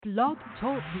Blog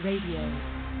Talk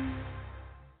Radio.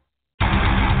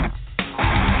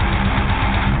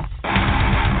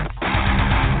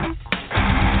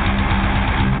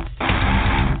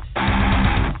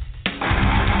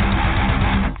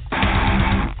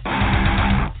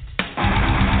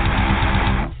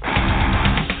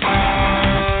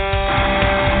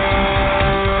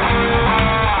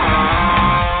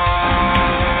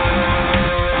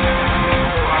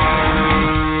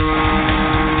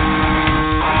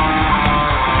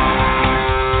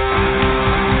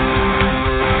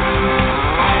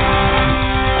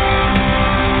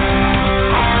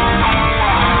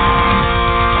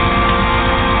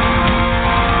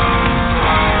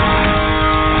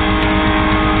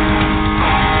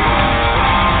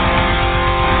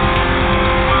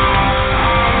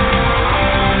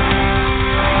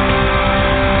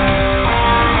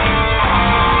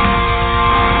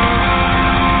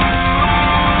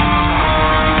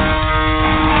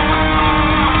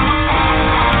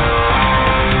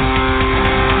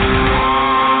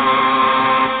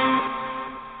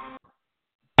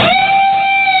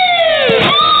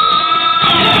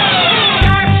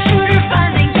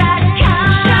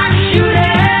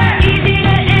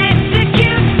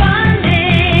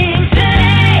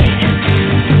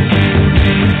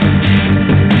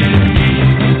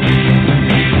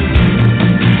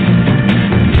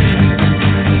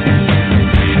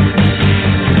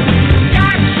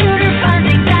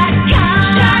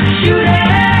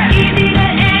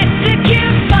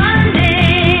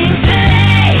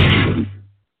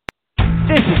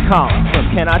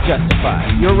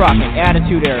 You're rocking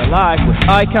Attitude Era Live with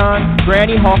Icon,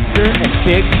 Granny Hawkster, and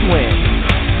Big Swing.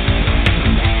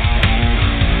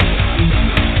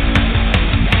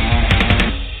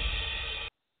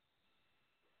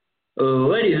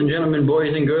 Ladies and gentlemen,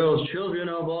 boys and girls, children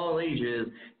of all ages,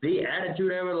 the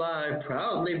Attitude Era Live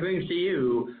proudly brings to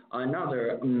you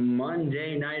another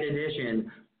Monday night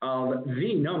edition of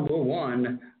the number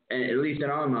one, at least in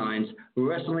our minds,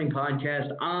 wrestling podcast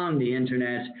on the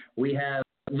internet. We have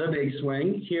The Big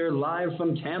Swing here live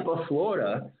from Tampa,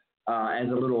 Florida, as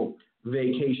a little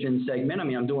vacation segment. I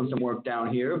mean, I'm doing some work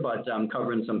down here, but I'm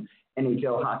covering some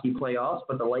NHL hockey playoffs,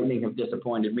 but the Lightning have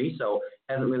disappointed me, so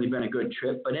hasn't really been a good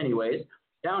trip. But anyways,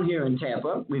 down here in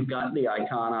Tampa, we've got the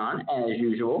Icon on, as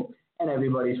usual, and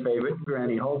everybody's favorite,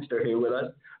 Granny Hulkster, here with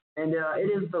us. And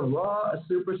it is the Raw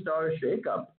Superstar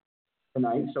Shakeup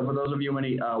tonight. So for those of you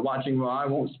watching Raw, I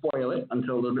won't spoil it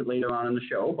until a little bit later on in the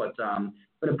show, but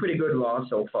been a pretty good Raw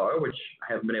so far, which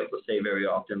I haven't been able to say very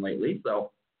often lately,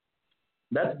 so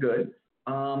that's good.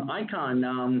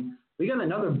 Icon, we got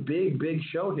another big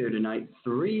show here tonight.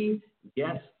 3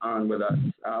 guests on with us.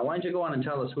 Why don't you go on and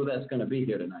tell us who that's going to be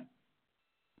here tonight?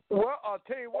 Well, I'll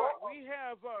tell you what. We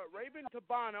have Raven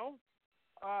Tabano,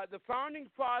 the founding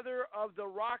father of the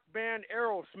rock band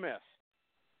Aerosmith.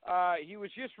 He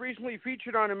was just recently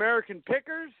featured on American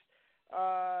Pickers.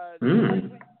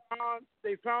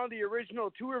 They found the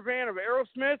original tour van of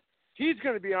Aerosmith. He's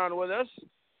going to be on with us.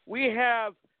 We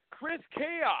have Chris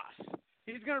Chaos.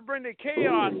 He's going to bring the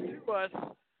chaos to us.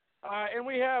 And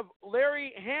we have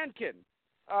Larry Hankin.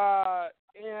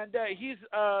 And he's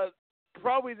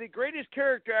probably the greatest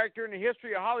character actor in the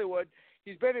history of Hollywood.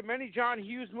 He's been in many John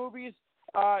Hughes movies.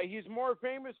 He's more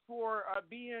famous for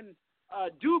being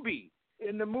Doobie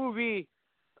in the movie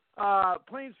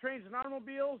Planes, Trains, and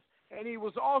Automobiles. And he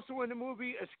was also in the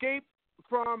movie Escape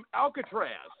from Alcatraz,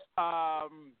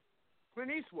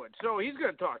 Clint Eastwood. So he's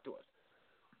going to talk to us.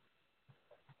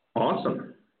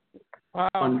 Awesome.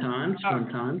 Fun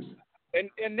times.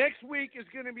 And next week is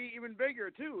going to be even bigger,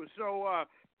 too. So,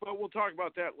 but we'll talk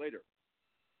about that later.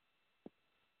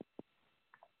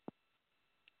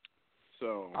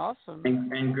 So awesome.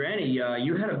 And Granny,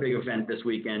 you had a big event this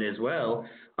weekend as well.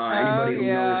 Anybody who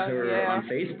knows her on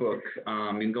Facebook,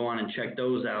 you can go on and check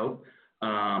those out.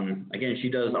 Again, she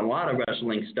does a lot of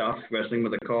wrestling stuff, Wrestling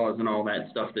with a Cause and all that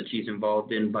stuff that she's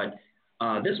involved in. But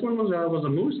this one was a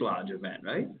Moose Lodge event,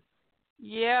 right?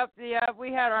 Yep.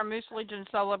 We had our Moose Legion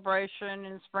celebration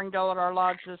in Springdale at our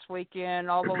lodge this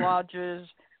weekend. All the lodges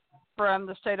from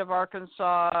the state of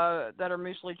Arkansas that are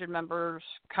Moose Legion members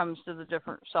comes to the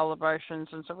different celebrations,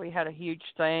 and so we had a huge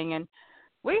thing. And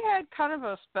we had kind of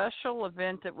a special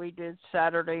event that we did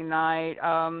Saturday night.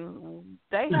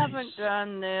 They haven't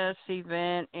done this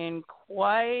event in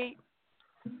quite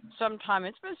some time.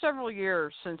 It's been several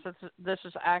years since this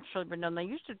has actually been done. They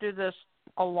used to do this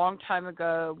a long time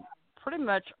ago, pretty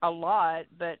much a lot,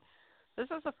 but this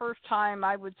is the first time,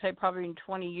 I would say probably in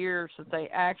 20 years, that they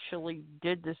actually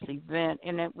did this event,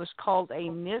 and it was called a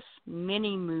Miss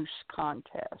Minnie Moose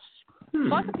contest.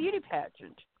 It's like a beauty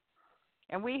pageant.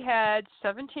 and we had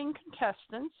 17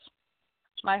 contestants.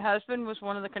 My husband was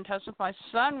one of the contestants. My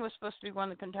son was supposed to be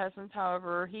one of the contestants.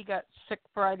 However, he got sick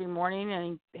Friday morning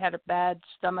and he had a bad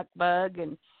stomach bug.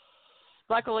 And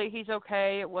luckily, he's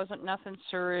okay. It wasn't nothing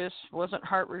serious. It wasn't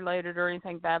heart-related or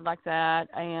anything bad like that.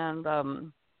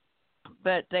 And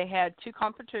but they had 2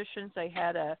 competitions. They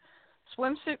had a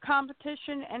swimsuit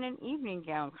competition and an evening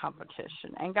gown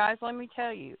competition. And, guys, let me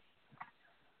tell you,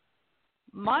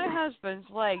 my husband's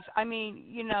legs, I mean,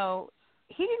 you know,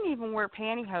 he didn't even wear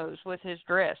pantyhose with his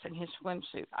dress and his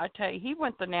swimsuit. I tell you, he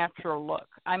went the natural look.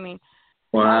 I mean,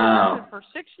 Wow. my husband, for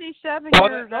 67 Well,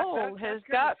 years old, has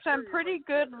that's got kinda some true. pretty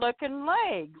good-looking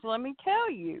legs, let me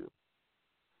tell you.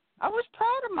 I was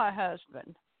proud of my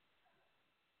husband.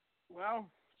 Well,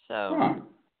 So Huh.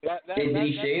 Did he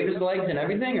that's shave his legs and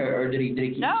everything, or did he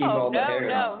keep all the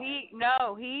hair?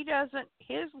 he doesn't.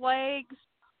 His legs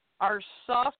are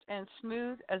soft and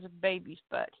smooth as a baby's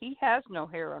butt. He has no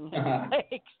hair on his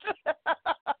legs.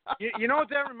 you know what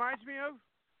that reminds me of?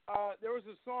 There was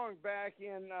a song back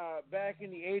in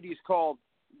the 80s called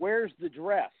 "Where's the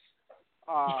Dress,"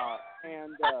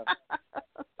 and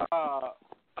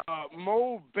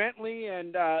Mo Bentley,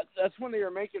 and that's when they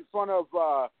were making fun of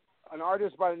an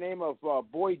artist by the name of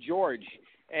Boy George,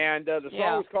 and the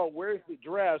song was called "Where's the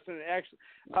Dress," and it actually.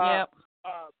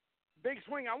 Big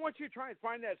Swing, I want you to try and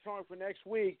find that song for next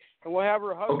week, and we'll have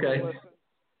her husband listen.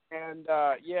 And,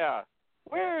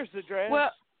 where's the dress?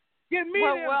 Well, Give me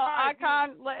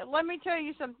Icon, let me tell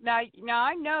you something. Now,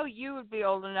 I know you would be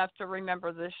old enough to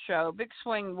remember this show. Big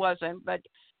Swing wasn't, but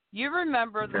you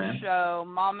remember the show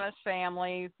Mama's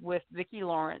Family with Vicki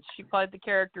Lawrence. She played the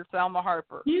character Thelma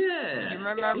Harper. Yeah. You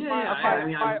remember?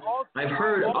 I've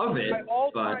heard of it,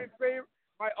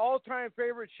 my all-time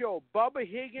favorite show, Bubba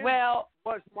Higgins,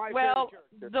 was my favorite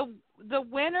character. The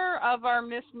winner of our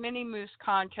Miss Minnie Moose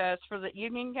contest for the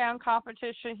evening gown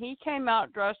competition, he came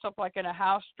out dressed up like in a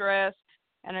house dress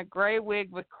and a gray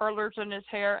wig with curlers in his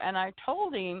hair, and I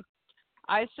told him,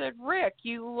 I said, Rick,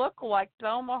 you look like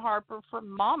Thelma Harper from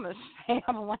Mama's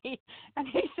Family. And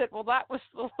he said, well, that was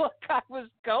the look I was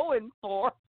going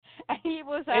for. And he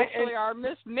was actually our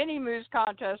Miss Minnie Moose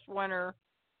contest winner.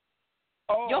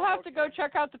 You'll have to go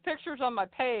check out the pictures on my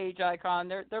page, Icon.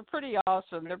 They're pretty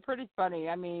awesome. They're pretty funny.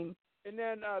 I mean. And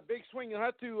then Big Swing, you'll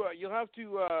have to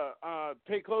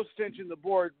pay close attention to the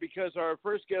board because our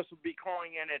first guest will be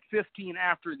calling in at 15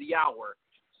 after the hour.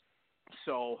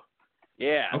 So,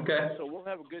 yeah. Okay. So we'll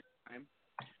have a good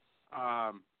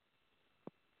time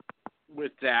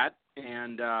with that,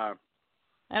 And,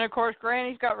 of course,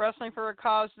 Granny's got Wrestling for a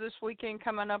Cause this weekend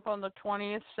coming up on the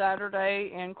 20th,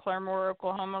 Saturday in Claremore,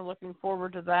 Oklahoma. Looking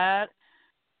forward to that.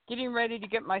 Getting ready to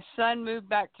get my son moved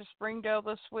back to Springdale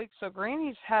this week. So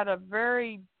Granny's had a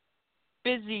very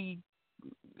busy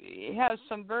 – he has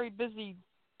some very busy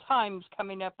times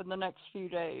coming up in the next few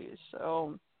days.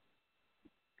 So.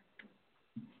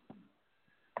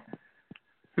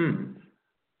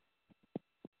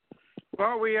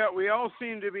 Well, we all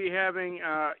seem to be having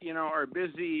our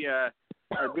busy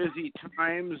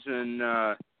times, and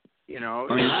I mean,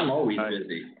 I'm always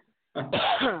busy.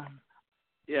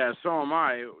 Yeah, so am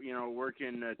I.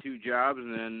 Working 2 jobs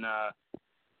and then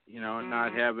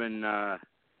not having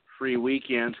free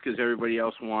weekends because everybody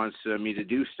else wants me to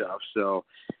do stuff. So,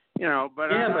 but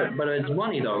but it's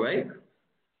money though, right?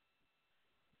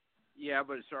 Yeah,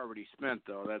 but it's already spent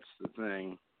though. That's the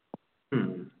thing.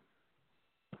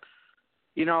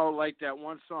 Like that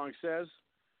one song says,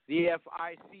 the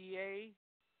FICA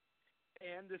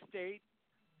and the state,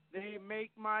 they make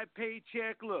my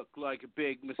paycheck look like a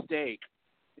big mistake.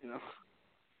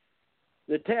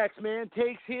 The tax man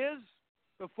takes his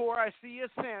before I see a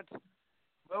cent,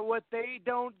 but what they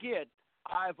don't get,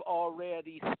 I've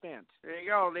already spent. There you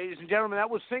go, ladies and gentlemen. That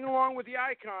was Sing Along with the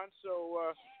Icon,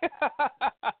 so...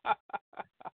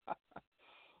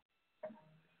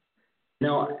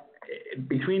 Now,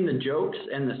 between the jokes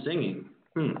and the singing,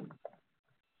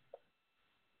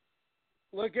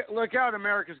 Look out,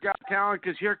 America's Got Talent,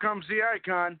 because here comes the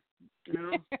Icon.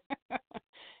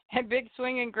 And Big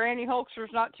Swing and Granny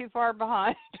Hulkster's not too far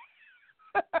behind.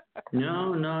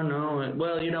 No.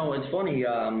 Well, it's funny.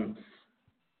 I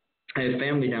had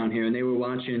family down here, and they were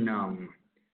watching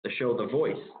the show The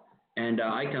Voice. And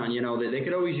Icon, they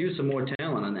could always use some more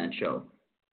talent on that show.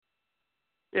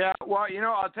 Yeah, well,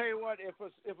 I'll tell you what. If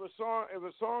a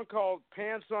song called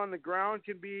 "Pants on the Ground"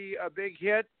 can be a big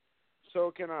hit,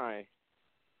 so can I.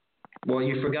 Well,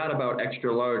 you forgot about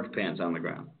extra large pants on the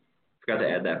ground. Forgot to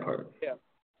add that part. Yeah,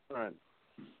 right.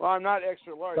 Well, I'm not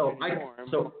extra large anymore.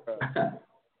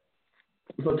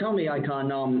 So tell me,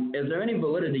 Icon, is there any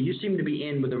validity? You seem to be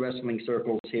in with the wrestling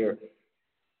circles here.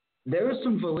 there is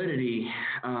some validity.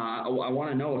 I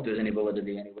want to know if there's any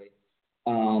validity anyway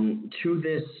to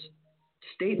this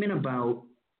statement about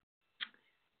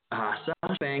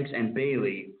Sasha Banks and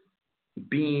Bayley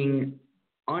being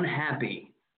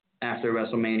unhappy after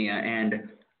WrestleMania and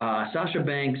Sasha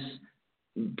Banks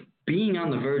being on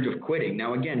the verge of quitting.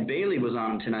 Now, again, Bayley was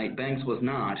on tonight. Banks was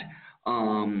not.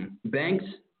 Banks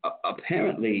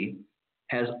apparently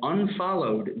has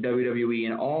unfollowed WWE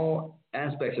in all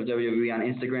aspects of WWE on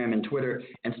Instagram and Twitter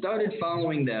and started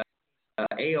following the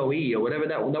AOE or whatever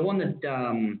the one that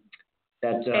AEW.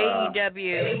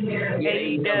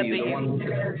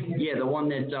 The one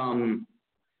that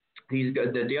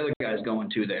the other guy's going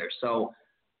to there. So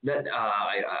that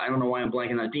I don't know why I'm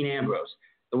blanking on Dean Ambrose,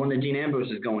 the one that Dean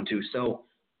Ambrose is going to. So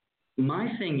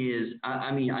my thing is,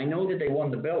 I mean, I know that they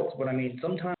won the belts, but I mean,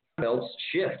 sometimes belts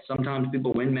shift. Sometimes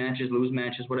people win matches, lose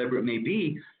matches, whatever it may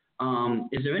be.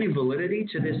 Is there any validity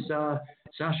to this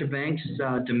Sasha Banks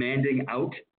demanding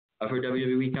out of her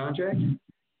WWE contract?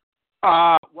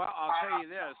 Well, I'll tell you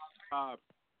this.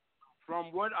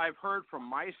 From what I've heard from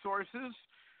my sources,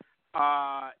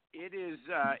 it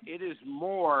is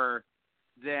more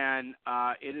than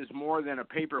a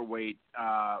paperweight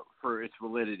for its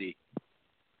validity.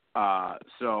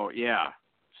 So yeah.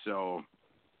 So.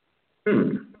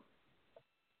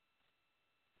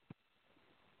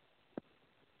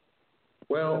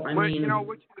 Well, I mean, you know,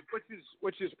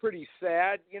 which is pretty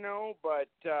sad, you know, but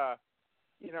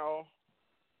you know,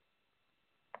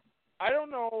 I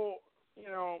don't know, you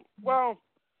know. Well,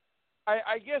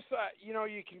 I guess you know,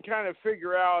 you can kind of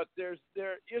figure out there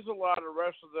is a lot of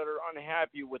wrestlers that are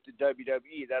unhappy with the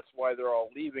WWE. That's why they're all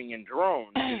leaving in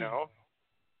drones, you know.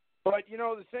 But you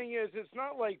know, the thing is, it's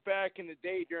not like back in the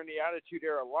day during the Attitude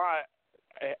Era.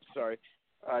 Sorry,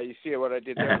 you see what I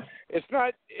did there? It's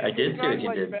not. I did see what you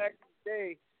like did. Back in the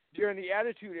day during the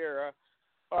Attitude Era,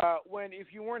 when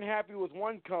if you weren't happy with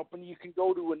one company, you can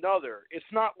go to another.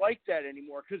 It's not like that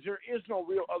anymore because there is no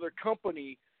real other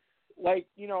company. Like,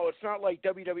 you know, it's not like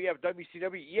WWF,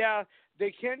 WCW. Yeah, they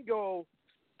can go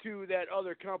to that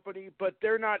other company, but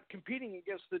they're not competing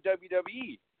against the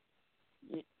WWE.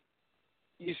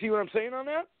 You see what I'm saying on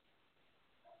that?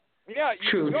 Yeah,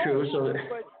 true. So,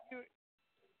 but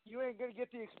you ain't gonna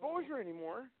get the exposure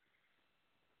anymore.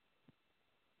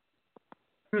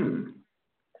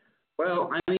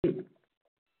 Well, I mean,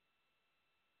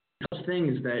 those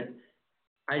things that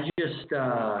I just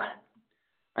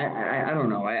I don't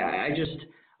know.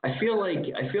 I feel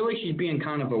like she's being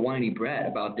kind of a whiny brat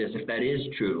about this, if that is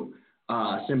true.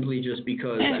 Simply just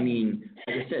because, I mean,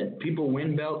 like I said, people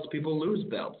win belts, people lose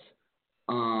belts.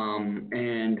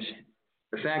 And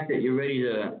the fact that you're ready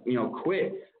to, you know,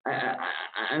 quit.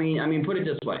 I mean, put it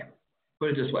this way.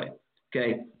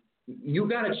 Okay, you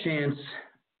got a chance.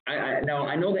 Now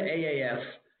I know the AAF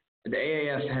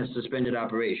has suspended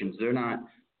operations. They're not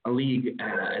a league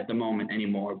at the moment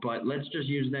anymore. But let's just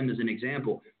use them as an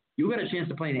example. You got a chance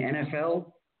to play in the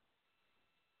NFL,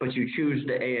 but you choose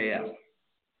the AAF.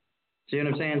 See what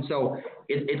I'm saying? So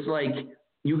it's like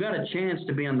you got a chance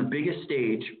to be on the biggest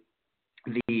stage,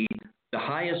 the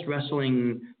highest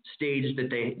wrestling stage that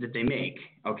they make.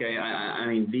 Okay, I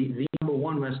mean the number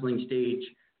one wrestling stage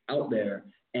out there,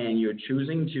 and you're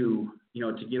choosing to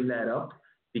give that up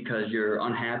because you're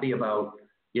unhappy about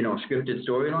scripted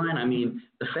storyline. I mean,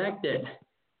 the fact that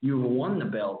you've won the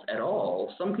belt at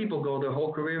all, some people go their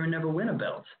whole career and never win a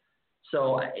belt.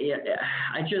 So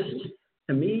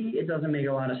to me, it doesn't make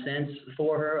a lot of sense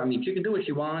for her. I mean, she can do what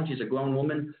she wants. She's a grown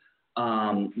woman.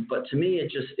 But to me,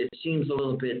 it seems a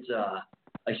little bit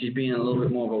like she's being a little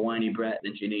bit more of a whiny brat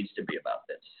than she needs to be about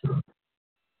this.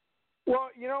 Well,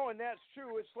 and that's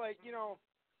true. It's like,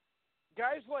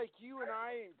 guys like you and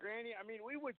I and Granny, I mean,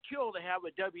 we would kill to have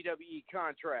a WWE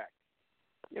contract.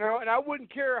 And I wouldn't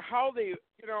care how they,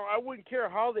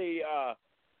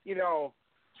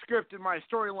 scripted my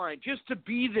storyline. Just to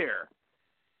be there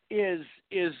is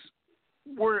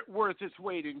worth its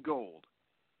weight in gold.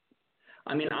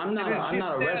 I mean, I'm not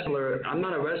a wrestler. I'm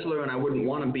not a wrestler, and I wouldn't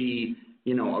want to be,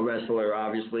 a wrestler,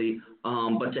 obviously.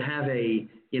 But to have a,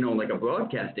 like a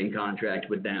broadcasting contract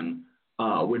with them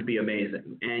would be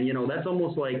amazing. And that's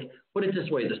almost like, put it this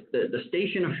way: the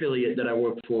station affiliate that I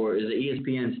work for is an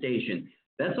ESPN station.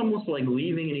 That's almost like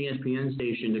leaving an ESPN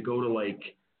station to go to like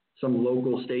some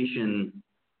local station,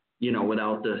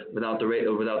 without the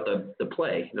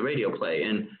radio play.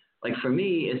 And like for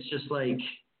me, it's just like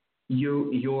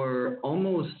you're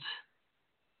almost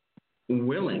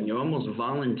willing, you're almost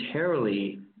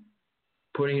voluntarily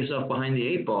putting yourself behind the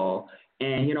eight ball.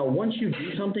 And once you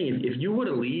do something, if you were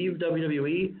to leave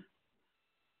WWE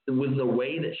with the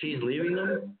way that she's leaving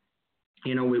them,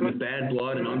 with bad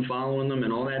blood and unfollowing them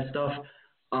and all that stuff.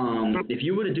 If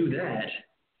you were to do that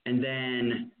and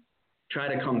then try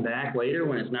to come back later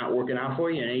when it's not working out for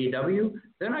you in AEW,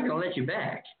 they're not going to let you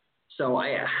back. So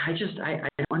I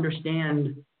don't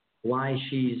understand why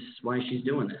she's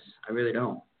doing this. I really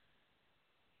don't.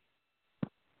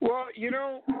 Well, it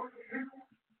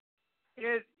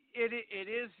is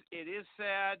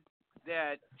sad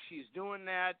that she's doing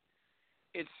that.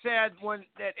 It's sad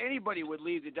that anybody would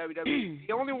leave the WWE.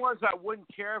 The only ones I wouldn't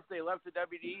care if they left the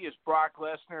WWE is Brock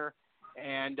Lesnar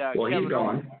and Kevin he's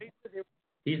gone. Owens.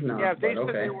 He's not. Yeah, if they said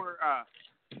okay. they were,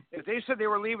 if they said they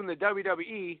were leaving the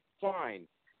WWE, fine,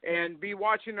 and be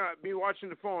watching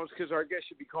the phones because our guests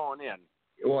should be calling in.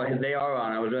 Well, they are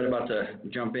on. I was right about to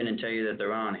jump in and tell you that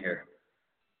they're on here.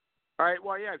 All right.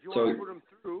 Well, yeah. If you want to put them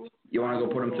through. You want to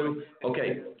go put them through?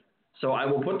 Okay. So I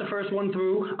will put the first one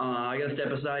through. I got to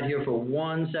step aside here for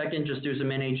 1 second, just do some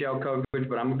NHL coverage,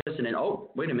 but I'm listening.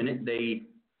 Oh, wait a minute. They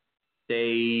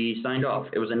signed off.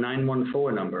 It was a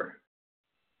 914 number.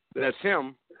 That's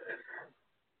him.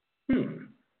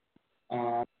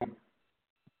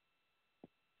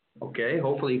 Okay.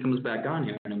 Hopefully he comes back on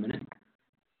here in a minute.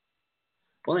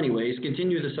 Well, anyways,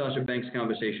 continue the Sasha Banks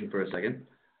conversation for a second.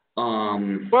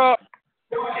 Well,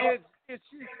 it's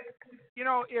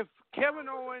if Kevin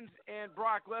Owens and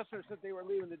Brock Lesnar said they were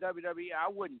leaving the WWE, I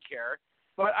wouldn't care.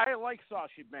 But I like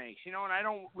Sasha Banks, and I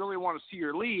don't really want to see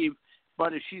her leave.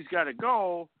 But if she's got to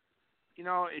go,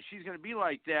 if she's going to be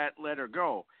like that, let her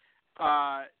go.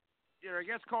 Did our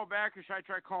guest call back, or should I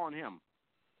try calling him?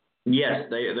 Yes,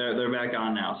 they're back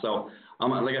on now. So,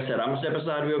 like I said, I'm gonna step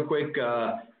aside real quick.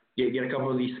 Get a couple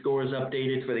of these scores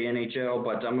updated for the NHL,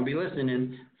 but I'm gonna be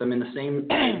listening. I'm in the same.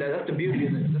 That's the beauty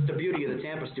of the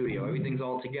Tampa studio. Everything's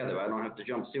all together. I don't have to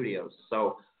jump studios.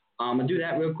 So I'm gonna do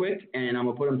that real quick, and I'm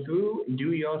gonna put them through.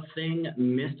 Do your thing,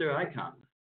 Mr. Icon.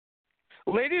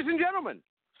 Ladies and gentlemen,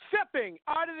 stepping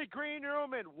out of the green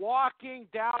room and walking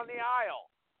down the aisle.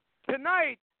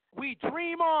 Tonight we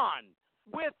dream on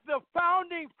with the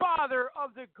founding father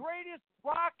of the greatest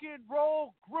rock and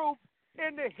roll group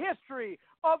in the history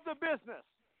of the business.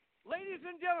 Ladies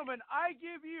and gentlemen, I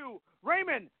give you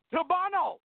Raymond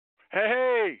Tabano.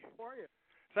 Hey. How are you?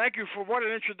 Thank you for what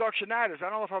an introduction that is. I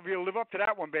don't know if I'll be able to live up to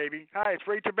that one, baby. Hi, it's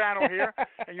Ray Tabano here,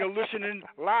 and you're listening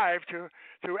live to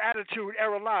Attitude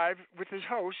Era Live with his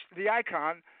host, the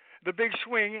Icon, the Big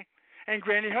Swing, and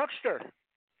Granny Huckster.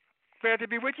 Glad to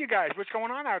be with you guys. What's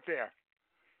going on out there?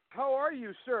 How are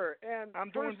you, sir? And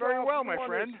I'm doing very well, my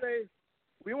friend.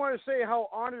 We want to say how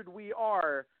honored we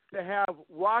are to have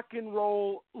rock and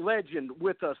roll legend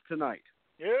with us tonight.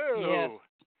 Yes.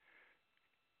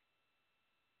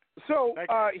 So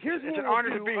here's it's an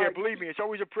honor to be here. Believe me, it's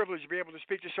always a privilege to be able to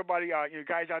speak to somebody, you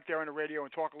guys out there on the radio,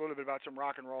 and talk a little bit about some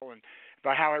rock and roll and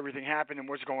about how everything happened and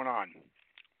what's going on.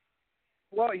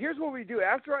 Well, here's what we do.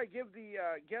 After I give the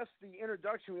guests the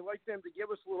introduction, we like them to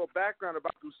give us a little background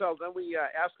about themselves. Then we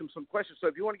ask them some questions. So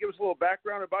if you want to give us a little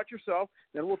background about yourself,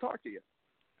 then we'll talk to you.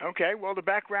 Okay. Well, the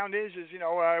background is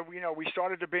we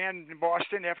started the band in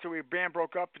Boston after the band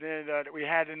broke up that we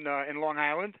had in Long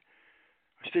Island.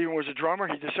 Steven was a drummer.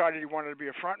 He decided he wanted to be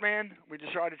a front man. We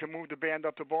decided to move the band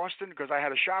up to Boston because I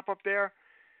had a shop up there.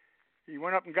 He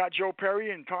went up and got Joe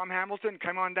Perry and Tom Hamilton,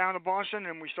 came on down to Boston,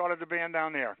 and we started the band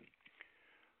down there.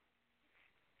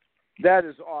 That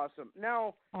is awesome.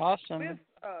 Now, awesome.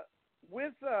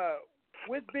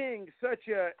 With being such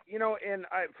a, and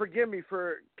forgive me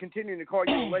for continuing to call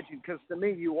you a legend, because to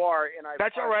me you are, and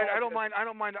That's all right. I don't mind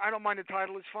the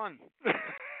title. It's fun.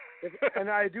 And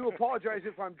I do apologize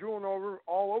if I'm drooling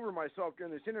all over myself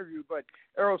during this interview, but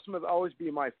Aerosmith always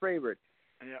be my favorite.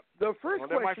 Yeah. The first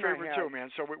they're my question favorite too, man.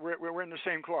 So we're in the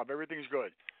same club. Everything's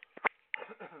good.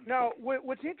 Now,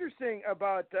 what's interesting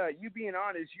about you being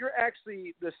on is you're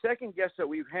actually the second guest that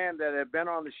we've had that have been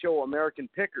on the show, American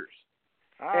Pickers.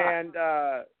 And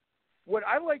what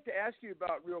I'd like to ask you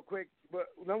about real quick, but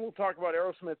then we'll talk about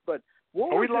Aerosmith. But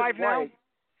what are we live now?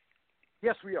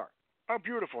 Yes, we are. Oh,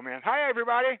 beautiful, man! Hi,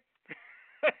 everybody.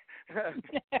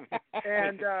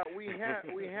 And we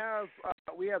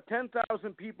have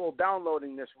 10,000 people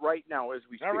downloading this right now as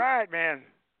we speak. All right, man.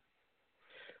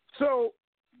 So,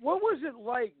 what was it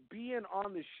like being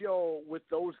on the show with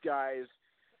those guys?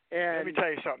 And let me tell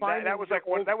you something. That was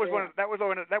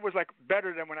like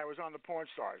better than when I was on the Porn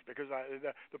Stars, because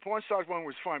the Porn Stars one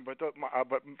was fun, but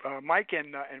Mike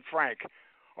and Frank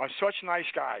are such nice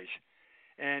guys.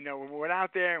 And we went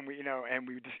out there, and we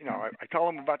just, I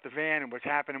told them about the van and what's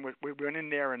happening. We went in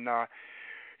there, and I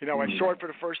saw it for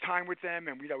the first time with them,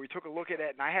 and we took a look at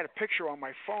it. And I had a picture on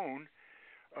my phone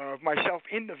of myself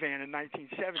in the van in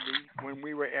 1970 when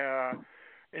we were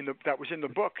that was in the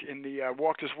book, in the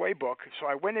Walk This Way book. So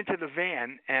I went into the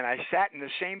van and I sat in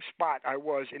the same spot I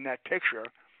was in that picture,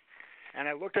 and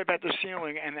I looked up at the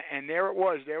ceiling, and there it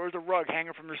was. There was the rug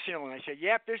hanging from the ceiling. I said,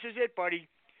 "Yep, this is it, buddy."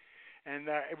 And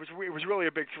it was really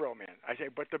a big thrill, man. I say,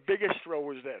 but the biggest thrill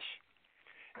was this.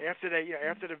 After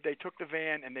they took the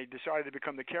van and they decided to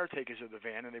become the caretakers of the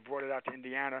van, and they brought it out to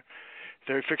Indiana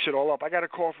to fix it all up, I got a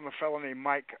call from a fellow named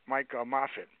Mike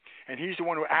Moffitt, and he's the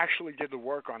one who actually did the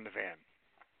work on the van.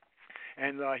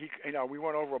 And we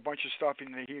went over a bunch of stuff,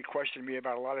 and he questioned me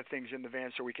about a lot of things in the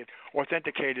van so we could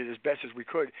authenticate it as best as we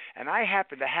could. And I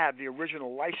happened to have the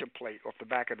original license plate off the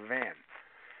back of the van.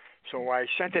 So I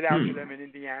sent it out to them in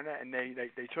Indiana, and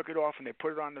they took it off and they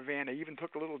put it on the van. They even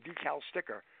took a little decal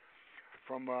sticker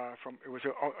from it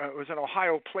was an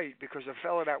Ohio plate, because the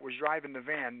fellow that was driving the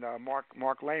van,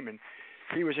 Mark Lehman,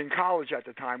 he was in college at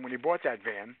the time when he bought that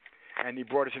van, and he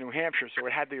brought it to New Hampshire. So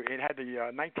it had the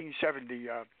 1970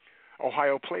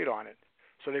 Ohio plate on it.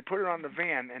 So they put it on the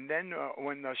van, and then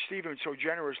when Stephen so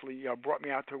generously brought me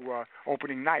out to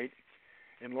opening night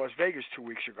in Las Vegas 2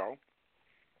 weeks ago,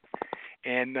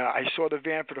 and I saw the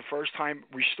van for the first time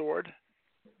restored.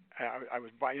 I was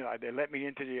they let me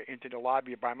into the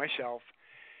lobby by myself,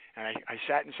 and I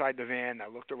sat inside the van. I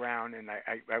looked around, and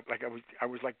I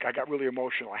got really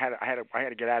emotional. I had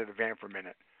to get out of the van for a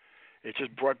minute. It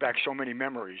just brought back so many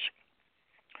memories.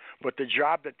 But the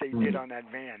job that they did on that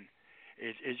van,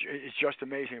 it's just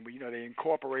amazing. But they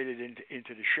incorporated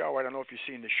into the show. I don't know if you've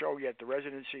seen the show yet, The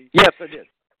Residency. Yes, I did.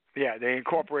 Yeah, they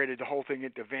incorporated the whole thing,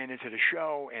 the van, into the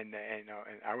show, and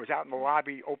I was out in the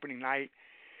lobby opening night,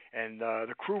 and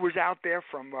the crew was out there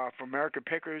from American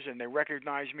Pickers, and they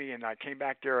recognized me, and I came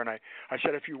back there and I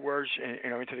said a few words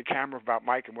into the camera about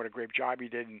Mike and what a great job he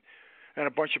did, and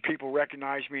a bunch of people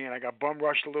recognized me, and I got bum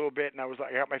rushed a little bit, and I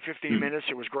got my 15 minutes.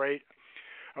 It was great.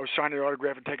 I was signing the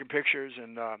autograph and taking pictures,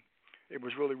 and it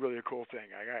was really, really a cool thing.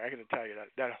 I got to tell you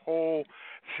that whole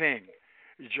thing,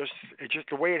 it's just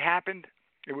the way it happened.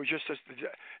 It was just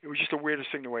the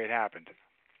weirdest thing the way it happened.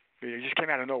 It just came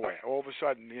out of nowhere. All of a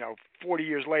sudden, 40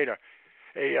 years later,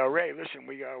 hey Ray, listen,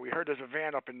 we heard there's a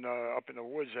van up in the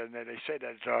woods, and they said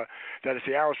that it's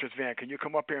the Aerosmith van. Can you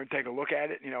come up here and take a look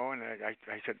at it? And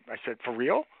I said, for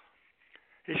real?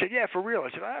 He said, yeah, for real.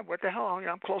 I said, what the hell?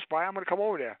 I'm close by. I'm going to come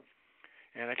over there.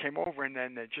 And I came over, and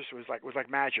then it just was like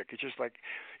magic. It's just like,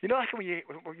 like when it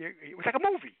was like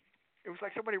a movie. It was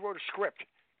like somebody wrote a script.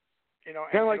 And all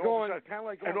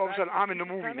of a sudden, I'm in the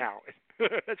movie now.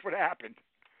 That's what happened.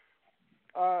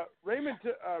 Raymond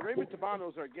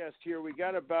Tabano's our guest here. We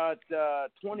got about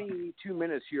 22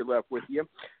 minutes here left with you.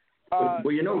 Well,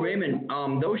 Raymond,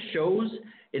 those shows,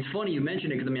 it's funny you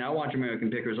mentioned it, because, I watch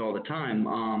American Pickers all the time,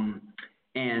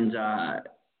 and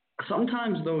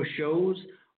sometimes those shows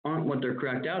aren't what they're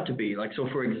cracked out to be. Like, so,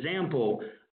 for example,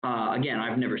 again,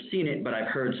 I've never seen it, but I've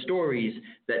heard stories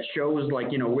that shows like,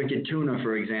 Wicked Tuna,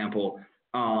 for example,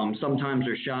 sometimes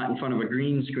they're shot in front of a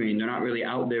green screen. They're not really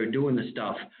out there doing the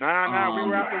stuff. No, we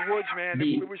were out in the woods, man.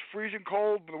 It was freezing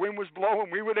cold. The wind was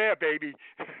blowing. We were there, baby.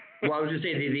 Well, I was just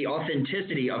saying the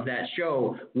authenticity of that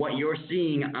show, what you're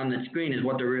seeing on the screen is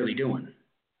what they're really doing.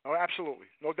 Oh, absolutely.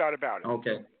 No doubt about it.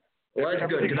 Okay. Well,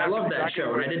 that's good, because I love that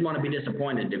show, and I didn't want to be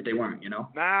disappointed if they weren't, No,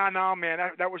 man,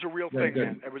 that was a real thing,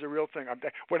 man. It was a real thing.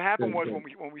 What happened was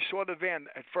when we saw the van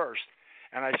at first,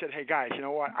 and I said, hey, guys, you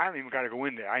know what? I don't even got to go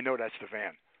in there. I know that's the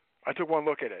van. I took one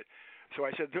look at it. So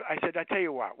I said, I tell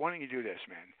you what, why don't you do this,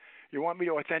 man? You want me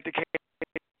to authenticate?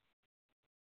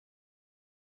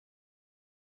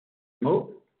 Oh.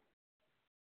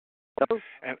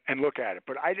 And look at it.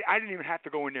 But I didn't even have to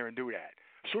go in there and do that.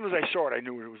 As soon as I saw it, I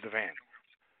knew it was the van.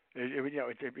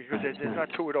 Because there's not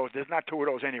two of those. There's not two of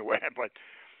those anywhere. But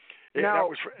the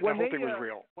whole thing was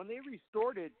real. When they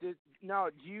restored it, did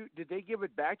they give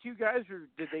it back to you guys, or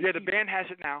did they? Yeah, the band has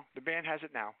it now.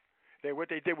 What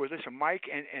they did was, listen, Mike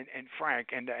and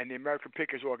Frank and the American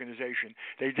Pickers organization,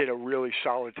 they did a really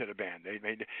solid to the band.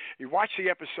 You watch the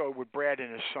episode with Brad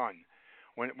and his son.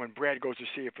 When Brad goes to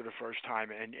see it for the first time,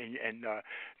 and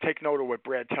take note of what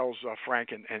Brad tells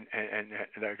Frank and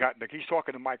the guy, he's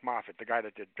talking to Mike Moffitt, the guy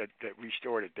that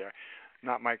restored it there,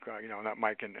 not Mike, not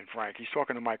Mike and Frank. He's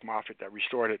talking to Mike Moffitt that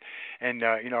restored it, and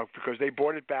because they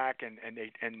bought it back, and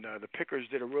the Pickers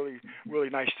did a really, really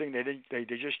nice thing. They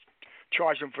just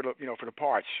charged them for the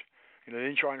parts. They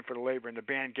didn't charge them for the labor, and the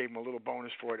band gave them a little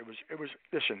bonus for it.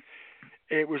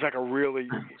 It was like a really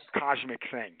cosmic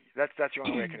thing. That's the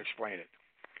only way I can explain it.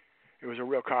 It was a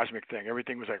real cosmic thing.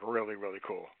 Everything was like really, really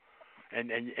cool. And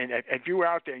if you were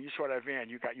out there and you saw that van,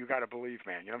 you got to believe,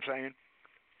 man. You know what I'm saying?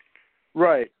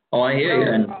 Right. Oh, I hear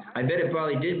you, and I bet it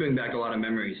probably did bring back a lot of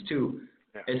memories too.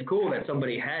 it's cool that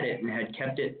somebody had it and had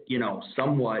kept it,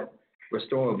 somewhat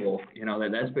restorable.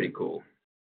 That's pretty cool.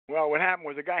 Well, what happened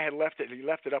was the guy had left it. He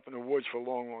left it up in the woods for a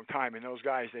long, long time, and those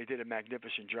guys, they did a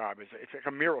magnificent job. It's like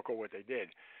a miracle what they did.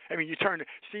 I mean,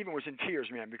 Stephen was in tears,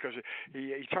 man, because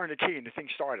he turned the key and the thing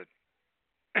started.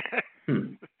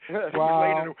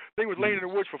 Wow. Thing was laying in the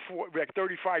woods for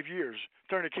 35 years.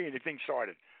 Turned the key and the thing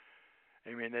started.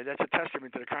 I mean, that's a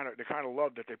testament to the kind of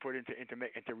love that they put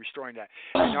into restoring that.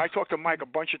 I talked to Mike a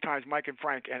bunch of times, Mike and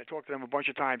Frank, and I talked to them a bunch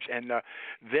of times, and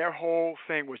their whole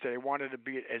thing was that they wanted to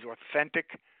be as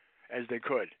authentic as they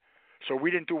could. So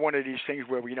we didn't do one of these things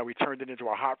where we turned it into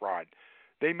a hot rod.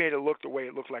 They made it look the way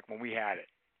it looked like when we had it.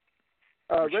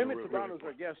 Raymond Tabano's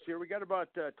our guest here. We got about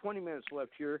 20 minutes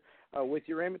left here with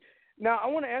you, Raymond. Now, I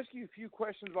want to ask you a few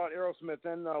questions about Aerosmith,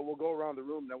 then we'll go around the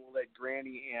room, then we'll let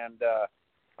Granny and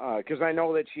because I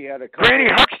know that she had a couple. Granny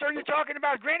Huckster, you're talking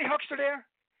about? Granny Huckster there?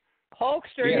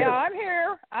 Hulkster, yeah, I'm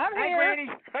here. Hi, Granny.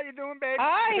 How you doing, babe?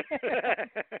 Hi.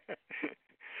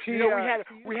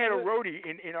 We had a roadie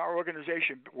in our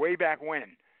organization way back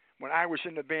when I was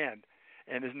in the band,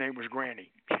 and his name was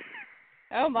Granny.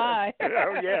 Oh my.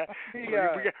 Oh yeah.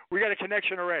 We got a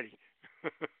connection already.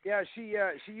 Yeah, she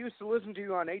used to listen to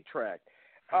you on 8-track.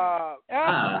 Now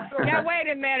wait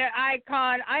a minute,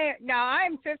 Icon.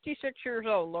 I'm 56 years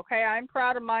old. Okay, I'm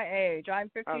proud of my age. I'm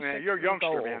 56 oh, man, you're a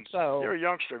youngster, years old. Man. So you're a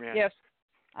youngster, man. Yes,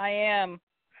 I am.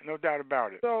 No doubt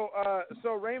about it.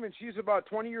 So Raymond, she's about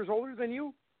 20 years older than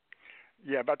you.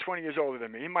 Yeah, about 20 years older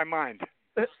than me in my mind.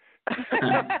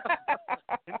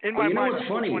 in my mind, what's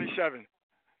funny? 27.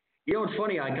 It's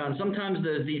funny, Icon. Sometimes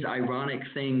there's these ironic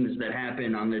things that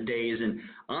happen on the days, and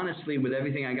honestly, with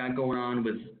everything I got going on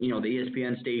with, the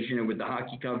ESPN station and with the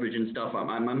hockey coverage and stuff,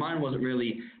 my mind wasn't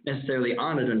really necessarily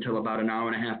on it until about an hour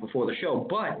and a half before the show.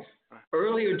 But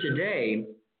earlier today,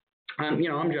 I'm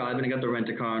driving. I got the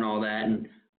rent-a-car and all that, and,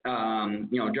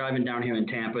 driving down here in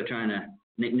Tampa, trying to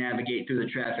navigate through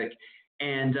the traffic.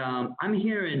 And I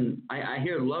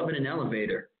hear Love in an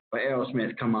Elevator by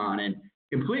Aerosmith come on, and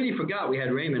completely forgot we had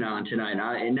Raymond on tonight.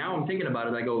 And now I'm thinking about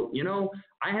it. I go,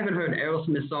 I haven't heard an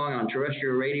Aerosmith song on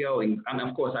terrestrial radio. And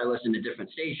of course, I listen to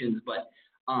different stations, but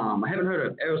I haven't heard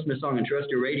an Aerosmith song on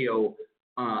terrestrial radio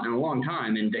in a long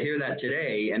time. And to hear that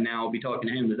today and now be talking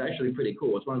to him is actually pretty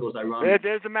cool. It's one of those ironic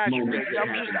there's the magic. moments.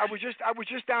 I was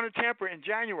just down in Tampa in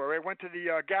January. I went to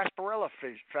the Gasparilla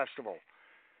Festival.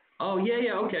 Oh,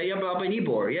 yeah, okay. Yeah, up in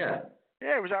Ybor, yeah.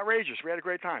 Yeah, it was outrageous. We had a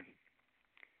great time.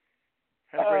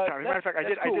 Had a great time. As a matter of fact, I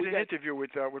did an interview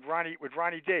with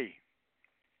Ronnie D.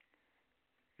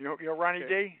 You know Ronnie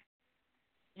D?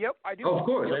 Yep, I do. Oh, of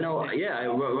course, I know. Yeah,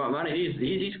 Ronnie,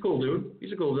 he's a cool dude.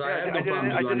 He's a cool dude. Yeah,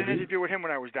 I did an interview with him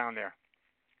when I was down there.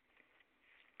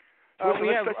 We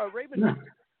have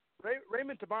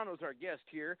Raymond Tabano's our guest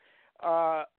here.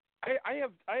 I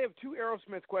have two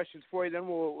Aerosmith questions for you. Then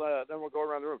we'll go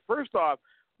around the room. First off,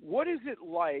 what is it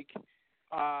like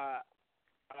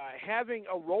having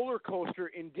a roller coaster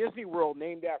in Disney World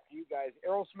named after you guys,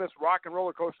 Aerosmith's Rock and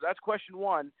Roller Coaster? That's question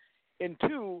one. And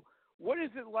two, what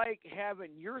is it like having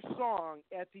your song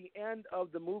at the end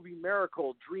of the movie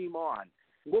Miracle, Dream On?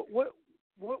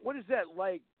 What is that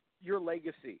like? Your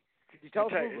legacy? Could you tell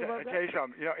us a little bit about that? I'll tell you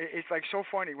something. It's like so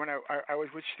funny. When I was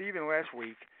with Steven last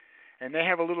week, and they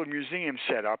have a little museum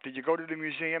set up. Did you go to the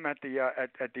museum at the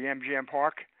MGM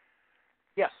Park?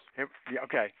 Yes.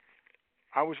 Okay.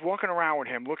 I was walking around with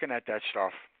him looking at that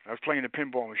stuff. I was playing the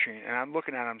pinball machine, and I'm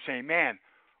looking at him saying, man,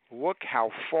 look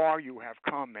how far you have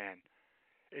come, man.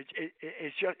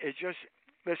 It's just,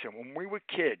 listen, when we were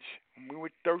kids, when we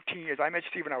were 13 years, I met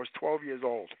Steve when I was 12 years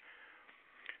old.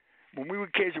 When we were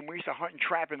kids and we used to hunt and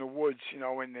trap in the woods, and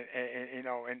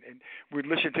we'd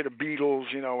listen to the Beatles,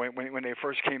 when they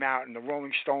first came out, and the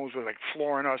Rolling Stones were like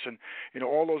flooring us, and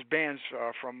all those bands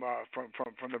from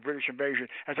the British Invasion.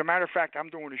 As a matter of fact, I'm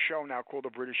doing a show now called the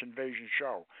British Invasion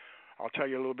Show. I'll tell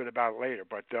you a little bit about it later.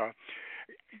 But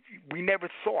we never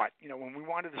thought, when we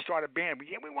wanted to start a band,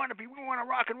 we want to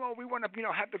rock and roll, we want to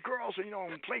have the girls,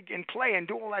 and play and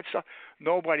do all that stuff.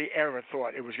 Nobody ever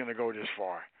thought it was going to go this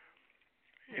far.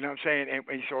 You know what I'm saying?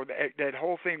 And so that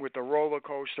whole thing with the roller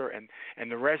coaster and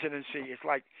the residency,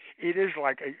 it is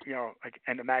like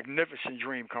a magnificent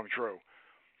dream come true.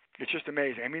 It's just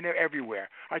amazing. I mean, they're everywhere.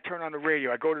 I turn on the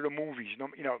radio. I go to the movies.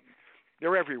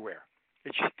 They're everywhere.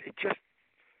 It's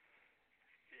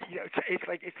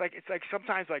like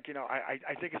sometimes I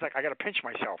think it's like I got to pinch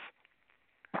myself.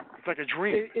 It's like a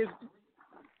dream.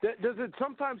 Does it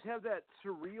sometimes have that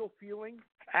surreal feeling?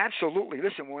 Absolutely.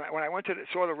 Listen, when I went to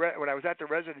when I was at the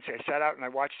residency, I sat out and I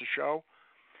watched the show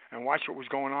and watched what was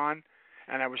going on,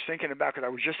 and I was thinking about, because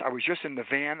I was just in the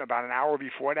van about an hour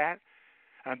before that.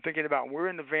 I'm thinking about we're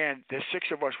in the van. There's 6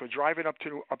 of us. We're driving up to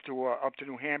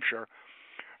New Hampshire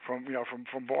from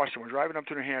Boston. We're driving up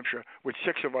to New Hampshire with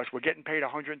 6 of us. We're getting paid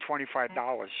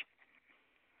 $125.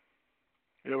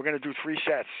 We're going to do 3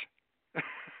 sets,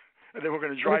 and then we're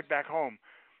going to drive back home.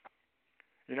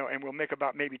 And we'll make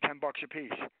about maybe $10 a piece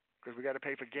because we got to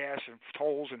pay for gas and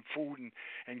tolls and food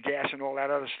and gas and all that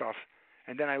other stuff.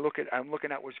 And then I'm looking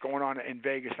at what's going on in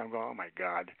Vegas, and I'm going, oh my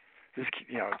God, this,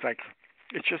 it's like,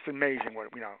 it's just amazing what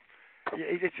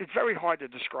it's very hard to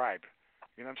describe.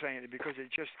 You know what I'm saying? Because it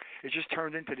just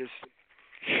turned into this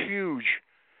huge,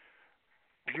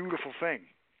 beautiful thing.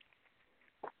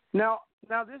 Now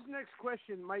this next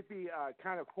question might be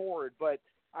kind of forward, but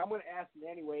I'm going to ask it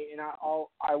anyway, and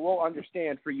I will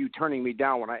understand for you turning me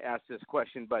down when I ask this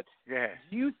question. But yeah.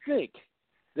 Do you think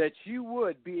that you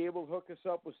would be able to hook us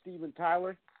up with Steven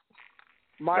Tyler,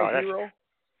 hero?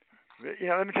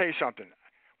 Let me tell you something.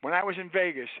 When I was in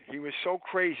Vegas, he was so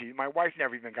crazy. My wife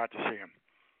never even got to see him.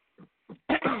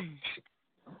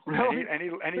 Really?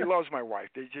 And he loves my wife.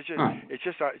 It's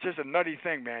just a nutty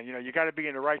thing, man. You got to be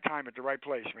in the right time at the right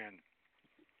place, man.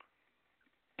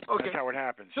 Okay. That's how it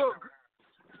happens. So,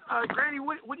 Granny,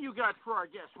 what do you got for our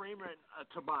guest, Raymond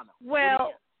Tabano?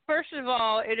 Well, first of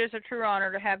all, it is a true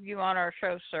honor to have you on our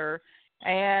show, sir.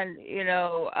 And,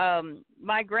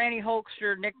 my Granny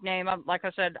Hulkster nickname, like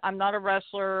I said, I'm not a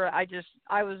wrestler.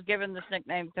 I was given this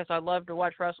nickname because I love to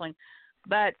watch wrestling.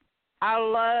 But I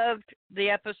loved the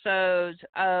episodes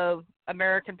of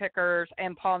American Pickers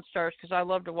and Pawn Stars because I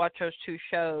love to watch those 2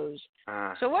 shows.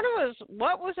 So what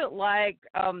was it like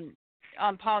on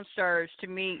Pawn Stars to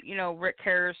meet, Rick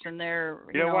Harrison there,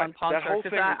 on Pawn Stars?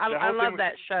 Because I love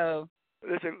that show.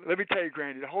 Listen, let me tell you,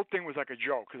 Granny, the whole thing was like a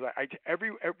joke because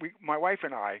my wife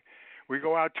and I, we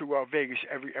go out to Vegas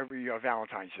every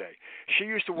Valentine's Day. She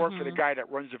used to work for the guy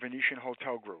that runs the Venetian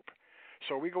Hotel Group.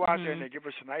 So we go out there and they give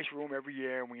us a nice room every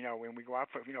year, and we go out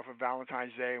for for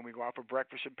Valentine's Day, and we go out for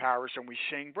breakfast in Paris, and we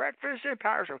sing Breakfast in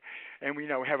Paris, and we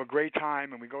have a great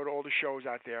time, and we go to all the shows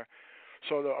out there.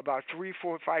 So about 3,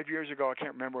 4, 5 years ago, I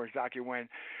can't remember exactly when,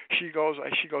 she goes,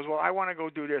 well, I want to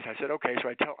go do this. I said, okay. So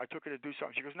I took her to do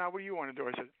something. She goes, now what do you want to do?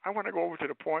 I said, I want to go over to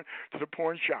the porn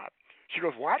shop. She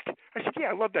goes, what? I said, yeah,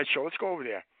 I love that show. Let's go over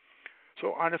there.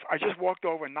 So I just walked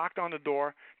over and knocked on the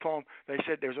door. Told them, they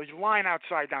said there's a line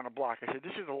outside down the block. I said,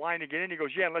 this is the line to get in. He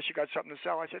goes, yeah, unless you got something to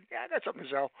sell. I said, yeah, I got something to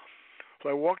sell. So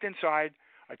I walked inside.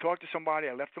 I talked to somebody.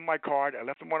 I left them my card. I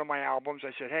left them one of my albums.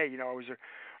 I said, hey, I was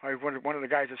one of the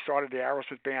guys that started the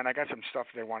Aerosmith band. I got some stuff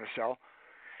they want to sell.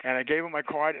 And I gave them my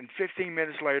card, and 15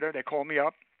 minutes later, they called me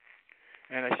up,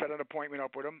 and I set an appointment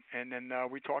up with them, and then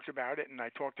we talked about it, and I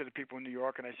talked to the people in New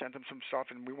York, and I sent them some stuff,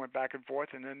 and we went back and forth,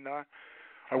 and then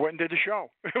I went and did the show,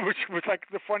 which was like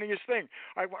the funniest thing.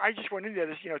 I just went in there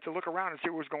to look around and see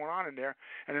what was going on in there,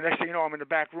 and the next thing you know, I'm in the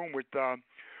back room with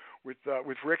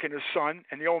Rick and his son,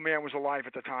 and the old man was alive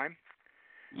at the time.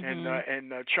 And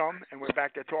Chum, and we're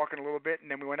back there talking a little bit, and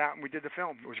then we went out and we did the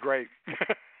film. It was great.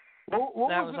 What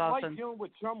was it awesome. like dealing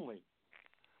with Chumley?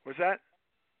 What's that?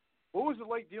 What was it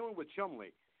like dealing with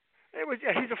Chumley? It was.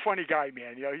 Yeah, he's a funny guy,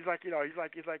 man. He's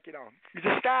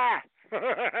a star. You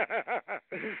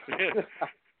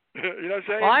know what I'm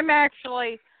saying? Well, I'm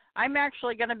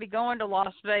actually going to be going to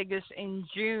Las Vegas in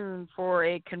June for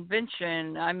a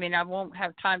convention. I mean, I won't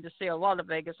have time to see a lot of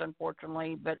Vegas,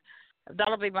 unfortunately, but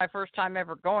that'll be my first time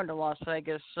ever going to Las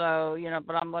Vegas. So,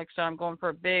 but I'm I'm going for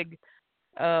a big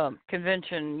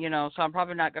convention, so I'm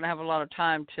probably not going to have a lot of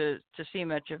time to see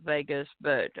much of Vegas.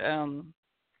 But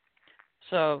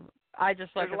so I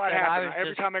just There's a lot happening.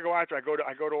 Every time I go out there, I go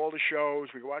to all the shows.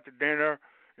 We go out to dinner.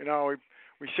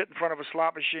 We sit in front of a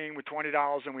slot machine with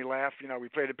 $20 and we laugh. We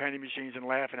play the penny machines and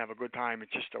laugh and have a good time.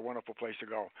 It's just a wonderful place to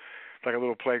go. It's like a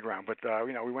little playground. But,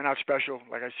 we went out special.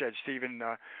 Like I said, Steven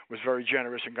was very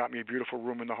generous and got me a beautiful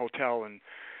room in the hotel. And,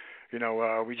 we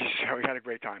had a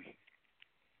great time.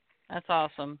 That's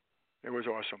awesome. It was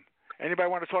awesome. Anybody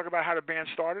want to talk about how the band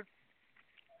started?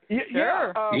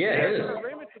 Yeah.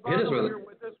 Raymond Tabano here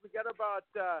with us. We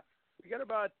got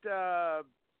about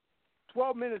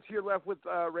 12 minutes here left with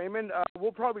Raymond.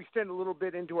 We'll probably extend a little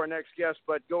bit into our next guest,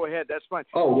 but go ahead. That's fine.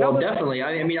 Oh, well, definitely.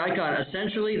 I mean, Icon,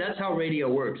 essentially, that's how radio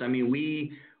works. I mean,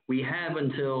 we have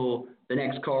until the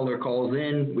next caller calls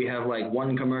in. We have like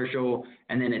one commercial,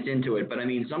 and then it's into it. But, I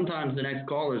mean, sometimes the next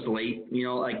caller's late.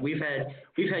 Like we've had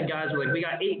guys who are like, we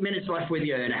got 8 minutes left with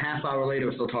you, and a half hour later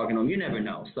we're still talking to them. You never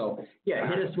know. So, yeah,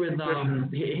 hit us with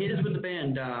the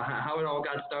band, how it all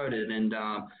got started, and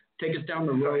Take us down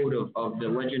the road of the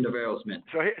legend of Aerosmith.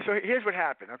 So here's what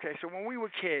happened. Okay, so when we were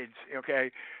kids,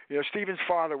 okay, Stephen's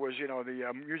father was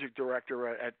the music director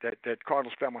at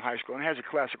Cardinal Spellman High School and has a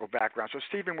classical background. So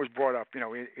Stephen was brought up,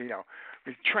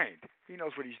 he's trained. He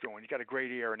knows what he's doing. He's got a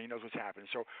great ear and he knows what's happening.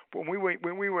 So when we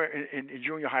were in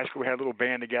junior high school, we had a little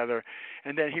band together,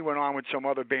 and then he went on with some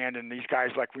other band, and these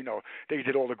guys they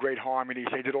did all the great harmonies,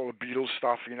 they did all the Beatles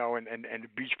stuff, and the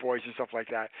Beach Boys and stuff like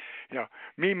that.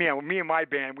 Me and my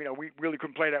band, we really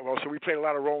couldn't play that well, so we played a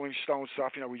lot of Rolling Stone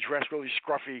stuff. We dressed really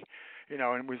scruffy,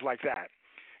 and it was like that.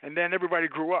 And then everybody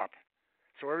grew up.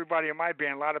 So everybody in my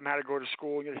band, a lot of them had to go to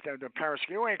school. The parents,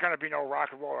 you ain't going to be no rock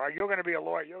and roller. You're going to be a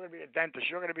lawyer. You're going to be a dentist.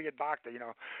 You're going to be a doctor.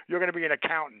 You're going to be an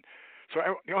accountant. So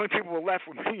the only people who were left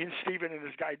were me and Stephen and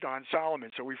this guy, Don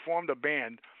Solomon. So we formed a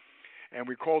band, and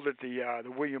we called it the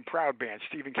William Proud Band.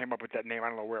 Stephen came up with that name. I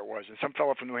don't know where it was. And some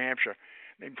fellow from New Hampshire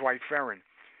named Dwight Ferrin.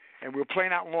 And we were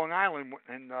playing out in Long Island,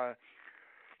 and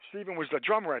Stephen was the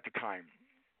drummer at the time.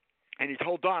 And he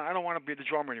told Don, I don't want to be the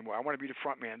drummer anymore. I want to be the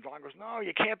front man. Don goes, no,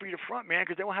 you can't be the front man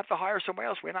because they will have to hire somebody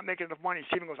else. We're not making enough money.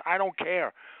 Stephen goes, I don't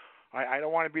care. I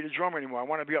don't want to be the drummer anymore. I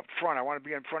want to be up front. I want to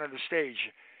be in front of the stage.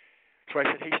 So I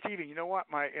said, hey, Stephen, you know what?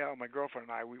 My girlfriend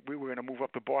and I, we were going to move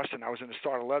up to Boston. I was going to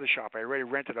start a leather shop. I already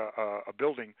rented a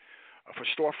building for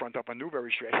storefront up on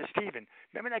Newbury Street. I said, Stephen,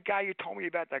 remember that guy you told me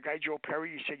about, that guy Joe Perry?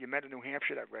 You said you met in New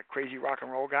Hampshire, that crazy rock and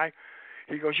roll guy?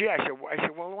 He goes, yeah. I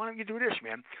said, well, why don't you do this,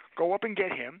 man? Go up and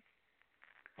get him.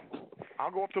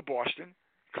 I'll go up to Boston,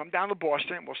 come down to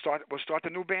Boston, and we'll start the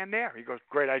new band there. He goes,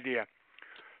 great idea.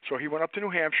 So he went up to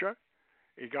New Hampshire.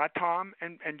 He got Tom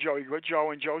and Joe. He got Joe,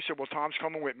 and Joe said, well, Tom's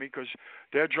coming with me because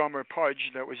their drummer,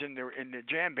 Pudge, that was in the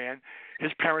jam band,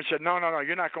 his parents said, no,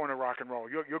 you're not going to rock and roll.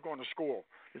 You're going to school.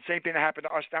 The same thing that happened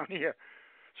to us down here.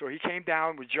 So he came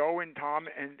down with Joe and Tom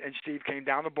and Steve came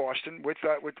down to Boston with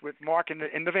Mark in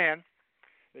the van.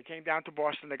 They came down to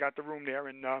Boston. They got the room there,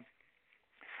 and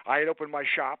I had opened my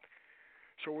shop.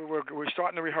 So we were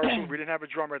starting the rehearsal. We didn't have a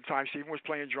drummer at the time. Stephen was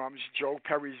playing drums. Joe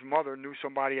Perry's mother knew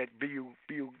somebody at BU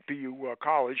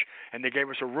College, and they gave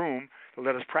us a room to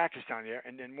let us practice down there.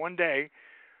 And then one day,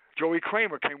 Joey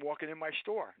Kramer came walking in my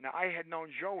store. Now, I had known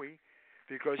Joey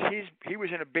because he was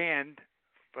in a band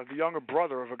of the younger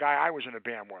brother of a guy I was in a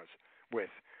band with.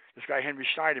 This guy, Henry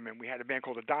Schneiderman. We had a band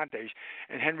called the Dantes,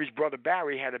 and Henry's brother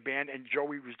Barry had a band, and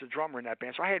Joey was the drummer in that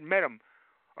band. So I had met him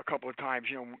a couple of times,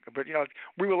 but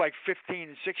we were like 15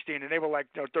 and 16, and they were like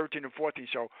 13 and 14.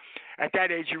 So at that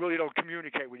age, you really don't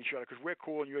communicate with each other because we're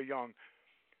cool and you're young.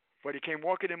 But he came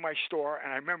walking in my store,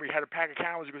 and I remember he had a pack of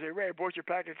camels. He goes, hey, Ray, I bought your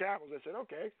pack of camels. I said,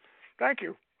 okay, thank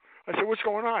you. I said, what's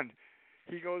going on?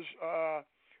 He goes,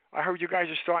 I heard you guys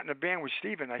are starting a band with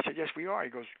Stephen. I said, yes, we are. He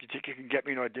goes, you think you can get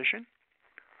me an audition?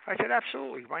 I said,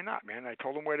 absolutely. Why not, man? I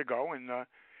told him where to go, and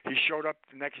he showed up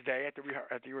the next day at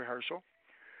the rehearsal.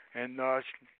 And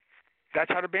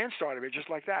that's how the band started, just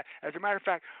like that. As a matter of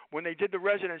fact, when they did the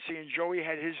residency and Joey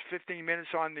had his 15 minutes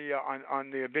on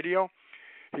the video,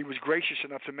 he was gracious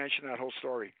enough to mention that whole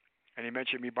story, and he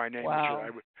mentioned me by name. Wow.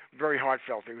 Which very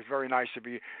heartfelt. It was very nice to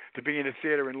be in a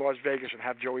theater in Las Vegas and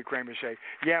have Joey Kramer say,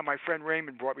 "Yeah, my friend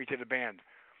Raymond brought me to the band."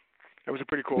 It was a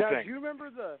pretty cool thing. Do you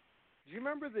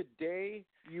remember the day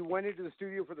you went into the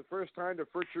studio for the first time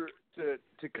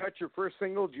to cut your first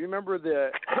single? Do you remember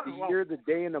the year, the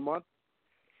day, and the month?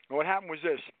 Well, what happened was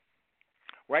this: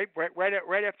 right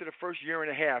after the first year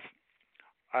and a half,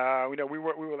 we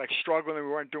were like struggling. We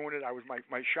weren't doing it.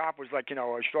 My shop was like, I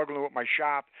was struggling with my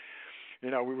shop. We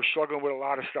were struggling with a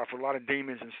lot of stuff, with a lot of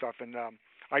demons and stuff. And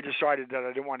I decided that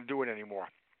I didn't want to do it anymore.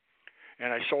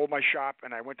 And I sold my shop,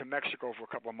 and I went to Mexico for a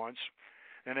couple of months.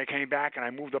 Then I came back, and I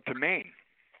moved up to Maine.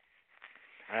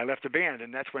 And I left the band,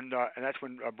 and that's when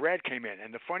Brad came in.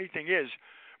 And the funny thing is,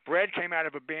 Brad came out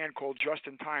of a band called Just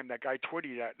in Time, that guy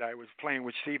Twitty that I was playing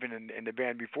with Steven in the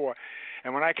band before.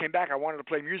 And when I came back, I wanted to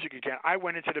play music again. I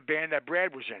went into the band that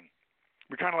Brad was in.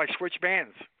 We kind of like switched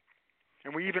bands.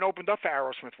 And we even opened up for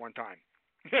Aerosmith one time,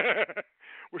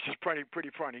 which is pretty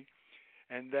funny.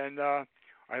 And then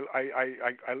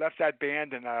I left that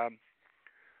band, and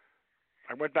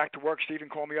I went back to work. Steven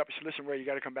called me up and said, listen, Ray, you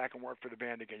got to come back and work for the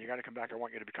band again. You got to come back. I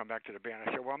want you to come back to the band.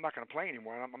 I said, well, I'm not going to play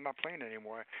anymore. I'm not playing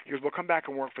anymore. He goes, well, come back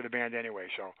and work for the band anyway.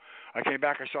 So I came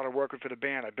back. I started working for the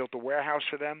band. I built a warehouse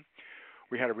for them.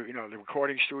 We had the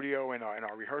recording studio in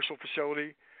our rehearsal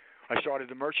facility. I started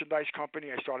the merchandise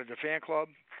company. I started the fan club.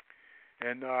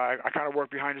 And I kind of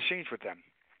worked behind the scenes with them.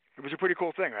 It was a pretty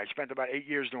cool thing. I spent about 8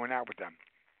 years doing that with them.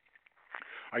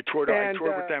 I toured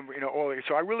with them,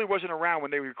 so I really wasn't around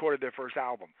when they recorded their first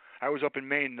album. I was up in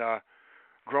Maine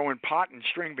growing pot and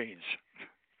string beans.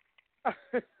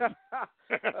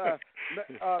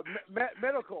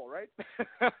 Medical, right?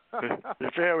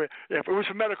 If it was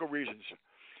for medical reasons,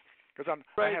 because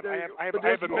Right, I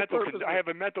have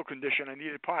a mental condition. I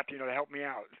needed pot, to help me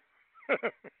out.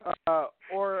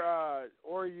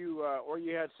 Or you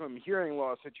had some hearing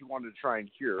loss that you wanted to try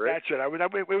and cure, right? That's it.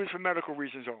 It was for medical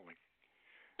reasons only.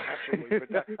 Absolutely,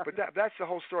 but that's the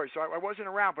whole story. So I wasn't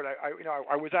around, but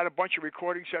I was at a bunch of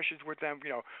recording sessions with them.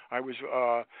 I was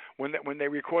when they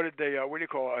recorded the what do you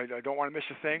call it? I Don't Want to Miss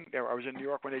a Thing. I was in New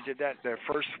York when they did that. Their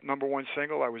first #1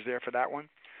 single. I was there for that one.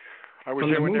 I was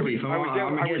there when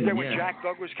when Jack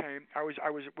Douglas came. I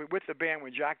was with the band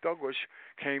when Jack Douglas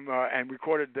came and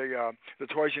recorded the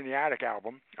Toys in the Attic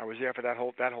album. I was there for that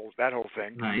whole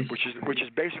thing, nice. which is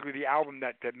basically the album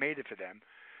that made it for them.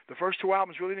 The first two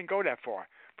albums really didn't go that far,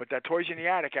 but that Toys in the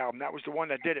Attic album, that was the one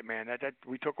that did it, man. That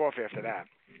we took off after that.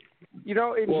 Here's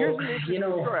an interesting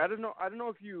story. I don't know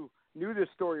if you knew this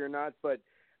story or not, but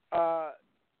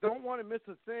Don't Want to Miss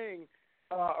a Thing.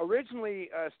 Originally,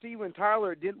 Steven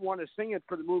Tyler didn't want to sing it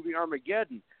for the movie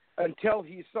Armageddon until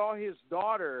he saw his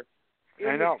daughter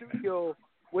in the studio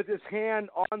with his hand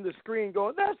on the screen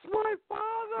going, "That's my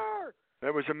father!"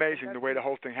 That was amazing the way the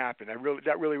whole thing happened.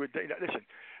 Listen,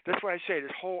 that's why I say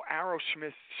this whole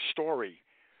Aerosmith story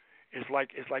is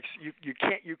like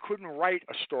you couldn't write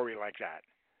a story like that.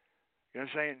 You know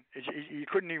what I'm saying? You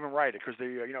couldn't even write it because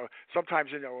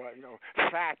sometimes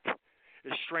fact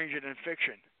is stranger than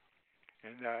fiction,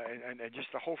 and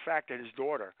just the whole fact that his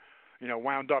daughter,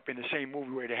 wound up in the same movie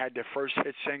where they had their first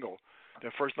hit single,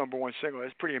 their first #1 single.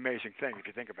 That's a pretty amazing thing if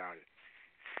you think about it.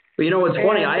 But it's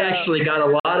funny. I actually got a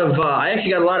lot of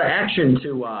action to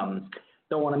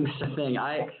Don't Want to Miss a Thing.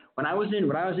 When I was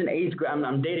in eighth grade,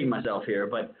 I'm dating myself here,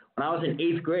 but when I was in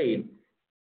eighth grade,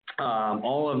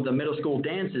 all of the middle school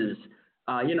dances,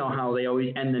 you know how they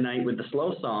always end the night with the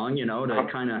slow song, to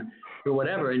kind of do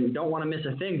whatever. And Don't Want to Miss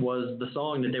a Thing was the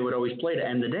song that they would always play to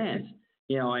end the dance.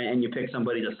 And you pick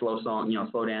somebody to slow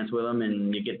dance with them,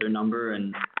 and you get their number.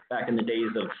 And back in the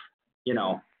days of,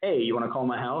 hey, you want to call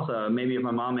my house? Maybe if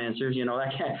my mom answers,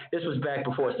 this was back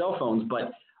before cell phones,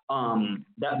 but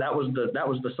that was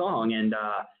the song, and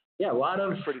a lot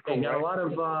of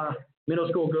middle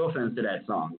school girlfriends to that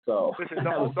song. So listen,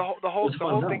 the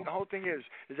whole thing is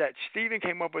that Steven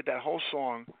came up with that whole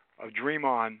song of "Dream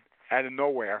On" out of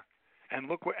nowhere, and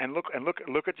look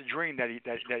at the dream that he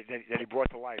brought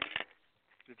to life.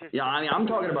 Yeah, I'm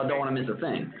talking about Don't Want to Miss a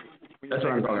Thing. That's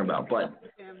what I'm talking about, but.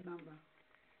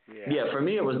 Yeah, for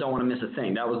me it was Don't Want to Miss a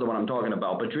Thing. That was the one I'm talking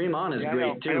about. But Dream On is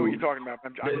great too. I know what you're talking about.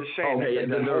 I'm just saying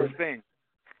the whole thing.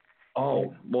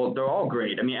 Oh, well, they're all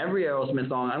great. Every Aerosmith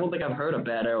song, I don't think I've heard a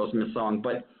bad Aerosmith song.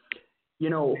 But,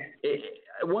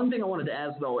 one thing I wanted to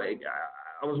ask, though, I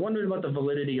was wondering about the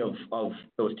validity of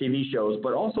those TV shows,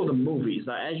 but also the movies.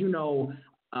 As you know,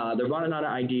 they're running out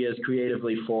of ideas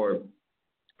creatively for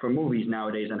movies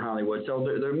nowadays in Hollywood. So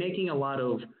they're making a lot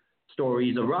of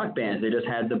stories of rock bands. They just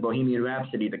had the Bohemian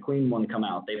Rhapsody, the Queen one, come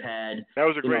out. They've had that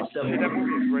was a great movie. That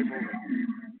movie was a great movie.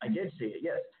 I did see it,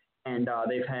 yes. And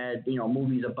they've had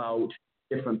movies about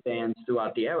different bands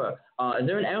throughout the era. Is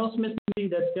there an Aerosmith movie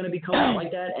that's going to be coming out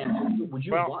like that? And would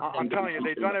you? Well, I'm telling you,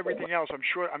 they've done everything else. I'm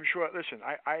sure. Listen,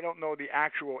 I don't know the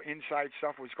actual inside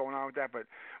stuff what's going on with that, but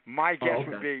my guess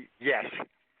would be yes.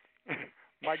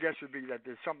 My guess would be that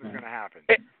there's something's going to happen.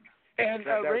 And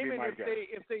Raymond,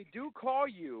 if they do call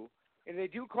you, and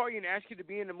ask you to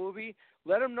be in the movie,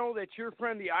 let them know that your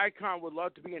friend the Icon would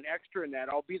love to be an extra in that.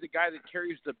 I'll be the guy that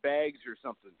carries the bags or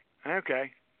something.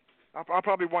 Okay. I'll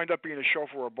probably wind up being a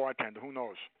chauffeur or a bartender. Who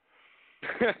knows?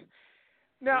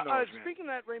 Now, speaking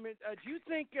of that, Raymond, do you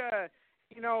think, and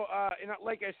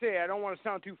like I say, I don't want to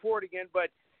sound too forward again, but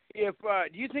do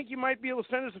you think you might be able to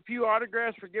send us a few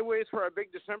autographs for giveaways for our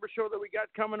big December show that we got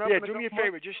coming up? Yeah, do me a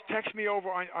favor. Just text me over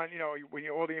on when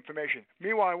all the information.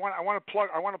 Meanwhile, I want to plug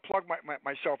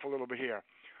myself a little bit here.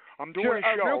 I'm doing a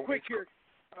show. Real quick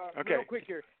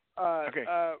here.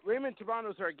 Raymond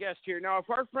Tabano's our guest here. Now, if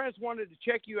our friends wanted to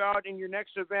check you out in your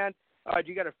next event,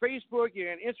 you got a Facebook, you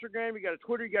got an Instagram, you got a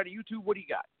Twitter, you got a YouTube. What do you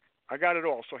got? I got it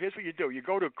all. So here's what you do. You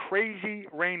go to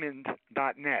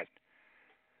crazyraymond.net.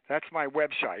 That's my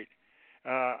website.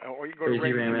 Or you can go to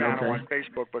Raymond on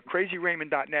Facebook. But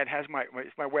crazyraymond.net has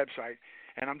it's my website.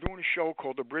 And I'm doing a show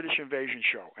called The British Invasion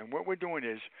Show. And what we're doing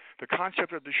is, the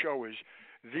concept of the show is,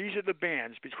 these are the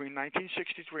bands between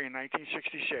 1963 and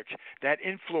 1966 that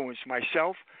influenced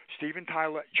myself, Steven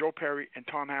Tyler, Joe Perry, and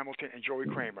Tom Hamilton, and Joey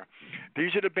Kramer.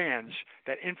 These are the bands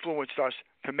that influenced us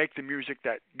to make the music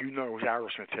that is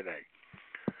Aerosmith today.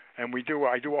 And I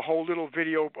do a whole little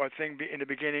video thing in the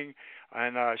beginning,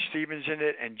 and Steven's in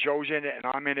it, and Joe's in it, and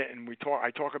I'm in it, and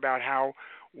I talk about how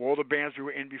all the bands we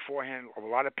were in beforehand, a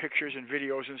lot of pictures and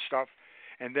videos and stuff,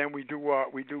 and then we do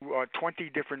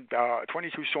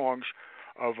 22 songs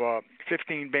of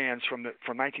 15 bands from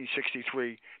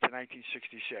 1963 to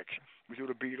 1966. We do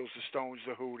the Beatles, the Stones,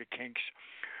 the Who, the Kinks,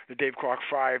 the Dave Clark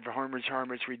Five, the Hermits.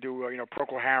 We do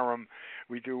Procol Harum.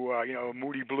 We do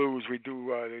Moody Blues. We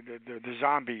do the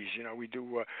Zombies. We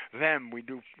do them. We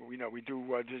do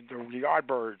the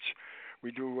Yardbirds.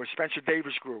 We do Spencer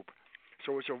Davis Group.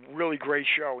 So it's a really great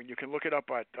show, and you can look it up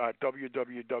at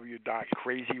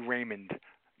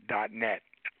www.crazyraymond.net.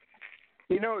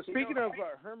 Speaking of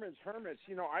Hermits,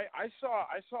 I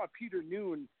saw Peter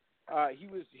Noon. He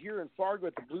was here in Fargo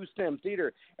at the Blue Stem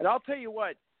Theater, and I'll tell you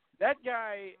what, that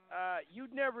guy,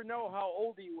 you'd never know how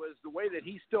old he was. The way that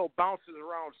he still bounces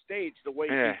around stage, the way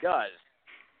he does.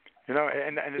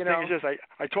 And the thing is this: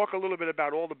 I talk a little bit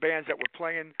about all the bands that were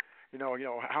playing.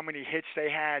 How many hits they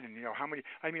had, and how many.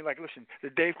 I mean, listen, the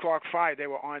Dave Clark Five, they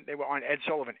were on Ed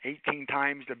Sullivan 18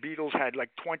 times. The Beatles had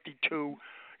 22.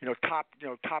 Top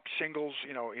singles,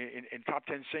 in top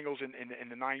 10 singles in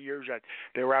the 9 years that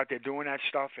they were out there doing that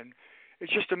stuff, and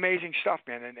it's just amazing stuff,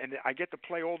 man. And I get to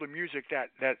play all the music that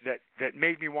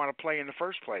made me want to play in the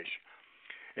first place.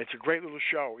 It's a great little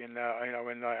show, and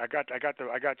I got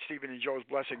Stephen and Joe's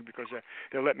blessing because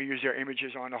they let me use their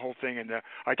images on the whole thing, and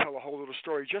I tell a whole little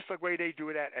story just like the way they do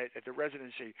it at the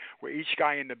residency, where each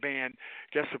guy in the band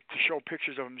gets to show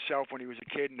pictures of himself when he was a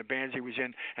kid and the bands he was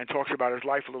in, and talks about his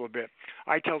life a little bit.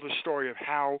 I tell the story of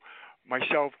how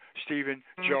myself, Stephen,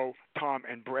 Joe, Tom,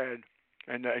 and Brad,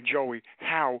 and Joey,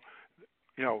 how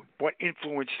what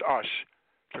influenced us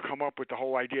to come up with the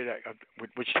whole idea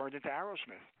which turned into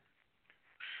Aerosmith.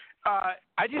 I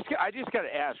just got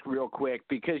to ask real quick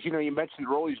because you mentioned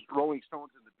Rolling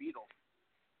Stones and the Beatles.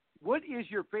 What is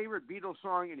your favorite Beatles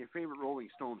song and your favorite Rolling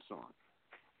Stones song?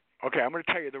 Okay, I'm going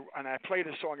to tell you, and I play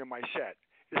this song in my set.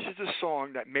 This is the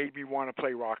song that made me want to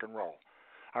play rock and roll.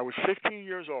 I was 15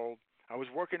 years old. I was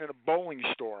working in a bowling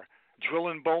store,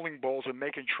 drilling bowling balls and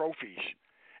making trophies,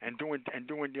 and doing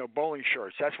bowling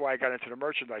shirts. That's why I got into the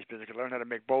merchandise business. I learned how to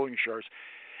make bowling shirts.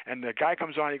 And the guy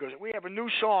comes on. He goes, "We have a new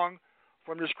song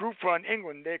from this group from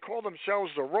England. They call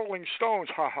themselves the Rolling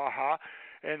Stones, ha ha ha,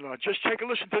 and just take a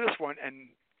listen to this one."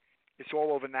 And It's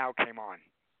All Over Now came on.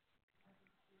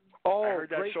 Oh, I heard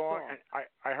that song. And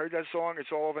I heard that song,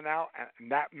 It's All Over Now,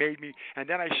 and that made me. And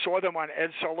then I saw them on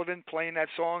Ed Sullivan playing that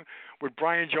song with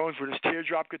Brian Jones with his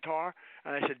teardrop guitar,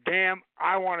 and I said, "Damn,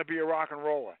 I want to be a rock and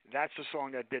roller." That's the song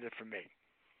that did it for me.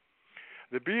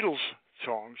 The Beatles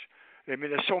songs, I mean,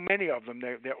 there's so many of them.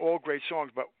 They're all great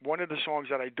songs, but one of the songs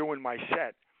that I do in my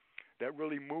set that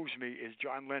really moves me is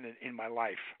John Lennon, In My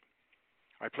Life.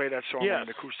 I play that song on an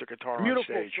acoustic guitar on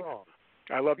stage. Song.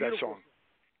 I love that song.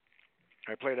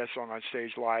 I play that song on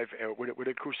stage live with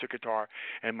acoustic guitar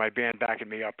and my band backing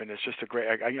me up, and it's just a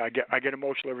great. I get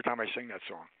emotional every time I sing that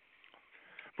song.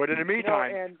 But in the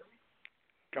meantime,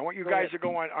 I want you guys to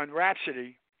go on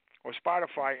Rhapsody or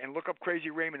Spotify and look up Crazy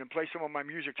Raymond and play some of my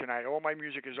music tonight. All my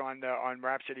music is on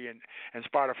Rhapsody and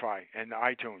Spotify and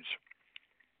iTunes.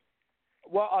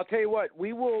 Well, I'll tell you what,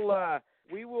 we will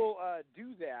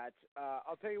do that.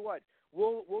 I'll tell you what,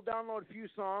 we'll download a few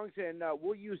songs and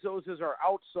we'll use those as our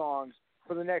out songs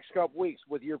for the next couple weeks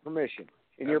with your permission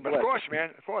and your blessing. Of course,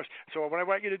 man, of course. So what I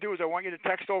want you to do is I want you to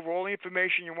text over all the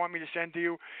information you want me to send to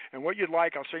you and what you'd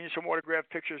like. I'll send you some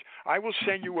autographed pictures. I will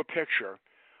send you a picture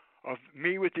of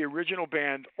me with the original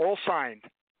band, all signed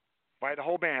by the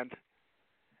whole band,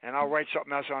 and I'll write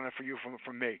something else on it for you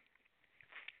from me.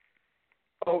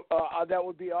 Oh, that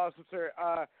would be awesome, sir.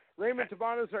 Raymond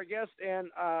Tabano is our guest,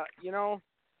 and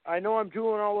I know I'm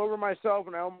drooling all over myself,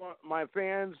 and I know my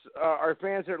fans, our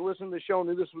fans that are listening to the show,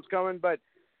 knew this was coming. But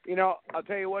I'll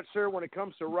tell you what, sir. When it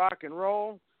comes to rock and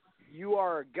roll, you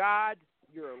are a god.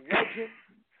 You're a legend.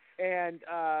 And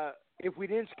if we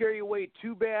didn't scare you away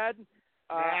too bad,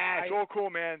 it's all cool,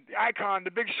 man. The icon,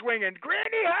 the big swing, and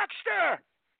Granny Huckster.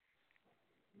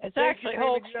 It's actually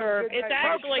Hulkster. It's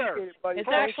actually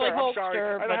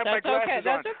Hulkster, but that's okay.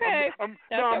 That's okay. I'm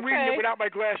reading it without my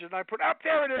glasses, and I put up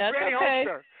there it is, Granny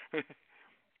Hulkster.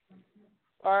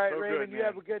 All right, so Raymond, you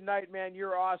have a good night, man.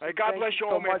 You're awesome. Hey, God bless you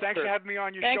all, man. Thanks for having me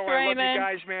on your show. Raymond. I love you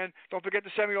guys, man. Don't forget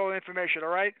to send me all the information, all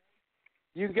right?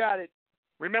 You got it.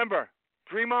 Remember,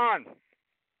 dream on.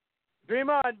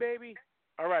 Dream on, baby.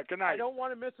 All right, good night. I don't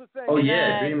want to miss a thing. Oh,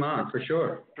 yeah, dream on, for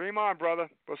sure. Dream on, brother.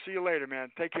 We'll see you later,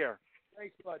 man. Take care.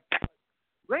 Thanks, bud.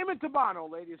 Raymond Tabano,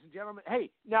 ladies and gentlemen.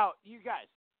 Hey, now, you guys,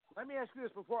 let me ask you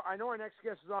this before. I know our next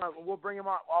guest is on. We'll bring him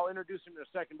on. I'll introduce him in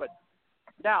a second. But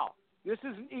now, this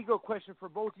is an ego question for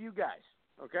both you guys,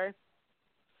 okay?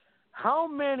 How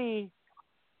many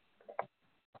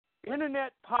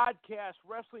internet podcasts,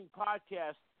 wrestling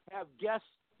podcasts, have guests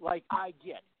like I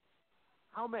get?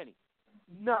 How many?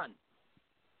 None.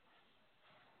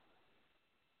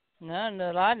 None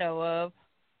that I know of.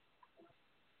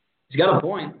 He's got a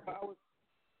point.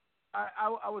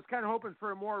 I was kind of hoping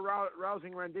for a more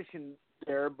rousing rendition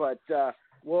there, but you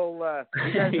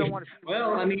guys don't want to.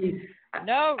 Well, I mean,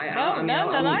 none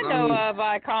that I know of,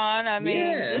 Icon. I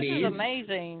mean, this is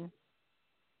amazing.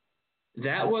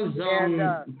 That was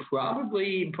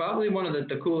probably one of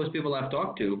the coolest people I've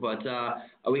talked to. But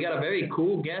we got a very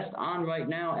cool guest on right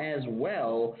now as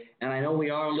well, and I know we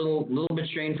are a little bit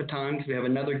strained for time because we have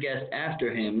another guest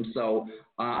after him. So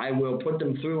I will put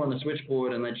them through on the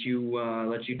switchboard and let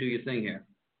you do your thing here.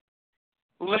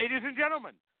 Ladies and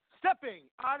gentlemen, stepping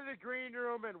out of the green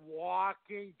room and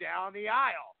walking down the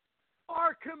aisle,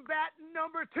 our combatant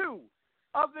number 2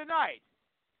 of the night.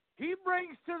 He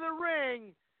brings to the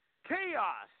ring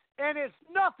chaos, and it's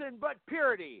nothing but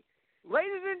purity.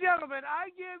 Ladies and gentlemen, I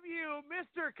give you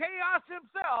Mr. Chaos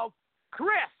himself,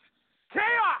 Chris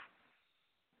Chaos.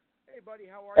 Hey, buddy,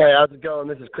 how are you? Hey, how's it going?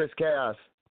 This is Chris Chaos.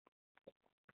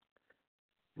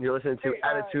 You're listening to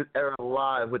Attitude Era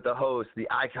Live with the host, the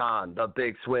Icon, the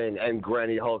Big Swing, and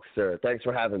Granny Hulkster. Thanks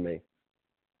for having me.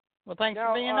 Well, thanks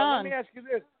for being on. Let me ask you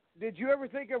this. Did you ever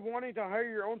think of wanting to hire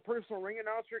your own personal ring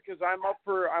announcer? Because I'm up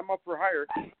for hire.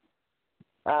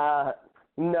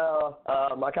 No.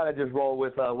 I kind of just roll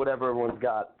with whatever everyone's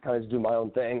got. Kind of just do my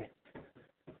own thing.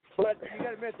 But you got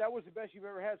to admit, that was the best you've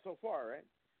ever had so far, right?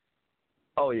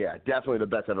 Oh, yeah. Definitely the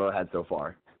best I've ever had so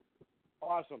far.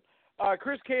 Awesome.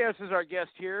 Chris Chaos is our guest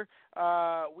here.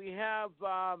 We have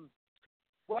time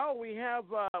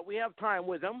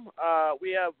with him.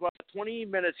 We have 20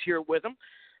 minutes here with him.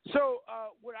 So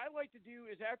what I like to do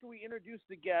is after we introduce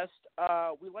the guest,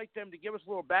 we like them to give us a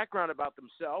little background about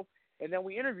themselves, and then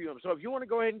we interview them. So if you want to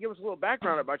go ahead and give us a little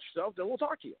background about yourself, then we'll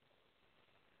talk to you.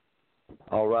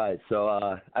 All right.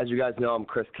 So as you guys know, I'm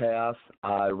Chris Chaos.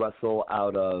 I wrestle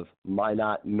out of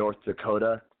Minot, North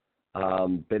Dakota.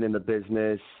 Been in the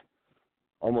business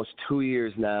almost 2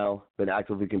 years now. Been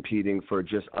actively competing for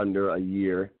just under a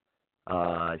year.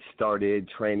 I started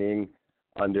training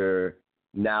under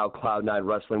now Cloud9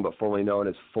 Wrestling, but formerly known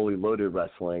as Fully Loaded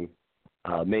Wrestling.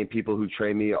 Main people who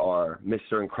train me are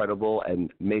Mr. Incredible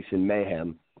and Mason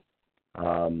Mayhem.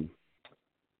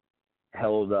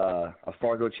 Held a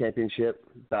Fargo championship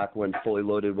back when Fully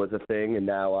Loaded was a thing, and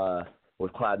now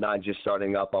with Cloud9 just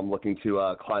starting up, I'm looking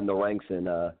to climb the ranks and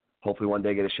hopefully one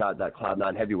day get a shot at that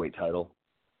Cloud9 heavyweight title.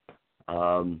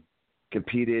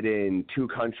 Competed in 2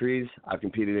 countries. I've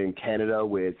competed in Canada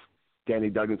with Danny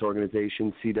Duggan's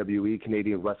organization, CWE,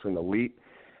 Canadian Wrestling Elite,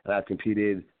 and I've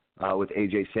competed with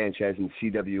AJ Sanchez in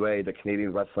CWA, the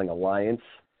Canadian Wrestling Alliance.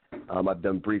 I've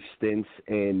done brief stints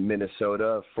in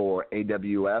Minnesota for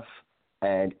AWF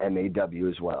and MAW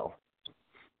as well.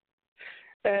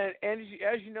 And as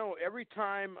you know, every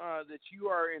time that you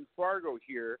are in Fargo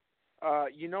here,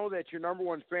 you know that your number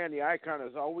one fan, the Icon,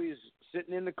 is always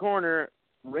sitting in the corner,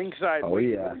 ringside. Oh,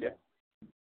 yeah.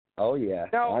 Oh, yeah.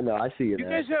 Now, I know. I see you there.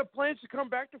 You guys have plans to come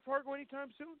back to Fargo anytime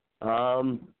soon?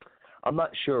 I'm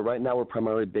not sure. Right now we're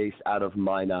primarily based out of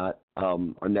Minot.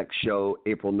 Our next show,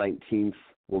 April 19th,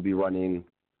 we'll be running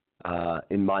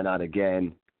in Minot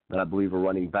again. And I believe we're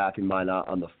running back in Minot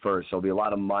on the 1st. So there'll be a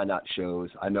lot of Minot shows.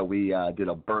 I know we did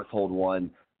a Berthold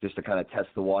one just to kind of test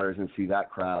the waters and see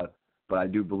that crowd. But I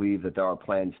do believe that there are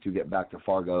plans to get back to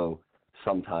Fargo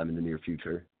sometime in the near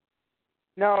future.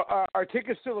 Now, are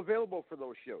tickets still available for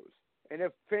those shows? And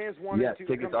if fans wanted yes, to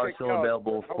tickets come are still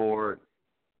available for.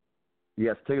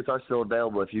 Yes, tickets are still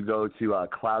available. If you go to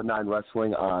Cloud9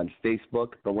 Wrestling on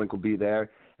Facebook, the link will be there.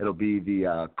 It'll be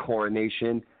the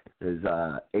coronation. There's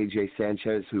AJ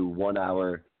Sanchez, who won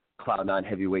our Cloud9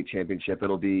 Heavyweight Championship.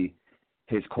 It'll be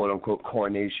his quote-unquote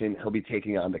coronation. He'll be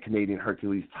taking on the Canadian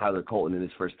Hercules Tyler Colton in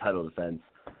his first title defense.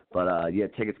 But, yeah,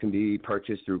 tickets can be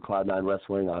purchased through Cloud9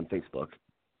 Wrestling on Facebook.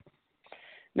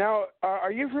 Now,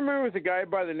 are you familiar with a guy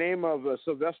by the name of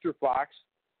Sylvester Fox?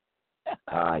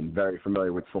 I'm very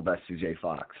familiar with Sylvester J.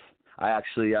 Fox. I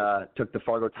actually took the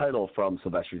Fargo title from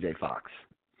Sylvester J. Fox.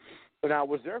 And I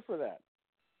was there for that.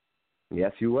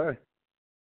 Yes, you were.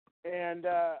 And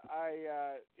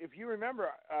if you remember,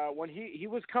 when he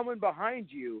was coming behind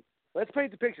you, let's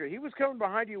paint the picture. He was coming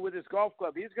behind you with his golf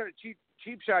club. He was going to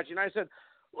cheap shot you, and I said,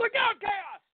 "Look out,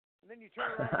 Chaos!" And then you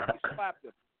turned around and you slapped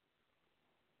him.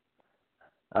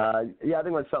 Yeah, I think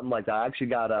it was something like that. I actually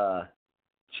got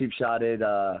cheap-shotted,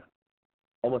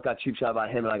 almost got cheap-shot by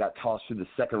him, and I got tossed through the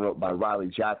second rope by Riley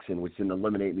Jackson, which didn't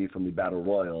eliminate me from the Battle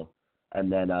Royal.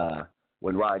 And then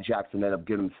when Ryan Jackson ended up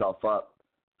giving himself up,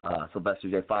 Sylvester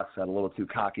J. Fox got a little too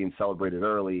cocky and celebrated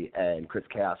early, and Chris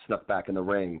Chaos snuck back in the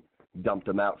ring, dumped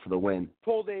him out for the win.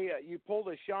 You pulled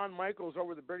a Shawn Michaels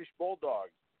over the British Bulldog.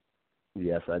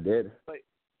 Yes, I did.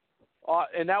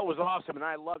 And that was awesome, and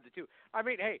I loved it too. I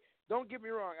mean, hey, don't get me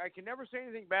wrong. I can never say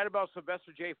anything bad about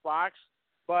Sylvester J. Fox,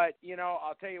 but,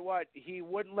 I'll tell you what, he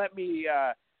wouldn't let me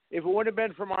if it wouldn't have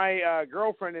been for my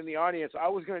girlfriend in the audience, I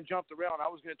was going to jump the rail and I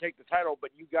was going to take the title,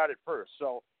 but you got it first.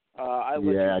 So I let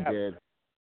you have I did.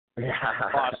 Yeah.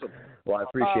 Awesome. Well, I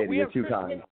appreciate it. You're too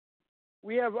kind.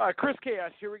 We have Chris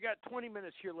Chaos here. We got 20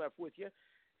 minutes here left with you.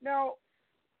 Now,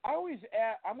 I'm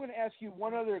going to ask you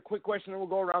one other quick question, then we'll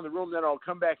go around the room. Then I'll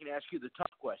come back and ask you the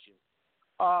tough question.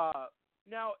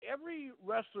 Now, every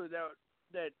wrestler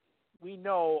that we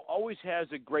know always has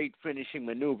a great finishing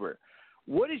maneuver.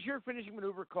 What is your finishing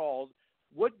maneuver called?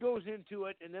 What goes into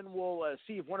it? And then we'll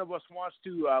see if one of us wants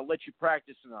to let you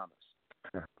practice it on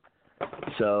us.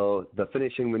 So the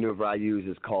finishing maneuver I use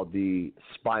is called the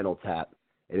spinal tap.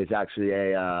 It is actually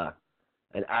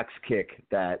an axe kick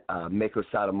that Meiko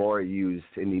Satomura used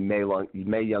in the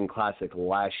Mae Young Classic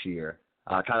last year.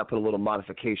 I kind of put a little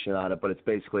modification on it, but it's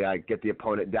basically I get the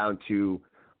opponent down to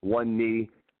one knee,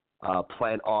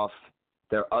 plant off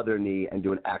their other knee, and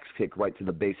do an axe kick right to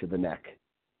the base of the neck.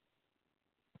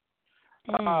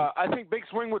 I think Big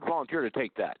Swing would volunteer to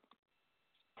take that.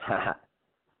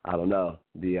 I don't know.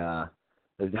 There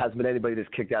hasn't been anybody that's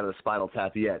kicked out of the spinal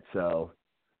tap yet, so.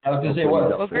 I was going to say,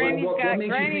 what Granny's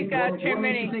got too what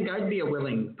many. makes you think I'd be a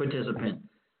willing participant?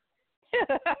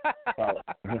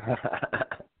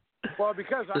 Well,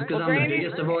 because I'm the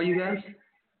biggest of all you guys?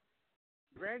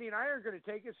 Granny and I are going to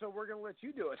take it, so we're going to let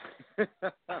you do it.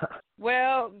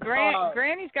 Well,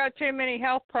 Granny's got too many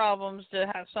health problems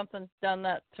to have something done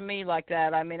that to me like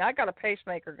that. I mean, I got a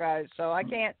pacemaker, guys, so I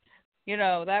can't.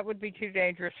 That would be too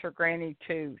dangerous for Granny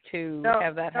to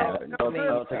have that happen to me. I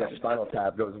don't think a spinal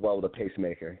tap goes well with a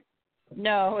pacemaker.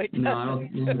 No, it doesn't. No, I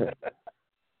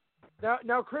don't.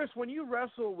 Now, Chris, when you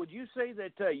wrestle, would you say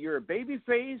that you're a baby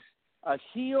face, a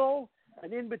heel,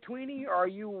 an in-betweenie, or are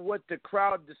you what the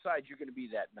crowd decides you're going to be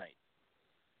that night?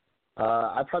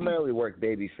 I primarily work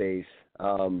babyface.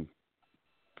 I'm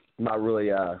not really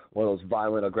one of those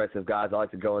violent, aggressive guys. I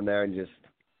like to go in there and just,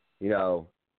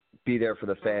 be there for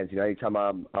the fans. Anytime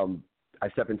I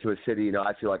step into a city,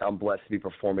 I feel like I'm blessed to be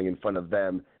performing in front of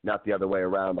them, not the other way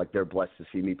around, like they're blessed to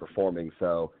see me performing.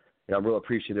 So, I'm real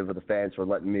appreciative of the fans for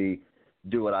letting me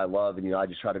do what I love, and, I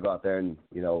just try to go out there and,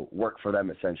 work for them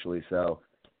essentially. So,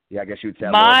 yeah, I guess you would say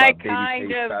I'm my more about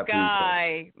kind of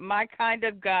guy. My kind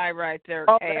of guy right there,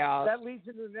 Chaos. That leads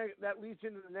into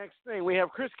the next thing. We have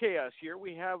Chris Chaos here.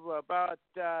 We have about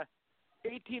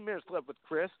 18 minutes left with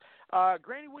Chris.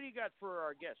 Granny, what do you got for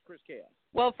our guest, Chris Chaos?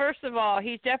 Well, first of all,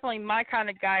 he's definitely my kind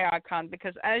of guy icon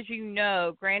because, as you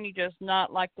know, Granny does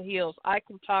not like the heels. I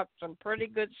can talk some pretty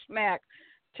good smack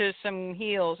to some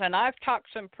heels, and I've talked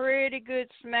some pretty good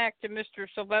smack to Mr.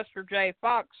 Sylvester J.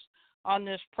 Fox on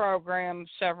this program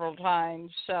several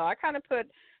times. So I kind of put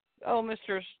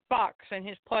Mr. Fox in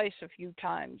his place a few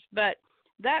times. But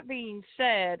that being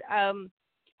said,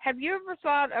 have you ever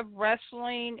thought of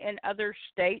wrestling in other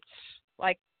states,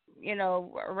 like,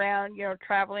 around,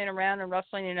 traveling around and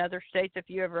wrestling in other states if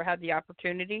you ever had the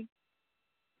opportunity?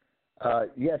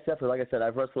 Yes, definitely. Like I said,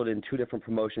 I've wrestled in 2 different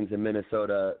promotions in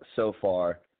Minnesota so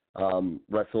far.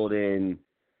 Wrestled in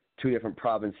 2 different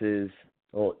provinces.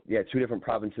 2 different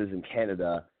provinces in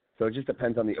Canada. So it just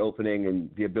depends on the opening and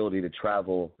the ability to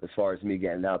travel as far as me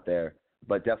getting out there.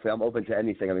 But definitely, I'm open to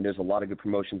anything. I mean, there's a lot of good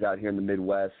promotions out here in the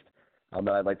Midwest that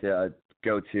I'd like to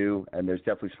go to, and there's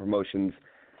definitely some promotions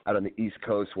out on the East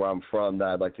Coast where I'm from that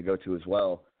I'd like to go to as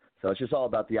well. So it's just all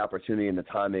about the opportunity and the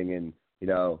timing and,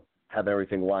 having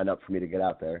everything lined up for me to get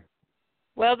out there.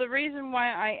 Well, the reason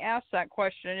why I asked that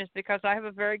question is because I have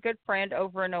a very good friend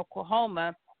over in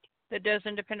Oklahoma that does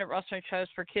independent wrestling shows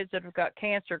for kids that have got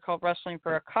cancer called Wrestling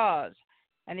for a Cause.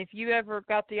 And if you ever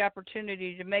got the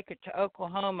opportunity to make it to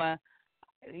Oklahoma,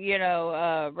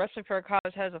 Wrestling for a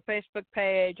Cause has a Facebook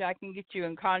page. I can get you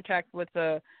in contact with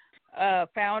the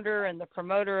founder and the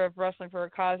promoter of Wrestling for a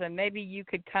Cause, and maybe you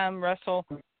could come wrestle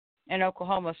in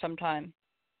Oklahoma sometime.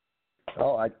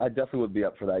 Oh, I definitely would be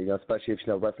up for that, especially if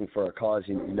Wrestling for a Cause.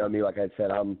 You know me, like I said,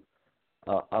 I'm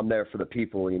there for the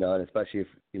people, and especially if,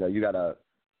 you got a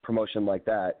promotion like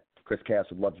that, Chris Chaos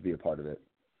would love to be a part of it.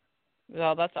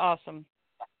 Well, that's awesome.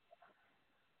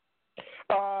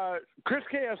 Chris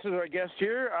Chaos is our guest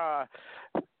here.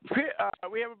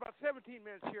 We have about 17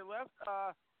 minutes here left.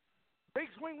 Big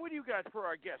Swing, what do you got for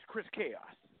our guest, Chris Chaos?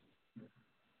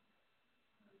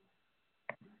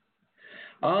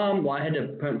 Well, I had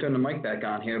to turn the mic back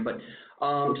on here, but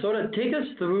sort of take us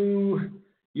through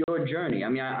your journey. I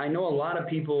mean, I know a lot of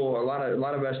people, a lot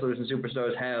of wrestlers and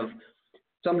superstars have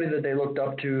somebody that they looked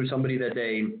up to, somebody that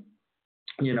they,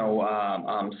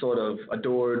 sort of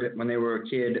adored when they were a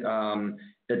kid,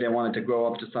 that they wanted to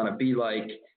grow up to sort of be like.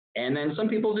 And then some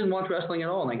people didn't watch wrestling at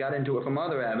all, and they got into it from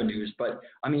other avenues. But,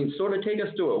 I mean, sort of take us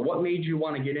through it. What made you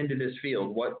want to get into this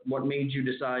field? What made you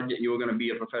decide that you were going to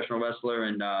be a professional wrestler,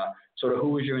 and sort of who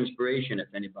was your inspiration, if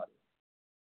anybody?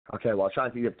 Okay, well, I'll try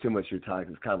not to give too much of your time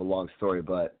because it's kind of a long story.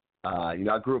 But, I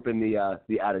grew up in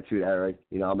the Attitude Era.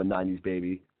 I'm a 90s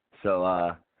baby.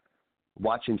 So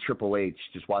watching Triple H,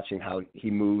 just watching how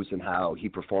he moves and how he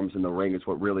performs in the ring is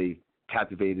what really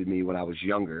captivated me when I was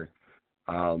younger.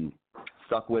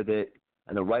 Stuck with it,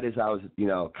 and then right as I was,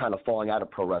 kind of falling out of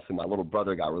pro wrestling, my little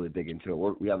brother got really big into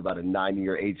it. We have about a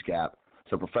 9-year age gap,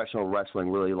 so professional wrestling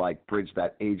really bridged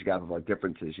that age gap of our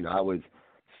differences. I was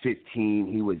 15,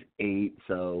 he was 8,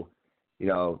 so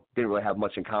didn't really have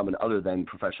much in common other than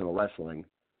professional wrestling.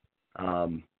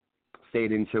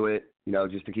 Stayed into it,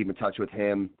 just to keep in touch with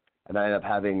him, and I ended up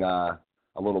having a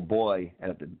little boy,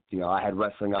 and I had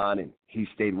wrestling on, and he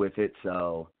stayed with it,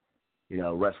 so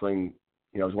wrestling.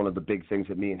 It was one of the big things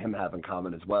that me and him have in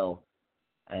common as well.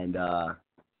 And I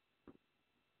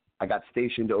got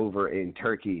stationed over in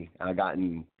Turkey, and I got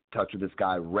in touch with this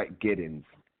guy, Rhett Giddens,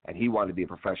 and he wanted to be a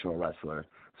professional wrestler.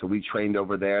 So we trained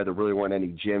over there. There really weren't any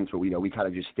gyms, but we kind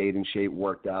of just stayed in shape,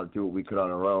 worked out, do what we could on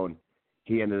our own.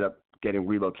 He ended up getting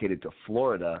relocated to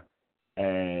Florida,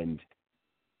 and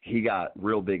he got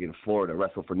real big in Florida,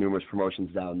 wrestled for numerous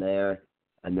promotions down there.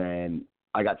 And then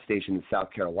I got stationed in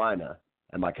South Carolina.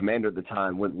 And my commander at the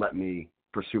time wouldn't let me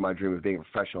pursue my dream of being a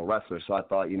professional wrestler. So I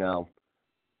thought,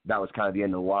 that was kind of the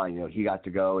end of the line. He got to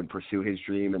go and pursue his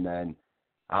dream, and then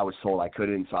I was told I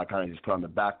couldn't, so I kind of just put on the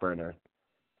back burner.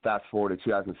 Fast forward to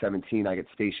 2017, I get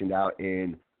stationed out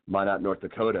in Minot, North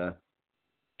Dakota,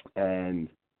 and,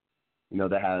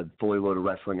 they had fully loaded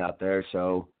wrestling out there.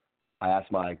 So I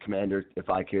asked my commander if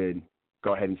I could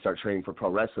go ahead and start training for pro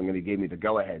wrestling, and he gave me the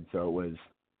go-ahead. So it was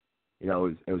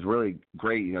it was really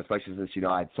great, especially since,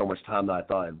 I had so much time that I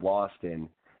thought I'd lost and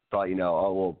thought,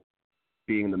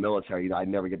 being in the military, I'd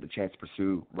never get the chance to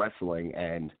pursue wrestling.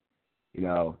 And,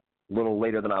 a little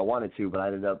later than I wanted to, but I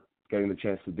ended up getting the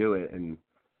chance to do it. And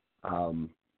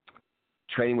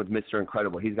training with Mr.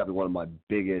 Incredible, he's got to be one of my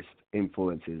biggest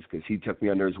influences because he took me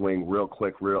under his wing real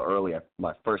quick, real early. At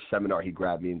my first seminar, he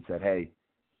grabbed me and said, hey,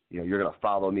 you're going to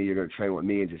follow me, you're going to train with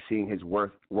me, and just seeing his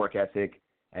work ethic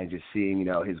and just seeing,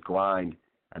 his grind,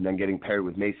 and then getting paired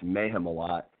with Mason Mayhem a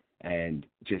lot, and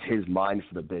just his mind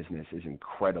for the business is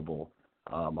incredible.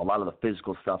 A lot of the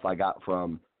physical stuff I got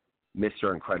from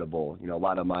Mr. Incredible, a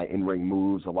lot of my in-ring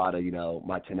moves, a lot of,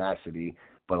 my tenacity,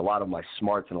 but a lot of my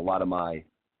smarts and a lot of my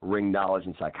ring knowledge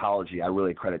and psychology, I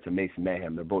really credit to Mason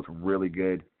Mayhem. They're both really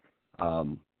good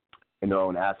in their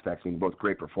own aspects. Both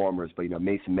great performers, but,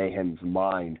 Mason Mayhem's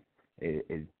mind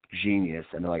is genius,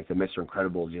 and like the Mr.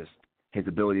 Incredible, just his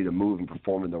ability to move and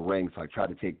perform in the ring. So I try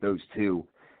to take those two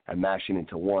and mash it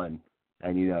into one.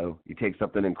 And, you take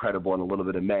something incredible and a little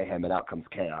bit of mayhem, and out comes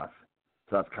chaos.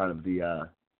 So that's kind of the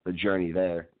journey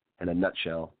there in a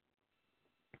nutshell.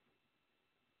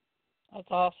 That's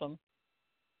awesome.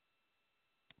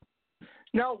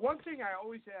 Now, one thing I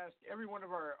always ask every one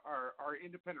of our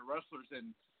independent wrestlers,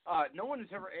 and no one has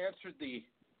ever answered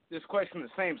this question the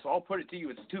same, so I'll put it to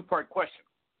you. It's a two-part question.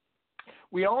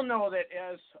 We all know that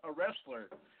as a wrestler,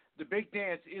 the big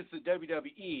dance is the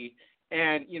WWE,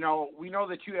 and, we know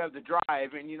that you have the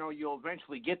drive, and, you'll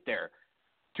eventually get there.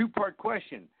 Two-part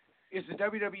question. Is the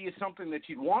WWE something that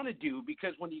you'd want to do?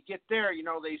 Because when you get there,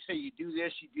 they say you do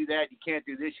this, you do that, you can't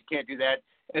do this, you can't do that.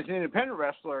 As an independent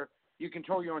wrestler, you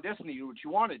control your own destiny, do what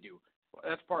you want to do.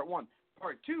 That's part one.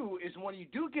 Part two is when you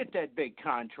do get that big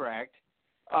contract,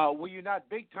 will you not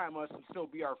big-time us and still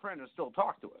be our friend and still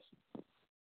talk to us?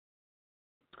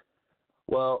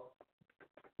 Well,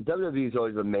 WWE is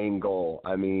always the main goal.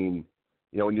 I mean,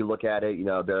 when you look at it,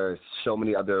 there are so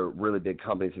many other really big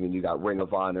companies. I mean, you got Ring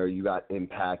of Honor, you got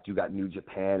Impact, you got New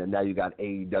Japan, and now you got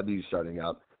AEW starting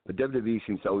up. But WWE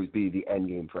seems to always be the end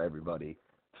game for everybody.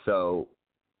 So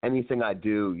anything I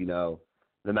do, no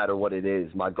matter what it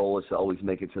is, my goal is to always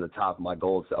make it to the top. My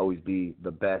goal is to always be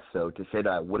the best. So to say that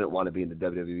I wouldn't want to be in the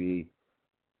WWE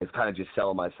is kind of just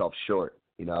selling myself short,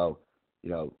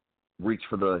 reach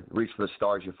for the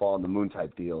stars, you fall on the moon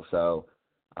type deal. So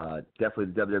definitely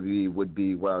the WWE would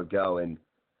be where I would go. And,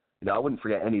 I wouldn't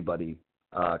forget anybody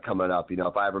coming up.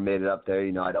 If I ever made it up there,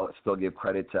 I'd still give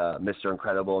credit to Mr.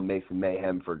 Incredible and Mason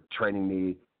Mayhem for training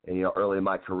me, early in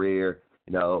my career.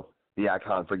 The the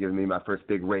Icon for giving me my first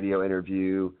big radio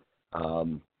interview.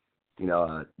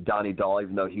 Donnie Dahl,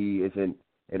 even though he isn't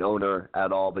an owner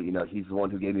at all, but, he's the one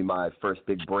who gave me my first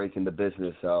big break in the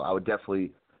business. So I would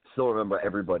definitely still remember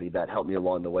everybody that helped me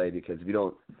along the way, because if you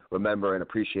don't remember and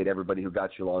appreciate everybody who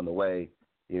got you along the way,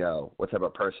 what type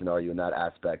of person are you in that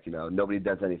aspect? Nobody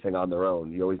does anything on their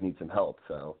own. You always need some help.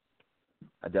 So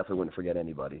I definitely wouldn't forget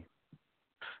anybody.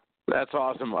 That's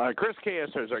awesome. Chris Chaos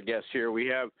is our guest here. We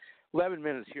have 11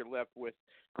 minutes here left with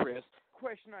Chris.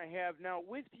 Question I have now,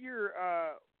 with your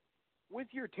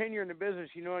tenure in the business,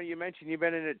 you mentioned you've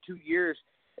been in it 2 years,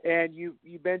 and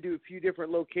you've been to a few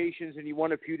different locations, and you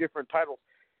won a few different titles.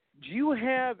 Do you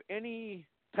have any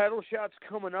title shots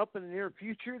coming up in the near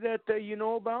future that you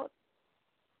know about?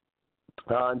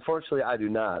 Unfortunately, I do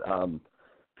not.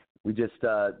 We just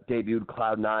debuted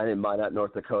Cloud9 in Minot,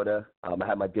 North Dakota. I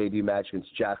had my debut match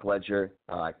against Jack Ledger.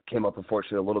 I came up,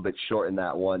 unfortunately, a little bit short in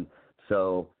that one,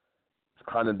 so it's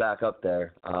climbing back up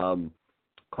there.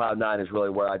 Cloud9 is really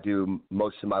where I do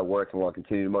most of my work, and where I'll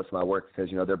continue to do most of my work, because,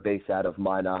 they're based out of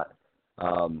Minot.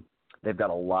 They've got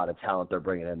a lot of talent they're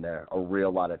bringing in there, a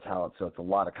real lot of talent, so it's a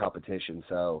lot of competition.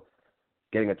 So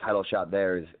getting a title shot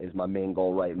there is my main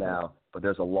goal right now, but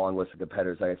there's a long list of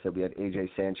competitors. Like I said, we have AJ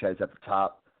Sanchez at the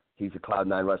top. He's a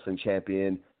Cloud9 wrestling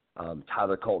champion.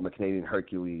 Tyler Colton, the Canadian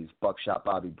Hercules, Buckshot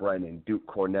Bobby Brennan, Duke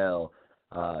Cornell,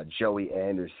 Joey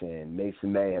Anderson,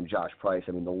 Mason Mayhem, Josh Price.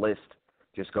 I mean, the list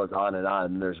just goes on,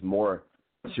 and there's more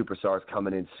superstars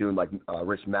coming in soon, like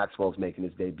Rich Maxwell's making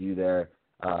his debut there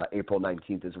April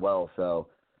 19th as well. So,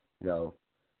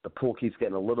 the pool keeps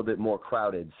getting a little bit more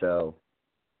crowded. So,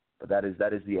 but that is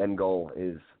the end goal,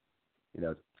 is,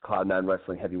 Cloud9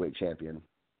 Wrestling Heavyweight Champion.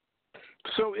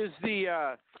 So is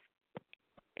the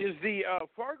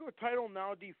Fargo title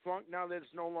now defunct, now that it's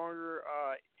no longer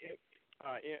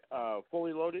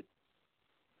fully loaded?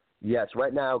 Yes,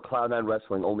 right now Cloud9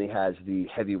 Wrestling only has the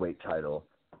heavyweight title.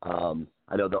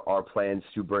 I know there are plans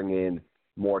to bring in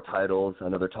more titles. I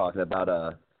know they're talking about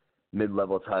a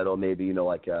mid-level title, maybe,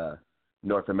 like a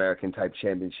North American type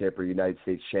championship or United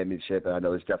States championship. And I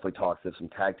know there's definitely talks of some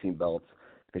tag team belts,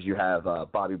 because you have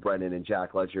Bobby Brennan and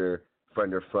Jack Ledger,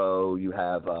 friend or foe. You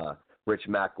have Rich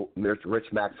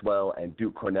Maxwell and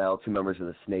Duke Cornell, two members of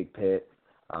the Snake Pit.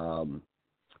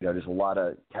 There's a lot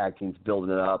of tag teams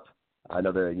building it up. I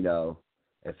know they're,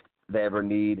 if they ever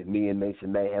need, me and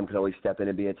Mason Mayhem can always step in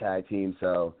and be a tag team.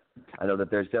 So I know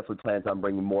that there's definitely plans on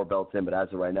bringing more belts in, but as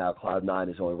of right now, Cloud9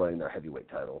 is only running their heavyweight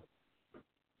title.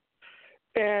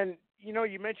 And,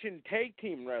 you mentioned tag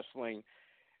team wrestling.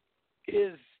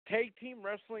 Is tag team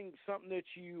wrestling something that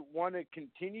you want to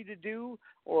continue to do,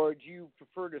 or do you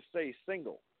prefer to stay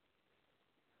single?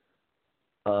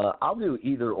 I'll do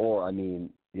either or. I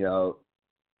mean, I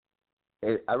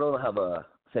really don't have a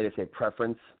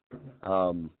preference.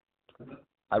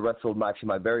 I wrestled my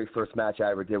very first match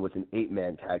I ever did was an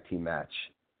 8-man tag team match.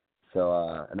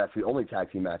 So, and that's the only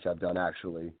tag team match I've done,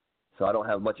 actually. So I don't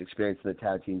have much experience in the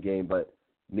tag team game, but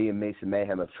me and Mason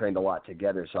Mayhem have trained a lot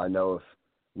together. So I know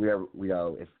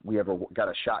if we ever got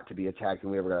a shot to be a tag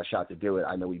team, we ever got a shot to do it,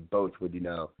 I know we both would,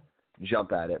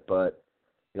 jump at it. But,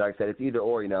 like I said, it's either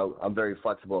or. I'm very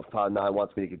flexible. If Cloud9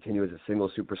 wants me to continue as a single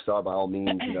superstar, by all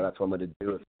means, that's what I'm going to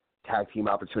do. If tag team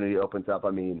opportunity opens up,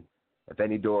 I mean, if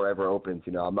any door ever opens,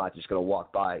 I'm not just going to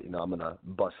walk by it. I'm going to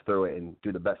bust through it and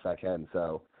do the best I can.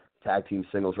 So tag team,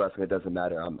 singles, wrestling, it doesn't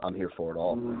matter. I'm here for it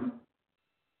all.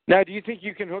 Now, do you think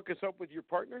you can hook us up with your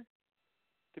partner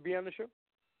to be on the show?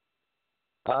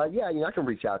 Yeah, I can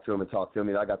reach out to him and talk to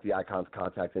him. I got the Icon's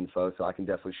contact info, so I can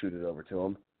definitely shoot it over to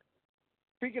him.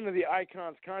 Speaking of the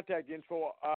Icon's contact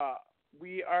info,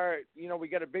 we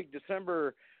got a big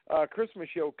December Christmas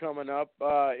show coming up.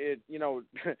 I know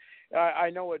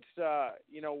it's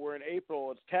we're in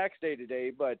April. It's tax day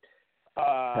today, but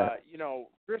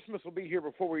Christmas will be here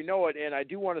before we know it. And I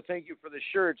do want to thank you for the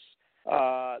shirts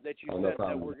that you sent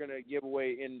that we're going to give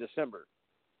away in December.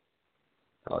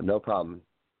 Oh, no problem.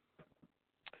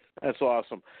 That's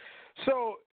awesome.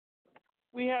 So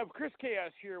we have Chris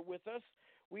Chaos here with us.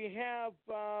 We have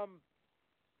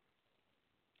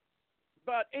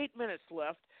about 8 minutes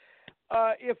left.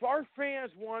 If our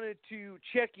fans wanted to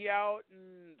check you out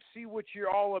and see what you're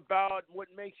all about, what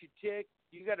makes you tick,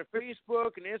 you got a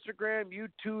Facebook, an Instagram,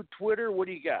 YouTube, Twitter. What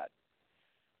do you got?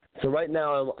 So right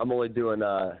now I'm only doing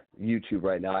YouTube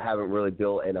right now. I haven't really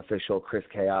built an official Chris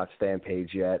Chaos fan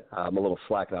page yet. I'm a little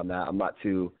slacking on that. I'm not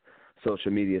too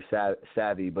social media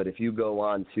savvy, but if you go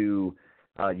on to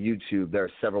YouTube, there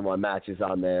are several of my matches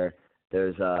on there.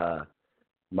 There's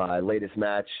my latest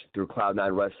match through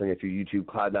Cloud9 Wrestling. If you YouTube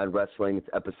Cloud9 Wrestling, it's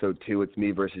episode 2. It's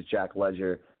me versus Jack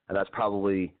Ledger, and that's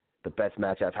probably the best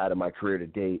match I've had in my career to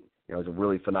date. You know, it was a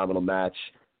really phenomenal match.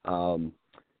 You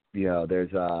know,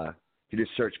 there's you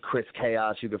just search Chris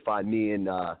Chaos. You can find me and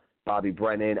Bobby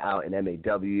Brennan out in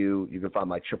MAW. You can find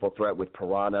my triple threat with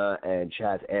Piranha and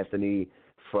Chaz Anthony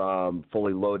from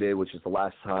Fully Loaded, which is the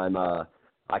last time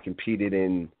I competed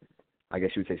in, I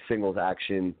guess you would say, singles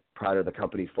action prior to the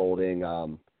company folding.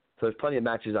 So there's plenty of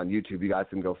matches on YouTube you guys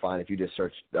can go find if you just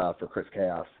search for Chris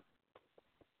Chaos.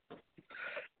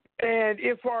 And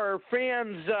if our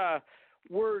fans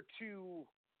were to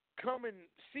come and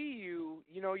see you,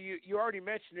 you know, you already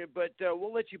mentioned it, but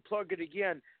we'll let you plug it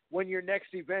again when your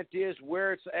next event is,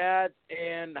 where it's at,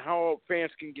 and how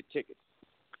fans can get tickets.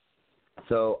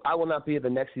 So I will not be at the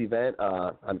next event.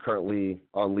 I'm currently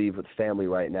on leave with family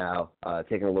right now,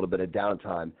 taking a little bit of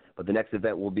downtime. But the next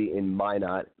event will be in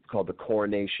Minot. It's called the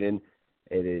Coronation.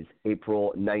 It is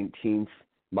April 19th,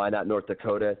 Minot, North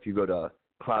Dakota. If you go to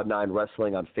Cloud9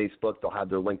 Wrestling on Facebook, they'll have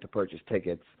their link to purchase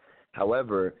tickets.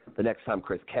 However, the next time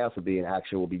Chris Chaos will be in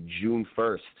action will be June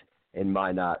 1st in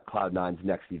Minot, Cloud9's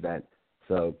next event.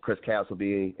 So Chris Chaos will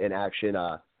be in action.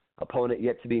 Opponent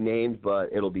yet to be named,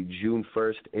 but it'll be June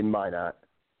 1st in Minot.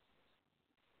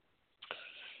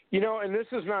 You know, and this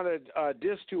is not a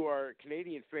diss to our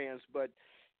Canadian fans, but,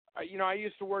 you know, I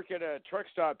used to work at a truck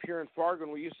stop here in Fargo,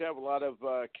 and we used to have a lot of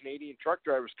Canadian truck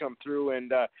drivers come through,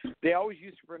 and they always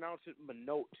used to pronounce it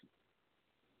Minot.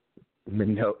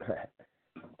 Minot.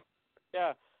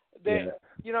 Yeah.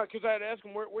 You know, because I'd ask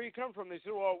them, where you come from? They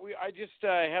said, well, I just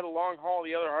had a long haul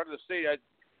the other part of the state.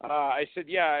 I said,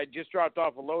 yeah, I just dropped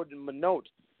off a load in Minot.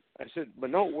 I said,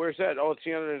 Minot, where's that? Oh, it's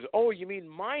the other end. Oh, you mean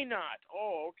Minot?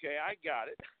 Oh, okay, I got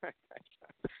it.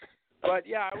 But,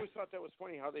 yeah, I always thought that was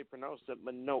funny how they pronounced it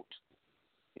Minot.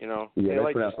 You know? Yeah, they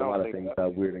like pronounce a lot of things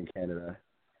weird in Canada.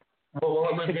 Well,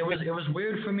 it was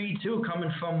weird for me too,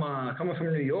 coming from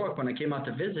New York when I came out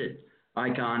to visit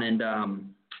Icon, and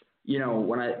you know,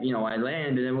 when I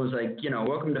landed, and it was like, you know,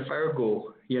 welcome to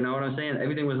Fargo. You know what I'm saying?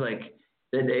 Everything was like,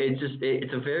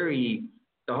 it's a very,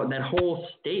 that whole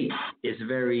state is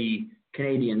very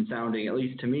Canadian sounding, at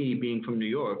least to me, being from New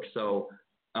York. So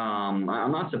I'm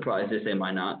not surprised they say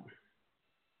Minot,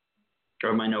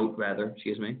 or Minot rather,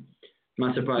 excuse me. I'm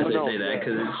not surprised they say that,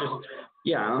 because it's just,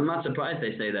 yeah, I'm not surprised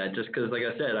they say that, just because, like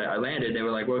I said, I landed, they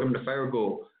were like, welcome to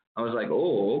Fargo. I was like,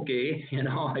 oh, okay, you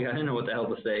know, I didn't know what the hell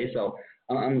to say, so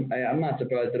I'm not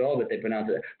surprised at all that they pronounce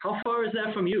it. How far is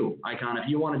that from you, Icon? If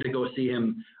you wanted to go see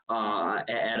him at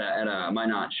a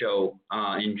Minot show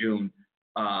in June,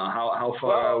 how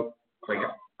far out? Like,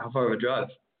 how far of a drive?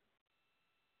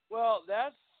 Well,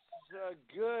 that's a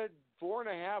good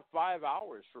 4.5, 5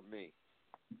 hours from me.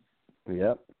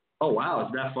 Yep. Oh wow,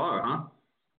 it's that far, huh?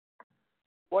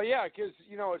 Well, yeah, because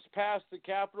you know it's past the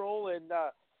capital, and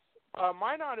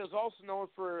Minot is also known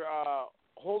for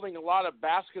holding a lot of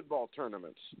basketball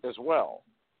tournaments as well.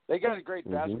 They got a great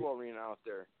basketball arena out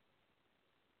there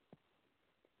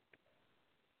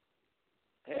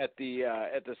at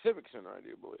the Civic Center, I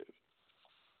do believe.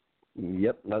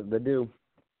 Yep, they do.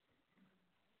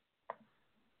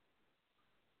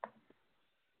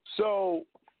 So,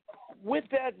 with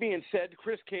that being said,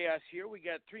 Chris Chaos here. We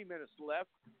got 3 minutes left.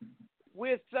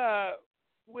 With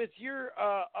your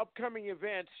upcoming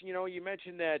events, you know, you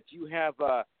mentioned that you have,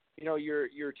 you know,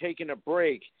 you're taking a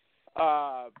break.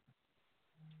 Do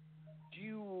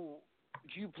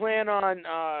you plan on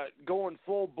going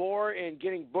full bore and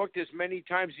getting booked as many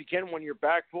times as you can when you're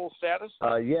back full status?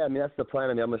 Yeah, I mean, that's the plan.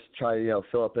 I mean, I'm going to try to, you know,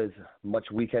 fill up as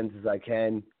much weekends as I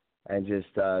can and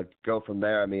just go from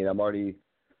there. I mean, I'm already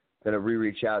going to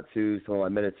reach out to some of my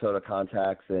Minnesota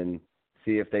contacts and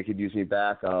see if they could use me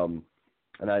back.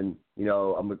 And then, you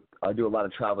know, I do a lot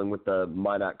of traveling with the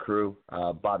Minot crew,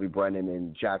 Bobby Brennan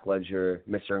and Jack Ledger,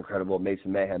 Mr. Incredible,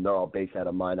 Mason Mayhem. They're all based out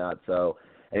of Minot. So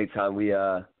anytime we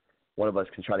one of us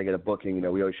can try to get a booking, you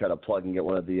know, we always try to plug and get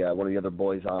one of the other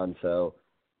boys on. So,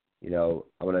 you know,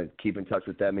 I'm going to keep in touch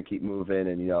with them and keep moving.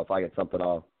 And, you know, if I get something,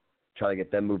 I'll try to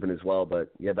get them moving as well.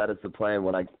 But, yeah, that is the plan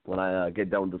when I get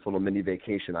done with this little mini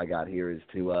vacation I got here, is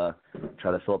to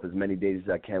try to fill up as many days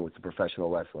as I can with the professional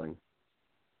wrestling.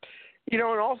 You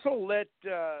know, and also let,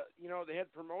 you know, the head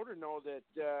promoter know that,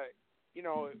 you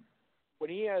know, when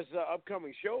he has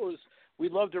upcoming shows,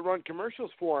 we'd love to run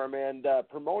commercials for him and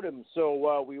promote him.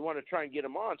 So we want to try and get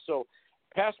him on. So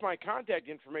pass my contact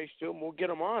information to him. We'll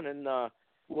get him on, and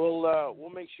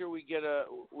we'll make sure we get a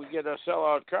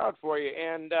sellout crowd for you.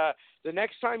 And the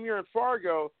next time you're in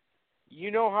Fargo,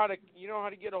 you know how to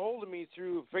get a hold of me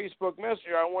through Facebook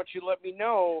Messenger. I want you to let me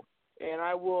know, and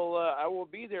I will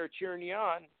be there cheering you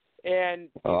on. And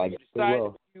if you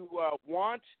decide you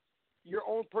want your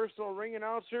own personal ring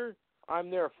announcer,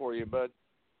 I'm there for you, bud.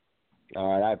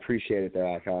 All right, I appreciate it there,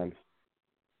 Icon.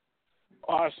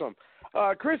 Awesome.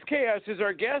 Chris Chaos is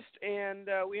our guest, and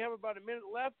we have about a minute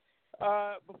left.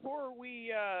 Before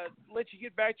we let you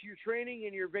get back to your training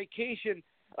and your vacation,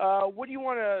 what do you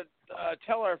want to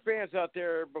tell our fans out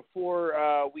there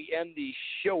before we end the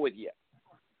show with you?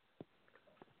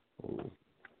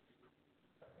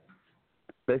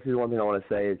 Basically, one thing I want to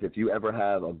say is if you ever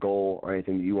have a goal or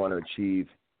anything that you want to achieve,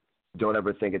 don't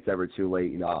ever think it's ever too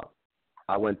late. You know,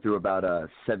 I went through about a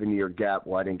 7-year gap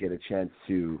where I didn't get a chance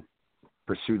to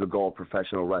pursue the goal of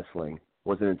professional wrestling. It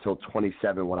wasn't until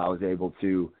 27 when I was able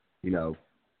to, you know,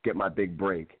 get my big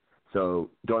break. So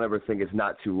don't ever think it's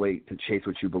not too late to chase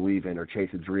what you believe in or chase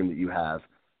a dream that you have.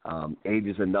 Age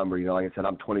is a number. You know, like I said,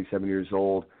 I'm 27 years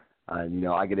old, and, you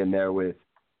know, I get in there with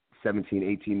 17,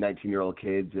 18, 19-year-old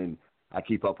kids, and I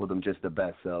keep up with them just the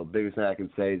best. So biggest thing I can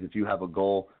say is if you have a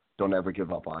goal, don't ever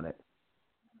give up on it.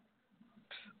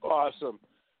 Awesome.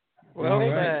 Well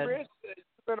thank said. you, Chris.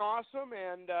 It's been awesome,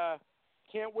 and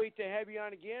can't wait to have you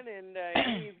on again. And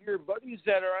any of your buddies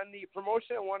that are on the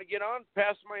promotion and want to get on,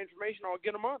 pass my information. I'll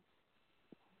get them on.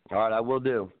 All right, I will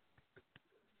do.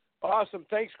 Awesome.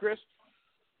 Thanks, Chris.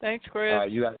 Thanks, Chris. All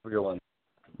right, you guys have a good one.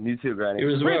 You too, Granny.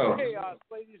 You as Chris well. Chaos,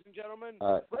 ladies and gentlemen.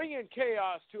 All right. Bring in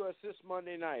chaos to us this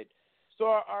Monday night. So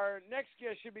our next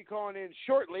guest should be calling in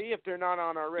shortly if they're not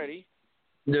on already.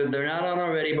 They're not on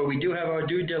already, but we do have our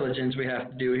due diligence we have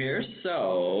to do here,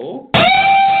 so...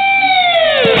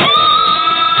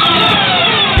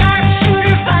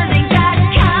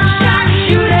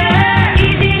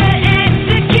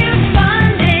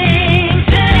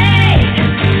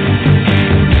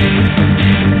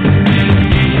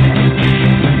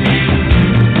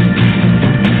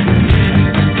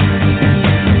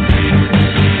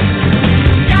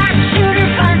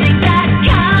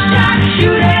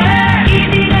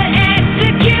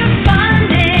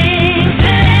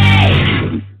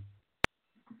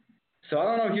 So I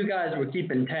don't know if you guys were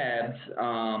keeping tabs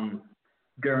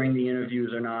during the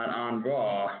interviews or not on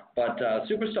Raw, but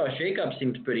Superstar Shakeup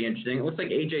seems pretty interesting. It looks like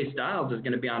AJ Styles is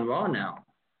going to be on Raw now.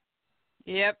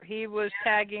 Yep, he was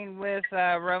tagging with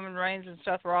Roman Reigns and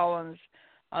Seth Rollins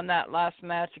on that last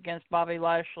match against Bobby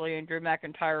Lashley and Drew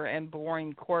McIntyre and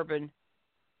Baron Corbin.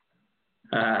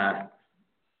 You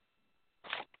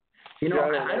know,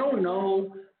 I don't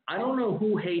know. I don't know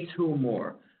who hates who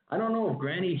more. I don't know if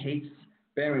Granny hates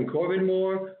Baron Corbin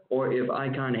more or if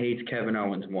Icon hates Kevin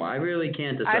Owens more. I really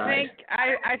can't decide.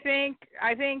 I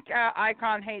think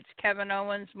Icon hates Kevin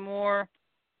Owens more,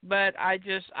 but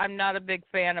I'm not a big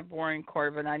fan of Baron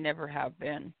Corbin. I never have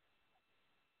been.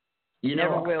 You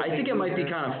Never know, will I think be it might be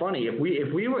either. kind of funny if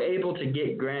we were able to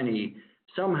get Granny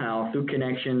somehow through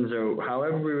connections or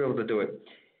however we were able to do it.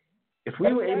 If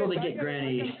we were able to get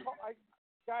Granny.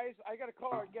 Guys, I got to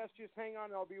call our guest. Just hang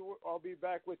on. I'll be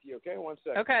back with you. Okay, 1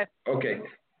 second. Okay. Okay.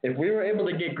 If we were able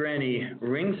to get Granny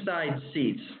ringside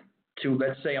seats to,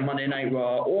 let's say, a Monday Night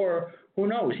Raw, or who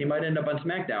knows, he might end up on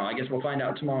SmackDown. I guess we'll find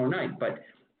out tomorrow night. But if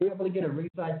we were able to get a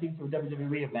ringside seat to a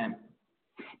WWE event,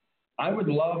 I would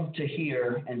love to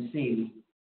hear and see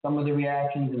some of the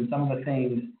reactions and some of the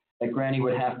things that Granny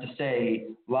would have to say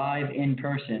live in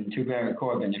person to Baron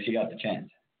Corbin if she got the chance.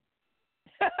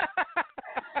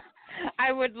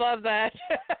 I would love that.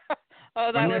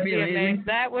 Oh, that Wouldn't would that be be amazing?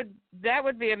 amazing. That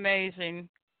would be amazing.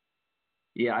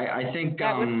 Yeah, I think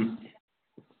That would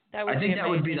I think be that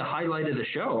would be amazing. the highlight of the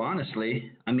show,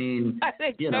 honestly. I mean, I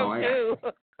think you so know, too.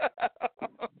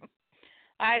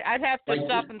 I'd have to Like-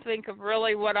 stop and think of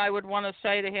really what I would want to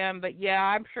say to him, but yeah,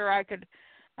 I'm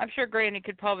sure Granny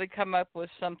could probably come up with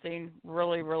something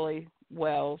really, really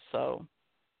well. So.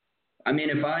 I mean,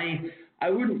 if I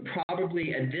wouldn't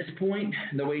probably at this point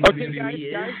the way Okay, WWE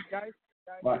is. guys.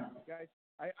 What?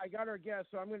 I got our guest,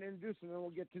 so I'm going to introduce him, and then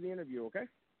we'll get to the interview. Okay.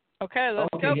 Okay, let's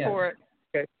Okay, go yeah. for it.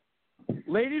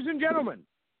 Ladies and gentlemen,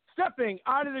 stepping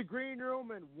out of the green room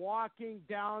and walking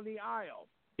down the aisle,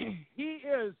 he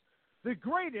is the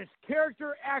greatest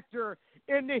character actor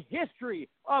in the history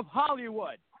of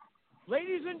Hollywood.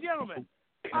 Ladies and gentlemen,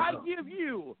 I give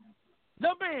you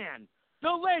the man,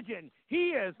 the legend. He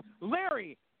is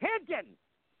Larry Hankin.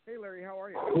 Hey, Larry, how are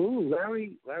you? Who?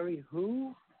 Larry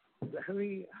who?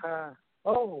 Larry,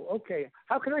 oh, okay.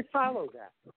 How can I follow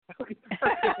that?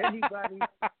 How can anybody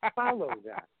follow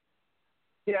that?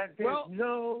 Yeah, there's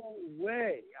no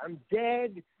way. I'm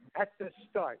dead at the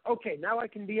start. Okay, now I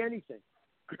can be anything.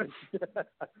 All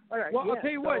right. Well, yeah, I'll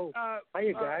tell you so, what.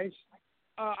 Hiya, guys.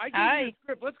 I gave Hi. you a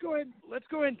script. Let's go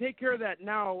ahead and take care of that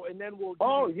now, and then we'll.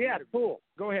 Oh, yeah, cool.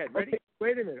 Go ahead. Ready? Okay,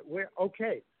 wait a minute.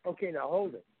 Okay. Now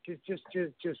hold it.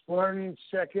 Just 1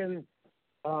 second.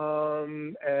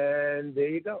 And there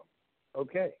you go.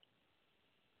 Okay.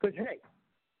 Because, hey,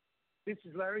 this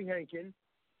is Larry Hankin,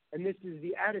 and this is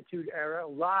the Attitude Era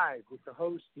live with the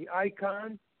host, the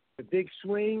Icon, the Big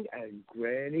Swing, and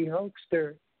Granny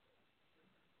Hoaxster.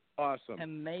 Awesome.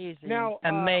 Amazing. Now,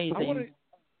 amazing.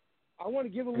 I want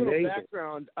to give a little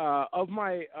background of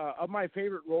my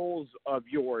favorite roles of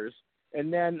yours,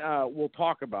 and then we'll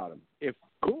talk about them if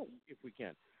we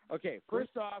can. Okay.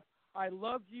 First off, I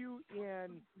loved you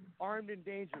in Armed and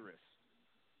Dangerous.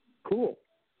 Cool.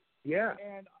 Yeah.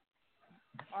 And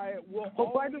I will.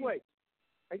 Oh, by the way,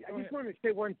 I just want to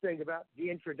say one thing about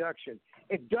the introduction.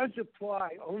 It does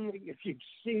apply only if you've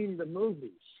seen the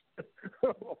movies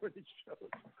or the shows.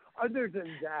 Other than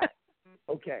that,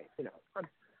 okay,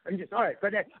 I'm just all right.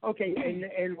 But okay,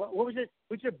 and what was it?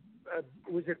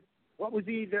 What was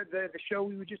the show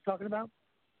we were just talking about?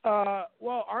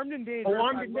 Well, Armed and Dangerous. Oh,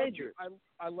 Armed and Dangerous.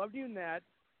 I loved you in that.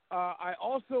 I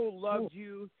also loved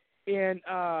you in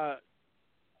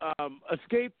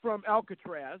Escape from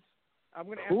Alcatraz. I'm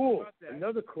going to ask you about that.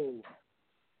 Another cool.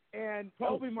 And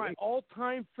probably my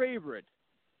all-time favorite,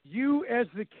 you as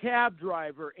the cab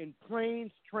driver in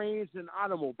Planes, Trains, and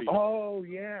Automobiles. Oh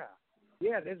yeah,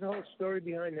 yeah. There's a whole story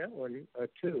behind that one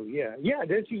too. Yeah.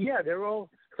 They're all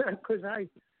because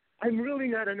I'm really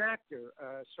not an actor,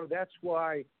 so that's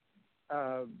why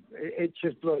it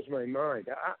just blows my mind.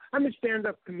 I'm a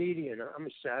stand-up comedian. I'm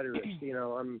a satirist.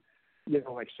 I'm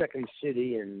like Second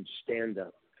City and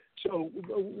stand-up. So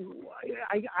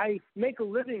I make a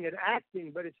living at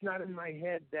acting, but it's not in my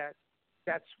head that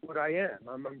that's what I am.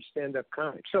 I'm a stand-up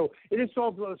comic. So it just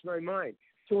all blows my mind.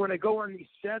 So when I go on these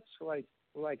sets like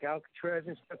Alcatraz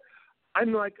and stuff,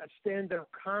 I'm like a stand-up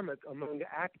comic among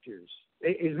actors.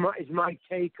 Is my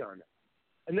take on it.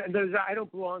 And I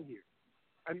don't belong here.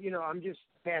 I'm just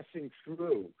passing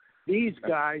through. These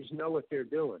guys know what they're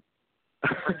doing.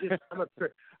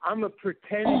 I'm a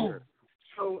pretender.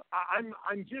 So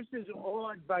I'm just as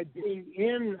awed by being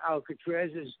in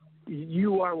Alcatraz as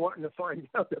you are wanting to find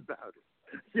out about it.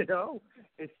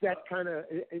 It's that kind of.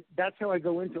 That's how I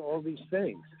go into all these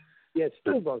things. Yeah, it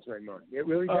still blows my mind. It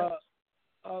really does.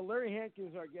 Larry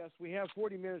Hankins is our guest. We have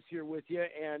 40 minutes here with you,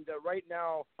 and right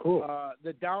now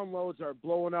the downloads are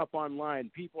blowing up online.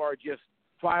 People are just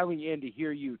filing in to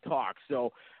hear you talk.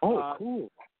 So, cool.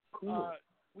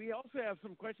 We also have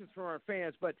some questions from our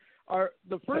fans, but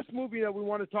the first movie that we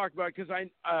want to talk about, because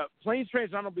Planes,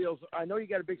 Trains, Automobiles, I know you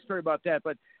got a big story about that,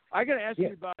 but I got to ask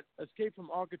you about Escape from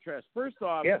Alcatraz. First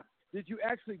off, did you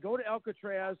actually go to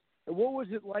Alcatraz, and what was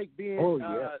it like being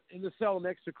in the cell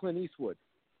next to Clint Eastwood?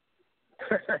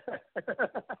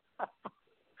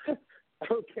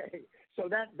 Okay, so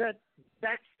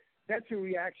that's a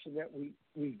reaction that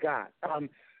we got.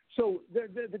 So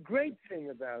the great thing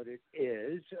about it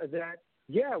is that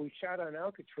we shot on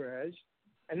Alcatraz,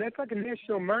 and that's like a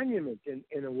national monument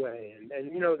in a way. And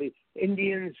the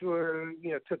Indians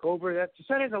took over that. So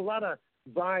that has a lot of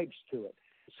vibes to it.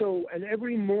 So and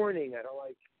every morning at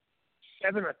like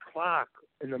 7:00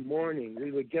 in the morning,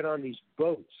 we would get on these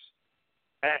boats.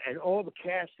 And all the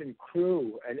cast and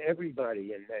crew and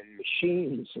everybody and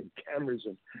machines and cameras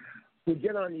and we'd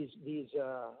get on these it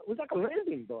was like a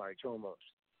landing barge almost.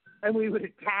 And we would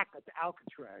attack at the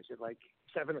Alcatraz at like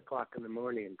 7:00 in the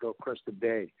morning and go across the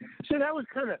bay. So that was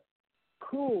kind of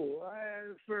cool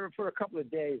for a couple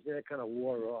of days. Then it kind of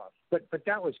wore off. But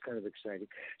that was kind of exciting.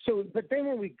 So but then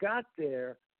when we got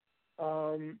there,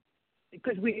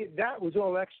 because that was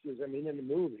all extras. I mean, in the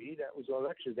movie, that was all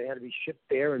extras. They had to be shipped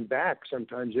there and back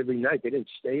sometimes every night. They didn't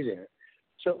stay there.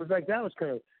 So it was like that was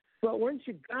kind of. But once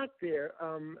you got there,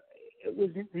 it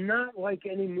was not like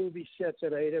any movie sets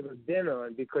that I had ever been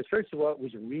on because, first of all, it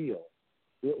was real.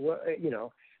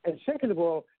 And second of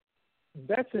all,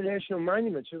 that's a national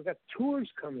monument. So we've got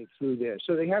tours coming through there.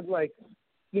 So they have like,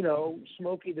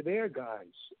 Smokey the Bear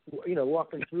guys,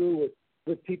 walking through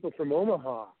with people from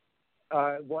Omaha.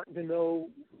 Wanting to know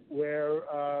where,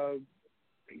 all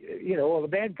the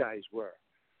bad guys were,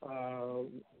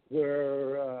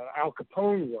 where Al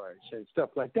Capone was and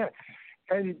stuff like that.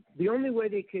 And the only way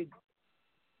they could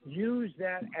use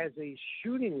that as a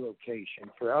shooting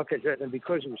location for Alcatraz, and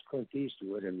because it was Clint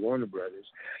Eastwood and Warner Brothers,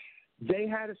 they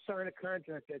had to sign a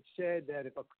contract that said that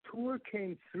if a tour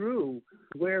came through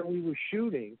where we were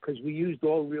shooting, because we used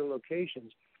all real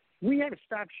locations, we had to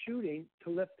stop shooting to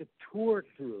let the tour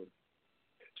through.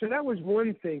 So that was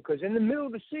one thing, because in the middle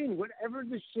of the scene, whatever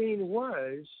the scene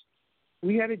was,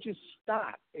 we had to just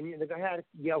stop. And the guy had to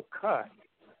yell, cut.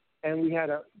 And we had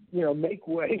to, make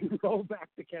way, roll back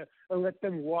the camera, and let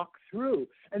them walk through.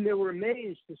 And they were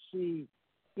amazed to see,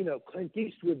 Clint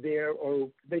Eastwood there, or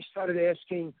they started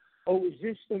asking, is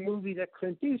this the movie that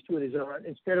Clint Eastwood is on,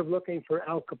 instead of looking for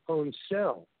Al Capone's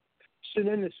cell. So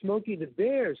then the Smokey the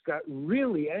Bears got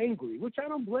really angry, which I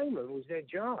don't blame them. It was their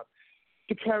job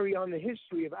to carry on the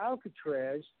history of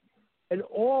Alcatraz and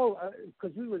all,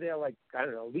 because we were there like, I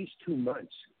don't know, at least 2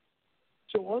 months.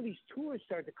 So all these tourists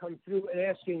started to come through and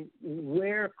asking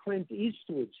where Clint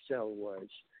Eastwood's cell was.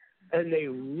 And they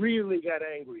really got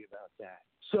angry about that.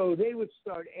 So they would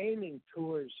start aiming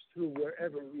tours through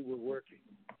wherever we were working.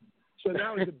 So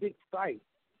that was a big fight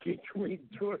between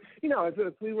tours. You know,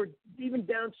 if we were even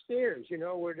downstairs, you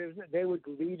know, where they would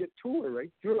lead a tour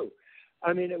right through.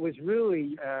 I mean, it was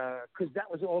really, because that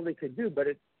was all they could do, but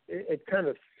it kind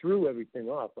of threw everything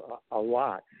off a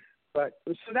lot. But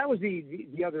so that was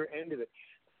the other end of it.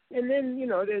 And then, you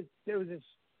know, there was this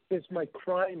my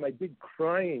big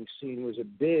crying scene was a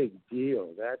big deal.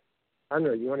 That, I don't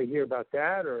know, you want to hear about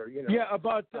that, or, you know? Yeah,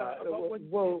 about what,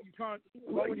 well,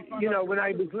 you know, when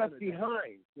I was left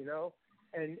behind, you know,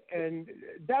 and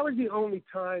that was the only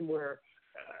time where,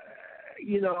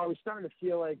 you know, I was starting to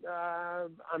feel like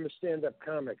I'm a stand-up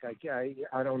comic.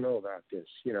 I don't know about this,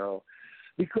 you know,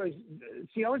 because,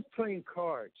 see, I was playing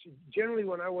cards. Generally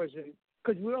when I wasn't,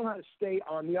 because we all had to stay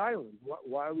on the island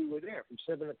while we were there from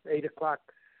 7 to 8 o'clock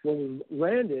when we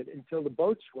landed until the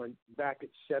boats went back at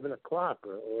 7 o'clock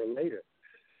or later.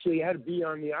 So you had to be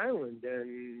on the island,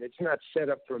 and it's not set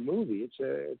up for a movie.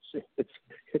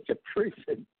 It's a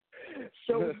prison.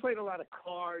 So we played a lot of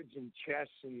cards and chess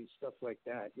and stuff like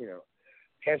that, you know,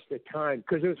 pass the time,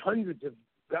 because there was hundreds of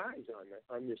guys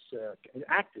on this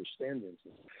actors stand-ins.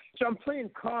 So I'm playing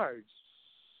cards,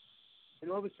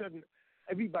 and all of a sudden,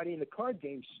 everybody in the card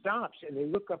game stops, and they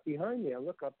look up behind me. I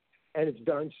look up, and it's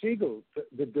Don Siegel,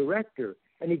 the director,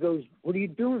 and he goes, "What are you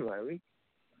doing, Larry?"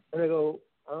 And I go,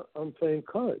 "I'm playing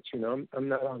cards. You know, I'm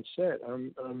not on set."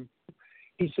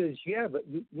 He says, "Yeah, but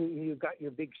you got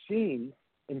your big scene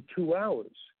in 2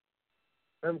 hours."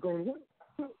 I'm going,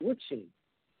 "What scene?"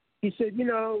 He said, "You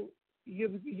know,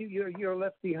 you're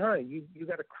left behind. You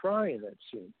got to cry in that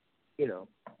scene, you know."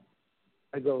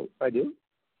 I go, "I do?"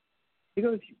 He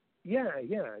goes, Yeah.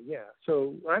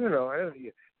 So I don't know. I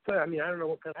don't know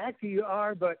what kind of actor you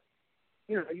are, but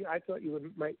you know, I thought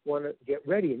you might want to get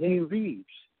ready. And then he leaves.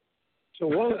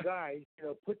 So all the guys, you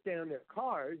know, put down their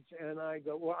cards, and I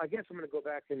go, well, I guess I'm going to go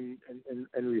back and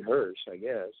rehearse, I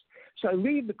guess. So I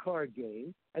leave the card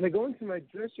game, and I go into my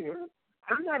dressing room.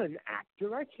 I'm not an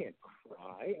actor. I can't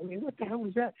cry. I mean, what the hell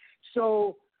was that?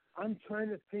 So I'm trying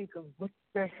to think of what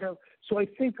the hell. So I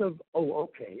think of,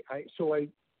 okay.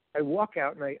 I walk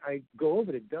out and I go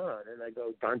over to Don and I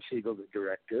go, Don Siegel, the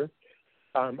director.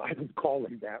 I would call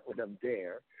him that when I'm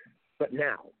there, but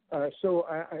now. So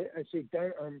I say,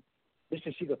 Don,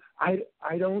 Mr. Siegel,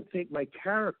 I don't think my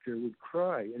character would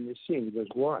cry in this scene. He goes,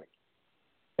 why?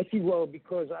 I say, well,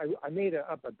 because I made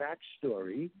up a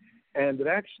backstory, and the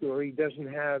backstory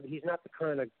he's not the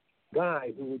kind of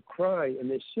guy who would cry in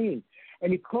this scene.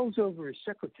 And he calls over his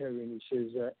secretary and he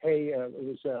says, hey, it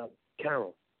was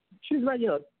Carol. She was like,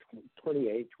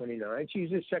 28, 29.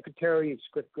 She's a secretary, a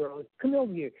script girl. Come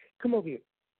over here.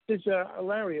 Says,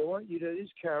 Larry, I want you to, this is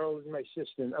Carol, this is my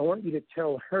assistant. I want you to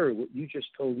tell her what you just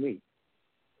told me.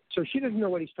 So she doesn't know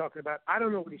what he's talking about. I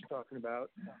don't know what he's talking about.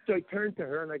 So I turn to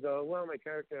her and I go, well, my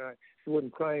character, he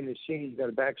wouldn't cry in the scene. He's got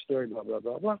a backstory, blah, blah,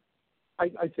 blah, blah. I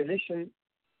finish and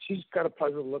she's got a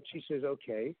puzzled look. She says,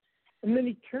 okay. And then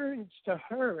he turns to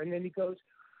her and then he goes,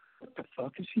 what the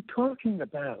fuck is he talking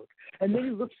about? And then he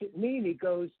looks at me and he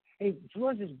goes, he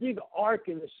draws this big arc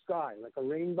in the sky, like a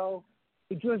rainbow.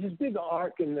 He draws this big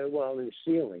arc in the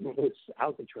ceiling. It's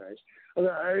Alcatraz.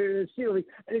 The ceiling.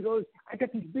 And he goes, I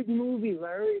got this big movie,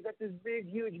 Larry. I got this big,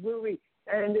 huge movie.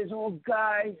 And there's all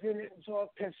guys in it. It's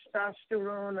all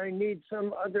testosterone. I need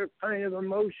some other kind of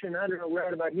emotion. I don't know,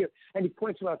 right about here. And he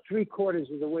points about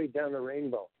 3/4 of the way down the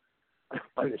rainbow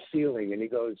on the ceiling. And he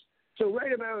goes, so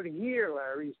right about here,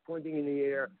 Larry, he's pointing in the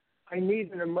air. I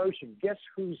need an emotion. Guess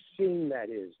whose scene that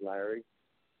is, Larry?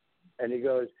 And he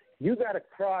goes, you got to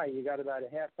cry. You got about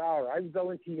a half hour. I would go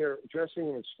into your dressing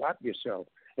room and slap yourself.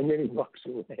 And then he walks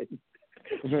away.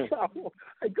 So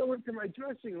I go into my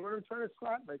dressing room and I'm trying to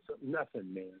slap myself.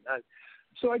 Nothing, man.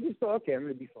 So I just thought, okay, I'm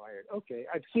going to be fired. Okay.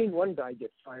 I've seen one guy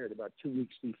get fired about 2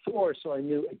 weeks before, so I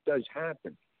knew it does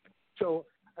happen. So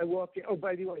I walk in. Oh,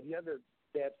 by the way, the other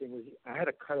bad thing was I had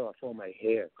to cut off all my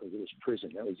hair because it was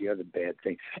prison. That was the other bad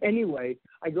thing. Anyway,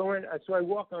 I go in. So I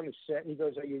walk on the set, and he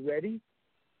goes, are you ready?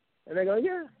 And I go,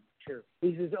 yeah, sure.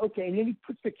 He says, okay. And then he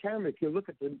puts the camera. If you look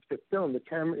at the film, the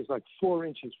camera is like 4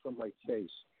 inches from my face.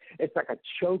 It's like a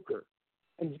choker.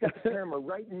 And he's got the camera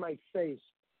right in my face.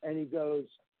 And he goes,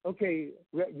 okay,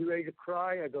 you ready to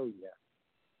cry? I go,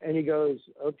 yeah. And he goes,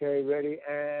 okay, ready,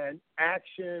 and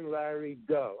action, Larry,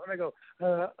 go. And I go,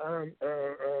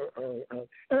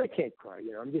 and I can't cry,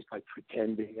 I'm just like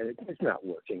pretending, and it's not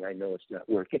working. I know it's not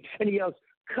working. And he yells,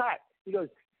 cut. He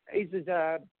says,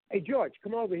 hey, George,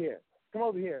 come over here. Come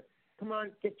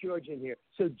on, get George in here.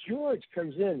 So George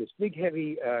comes in, this big,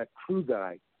 heavy crew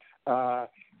guy,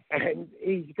 and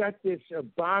he's got this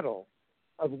bottle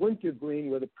of wintergreen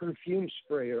with a perfume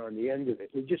sprayer on the end of it.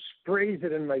 He just sprays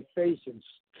it in my face, and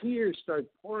tears start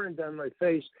pouring down my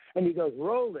face. And he goes,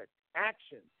 roll it,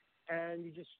 action. And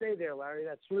you just stay there, Larry.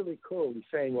 That's really cool, he's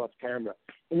saying off camera.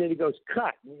 And then he goes,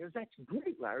 cut. And he goes, that's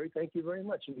great, Larry. Thank you very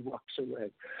much. And he walks away.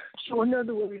 So in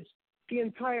other words, the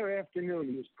entire afternoon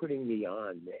he was putting me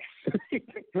on there. He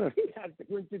had the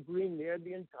wintergreen there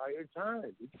the entire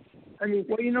time. I mean,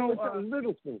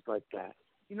 little things like that.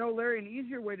 Larry, an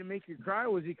easier way to make you cry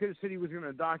was he could have said he was going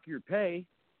to dock your pay.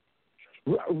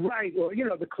 Right. Well,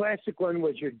 the classic one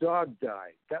was your dog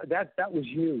died. That was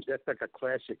used. That's like a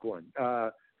classic one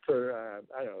for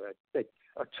I don't know,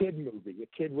 a kid movie.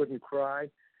 A kid wouldn't cry,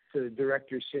 so the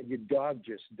director said your dog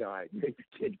just died. Make the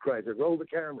kid cry. They roll the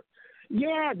camera.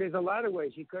 Yeah, there's a lot of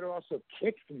ways. He could have also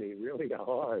kicked me really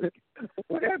hard.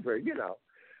 Whatever.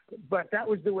 But that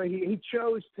was the way he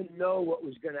chose to know what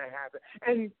was going to happen.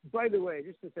 And by the way,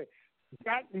 just to say,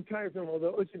 that entire film,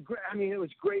 although it was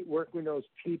great work with those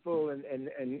people and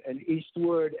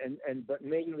Eastwood but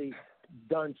mainly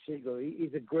Don Siegel.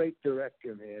 He's a great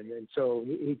director, man, and so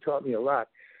he taught me a lot.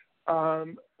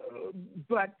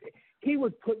 But he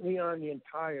would put me on the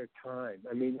entire time.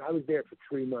 I mean, I was there for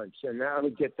 3 months, and I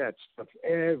would get that stuff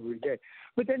every day.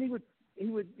 But then he would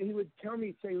tell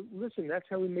me, say, listen, that's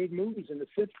how we made movies in the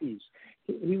 50s.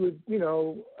 He would,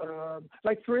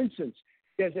 like for instance,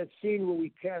 there's that scene where we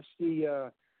pass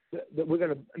that we're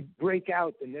going to break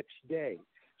out the next day.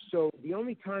 So the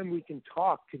only time we can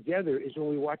talk together is when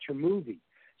we watch a movie.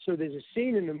 So there's a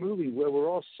scene in the movie where we're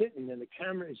all sitting and the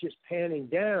camera is just panning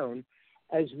down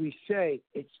as we say,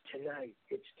 it's tonight,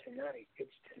 it's tonight,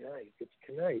 it's tonight, it's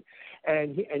tonight.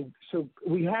 And so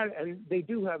we had, and they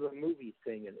do have a movie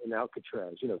thing in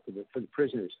Alcatraz, for the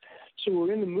prisoners. So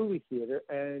we're in the movie theater,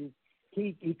 and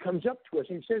he comes up to us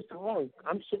and he says to all,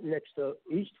 I'm sitting next to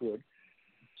Eastwood.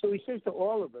 So he says to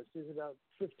all of us, there's about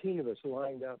 15 of us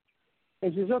lined up,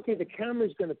 and he says, okay, the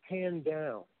camera's going to pan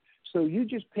down. So you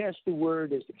just pass the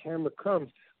word as the camera comes,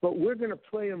 but we're going to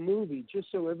play a movie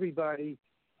just so everybody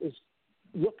is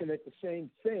looking at the same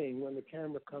thing when the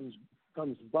camera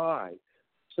comes by.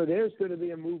 So there's going to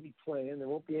be a movie playing. There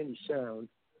won't be any sound.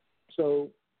 So,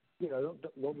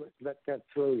 don't let that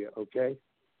throw you, okay?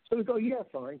 So we go, yeah,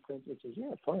 fine. Clinton says,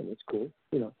 yeah, fine, that's cool.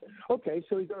 Okay,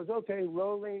 so he goes, okay,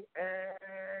 rolling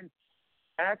and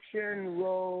action,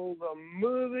 roll the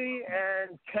movie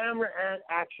and camera and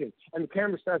action. And the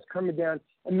camera starts coming down.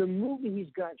 And the movie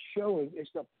he's got showing is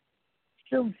the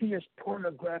filthiest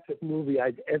pornographic movie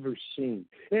I've ever seen.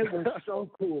 It was so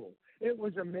cool. It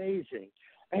was amazing.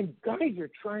 And guys are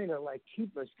trying to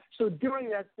keep us. So during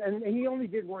that, and he only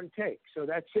did one take, so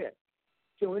that's it.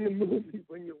 So in the movie,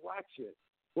 when you watch it,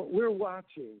 what we're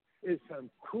watching is some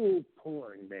cool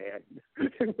porn, man.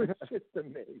 It was just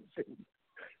amazing.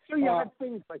 So you have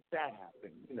things like that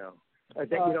happen,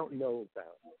 that you don't know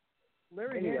about.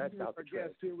 Larry, anyway, that's our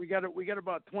guest here. We got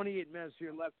about 28 minutes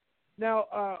here left.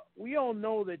 Now, we all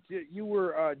know that you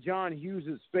were John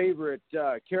Hughes' favorite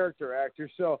character actor,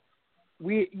 so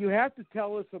you have to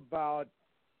tell us about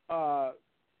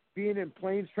being in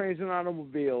Planes, Trains, and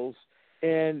Automobiles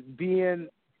and being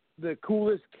the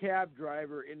coolest cab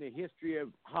driver in the history of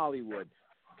Hollywood.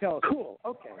 Tell us. Cool.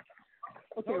 Okay.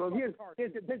 Well,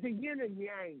 there's a yin and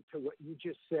yang to what you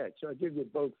just said, so I'll give you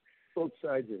both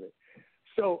sides of it.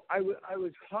 So I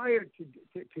was hired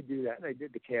to do that, and I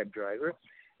did the cab driver.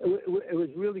 It was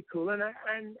really cool, and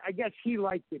I guess he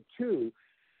liked it too,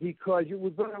 because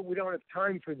we don't have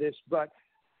time for this, but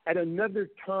at another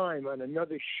time on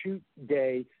another shoot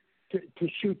day to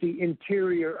shoot the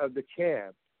interior of the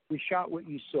cab, we shot what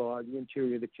you saw, the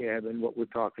interior of the cab, and what we're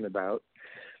talking about.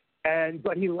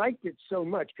 But he liked it so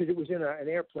much because it was in an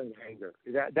airplane hangar.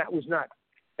 That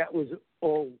was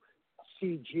all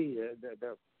CG,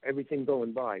 the everything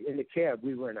going by. In the cab,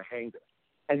 we were in a hangar.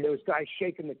 And there was guys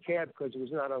shaking the cab because it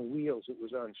was not on wheels, it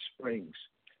was on springs.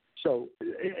 So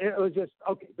it was just,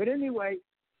 okay. But anyway,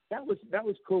 that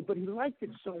was cool. But he liked it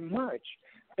so much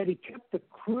that he kept the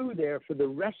crew there for the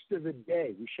rest of the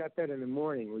day. We shot that in the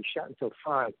morning. We shot until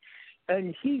 5.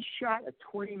 And he shot a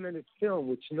 20-minute film,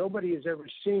 which nobody has ever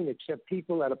seen except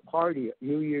people at a party at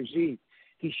New Year's Eve.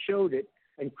 He showed it,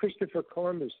 and Christopher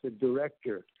Columbus, the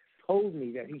director, told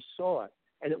me that he saw it,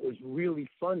 and it was really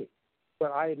funny.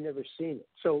 But I had never seen it.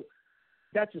 So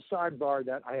that's a sidebar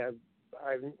that I have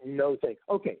no thing.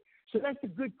 Okay, so that's the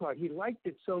good part. He liked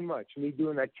it so much, me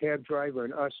doing that cab driver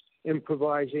and us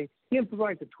improvising. He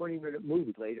improvised a 20-minute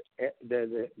movie later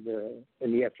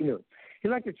in the afternoon. He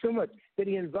liked it so much that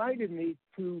he invited me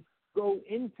to go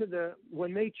into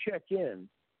when they check in,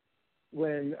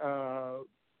 when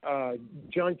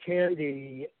John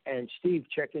Candy and Steve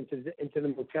check into the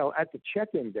motel at the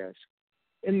check-in desk.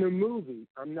 In the movie,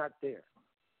 I'm not there.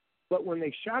 But when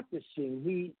they shot the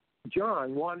scene,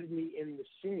 John wanted me in the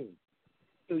scene.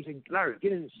 So he said, Larry,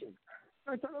 get in the scene.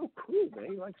 I thought, oh, cool,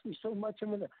 man. He likes me so much. I'm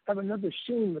going to have another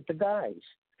scene with the guys.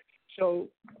 So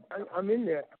I'm in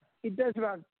there. He does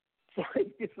about 5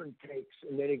 different takes,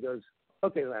 and then he goes,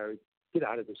 okay, Larry, get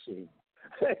out of the scene.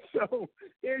 So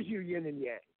there's your yin and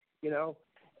yang, you know.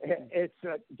 It's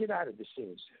get out of the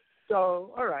scene.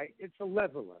 So, all right, it's a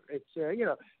leveler. It's, you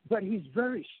know, but he's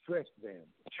very strict, man.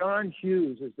 John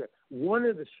Hughes is one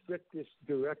of the strictest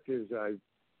directors I've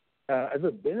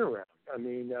ever been around. I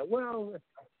mean, well,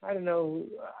 I don't know.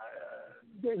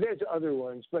 There's other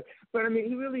ones, but I mean,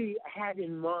 he really had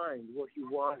in mind what he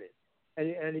wanted,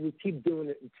 and he would keep doing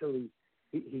it until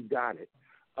he got it.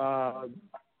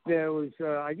 There was,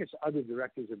 I guess, other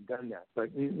directors have done that, but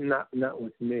not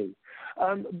with me.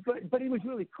 But he was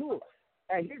really cool.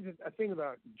 Here's a thing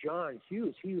about John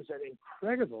Hughes. He was an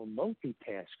incredible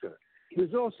multitasker. He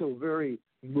was also very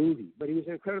moody, but he was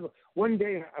incredible. One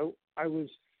day I was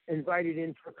invited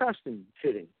in for costume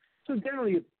fitting. So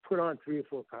generally you put on 3 or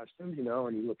 4 costumes, you know,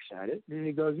 and he looks at it, and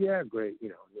he goes, yeah, great, you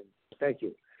know, and thank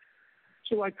you.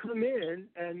 So I come in,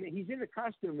 and he's in the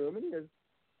costume room, and there's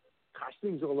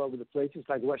costumes all over the place. It's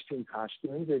like Western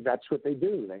costumes. That's what they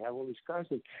do. They have all these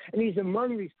costumes. And he's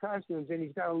among these costumes, and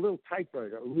he's got a little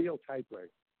typewriter, a real typewriter.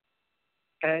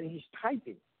 And he's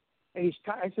typing. And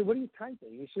I said, what are you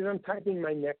typing? He said, I'm typing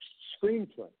my next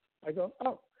screenplay. I go,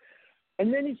 oh.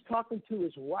 And then he's talking to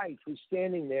his wife, who's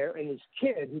standing there, and his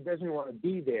kid, who doesn't want to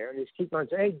be there. And he's keep on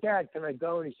saying, hey, Dad, can I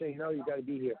go? And he's saying, no, you got to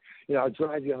be here. You know, I'll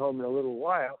drive you home in a little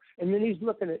while. And then he's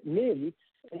looking at me,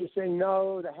 and he's saying,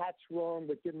 no, the hat's wrong,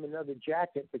 but give him another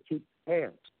jacket, but keep the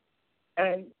pants.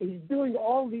 And he's doing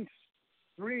all these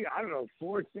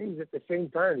 4 things at the same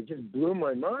time. It just blew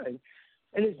my mind.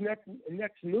 And his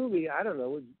next movie, I don't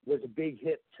know, was a big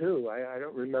hit, too. I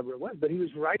don't remember what it was, but he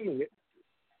was writing it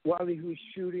while he was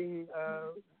shooting,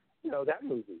 that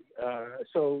movie.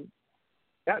 So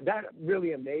that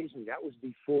really amazed me. That was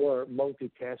before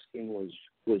multitasking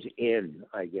was in,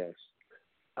 I guess.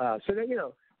 So that, you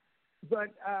know, but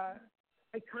I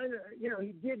kind of, you know,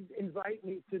 he did invite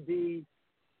me to be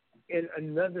in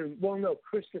another. Well, no,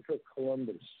 Christopher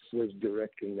Columbus was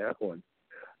directing that one.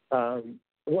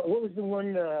 What was the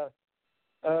one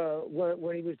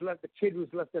when he was left? The kid was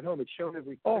left at home. It's shown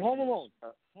every. Oh, Home Alone.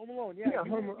 Home Alone. Yeah. Yeah,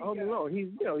 Home Alone.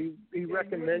 He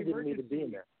recommended me to be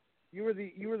in there. You were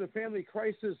the family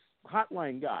crisis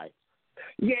hotline guy.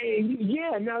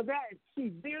 Yeah. Now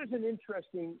there's an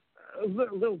interesting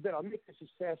little bit. I'll make this as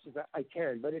fast as I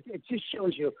can, but it just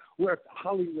shows you where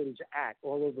Hollywood is at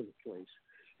all over the place.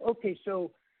 Okay,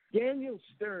 so Daniel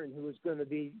Stern, who was going to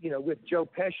be, you know, with Joe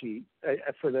Pesci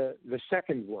for the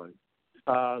second one,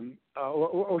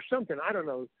 or something, I don't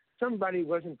know. Somebody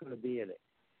wasn't going to be in it,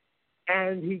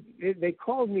 and they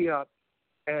called me up,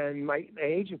 and my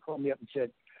agent called me up and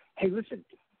said, "Hey, listen,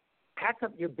 pack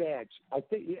up your bags,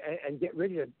 and get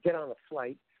ready to get on a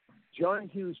flight. John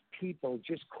Hughes people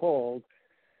just called.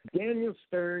 Daniel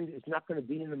Stern is not going to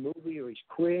be in the movie, or he's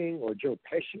quitting, or Joe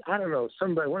Pesci. I don't know,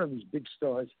 somebody, one of these big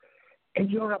stars, and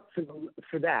you're up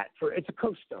for that. It's a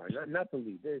co-star, not the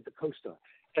lead. It's a co-star,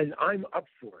 and I'm up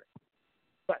for it.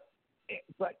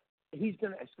 But he's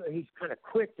kind of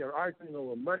quick. They're arguing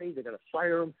over money. They're going to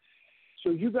fire him. So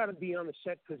you got to be on the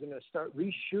set because they're going to start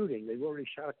reshooting. They've already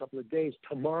shot a couple of days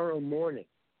tomorrow morning.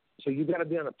 So you got to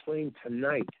be on a plane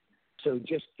tonight. So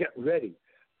just get ready.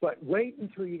 But wait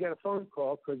until you get a phone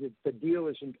call because the deal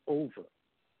isn't over.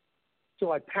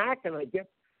 So I pack and I get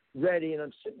ready, and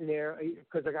I'm sitting there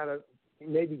because I got to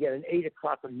maybe get an 8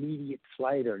 o'clock immediate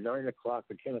flight or 9 o'clock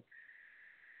or 10 o'clock.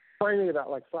 Finally, about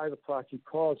like 5 o'clock, he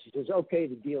calls. He says, okay,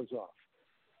 the deal's off.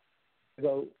 I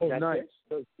go, that's nice. it?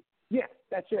 So, yeah,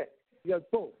 that's it. He goes,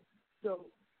 boom. So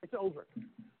it's over.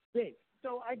 Big.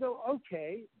 So I go,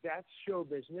 okay, that's show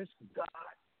business. God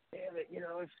damn it, you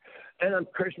know. And I'm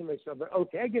cursing myself, but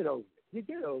okay, I get over it. You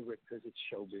get over it because it's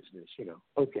show business, you know.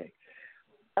 Okay.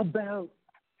 About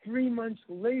 3 months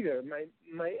later,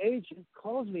 my agent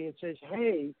calls me and says,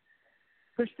 hey,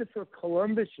 Christopher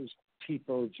Columbus's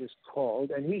people just called,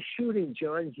 and he's shooting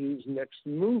John Hughes' next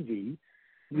movie.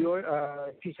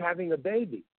 He's having a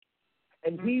baby.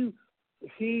 And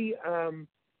he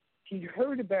he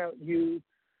heard about you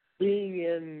being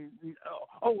in.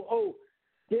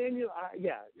 Daniel,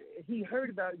 he heard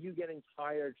about you getting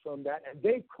fired from that, and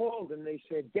they called and they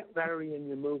said, "Get Larry in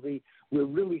your movie. We're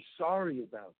really sorry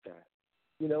about that,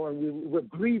 and we're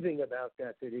grieving about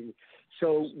that."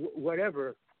 So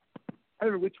whatever, I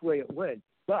don't know which way it went,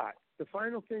 but the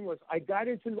final thing was I got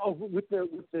into with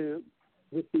the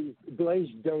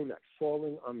glazed donut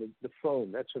falling on the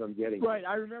phone. That's what I'm getting. Right,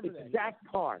 I remember that. That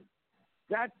part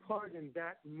in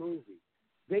that movie,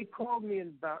 they called me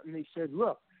and they said,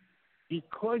 "Look,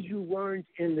 because you weren't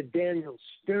in the Daniel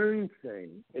Stern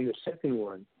thing in the second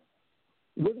one,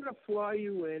 we're going to fly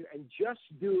you in and just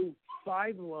do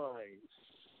 5 lines,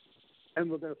 and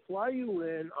we're going to fly you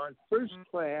in on first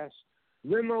class,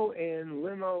 limo in,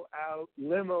 limo out,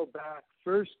 limo back,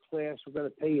 first class. We're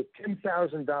going to pay you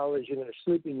 $10,000. You're going to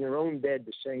sleep in your own bed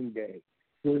the same day.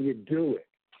 Will you do it,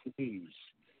 please?"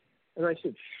 And I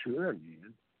said, "Sure,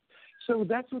 man." So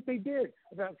that's what they did.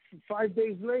 About 5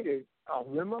 days later, a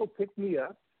limo picked me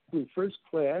up through first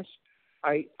class.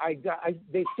 They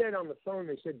said on the phone,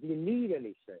 they said, "Do you need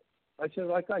anything?" I said,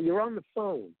 "You're on the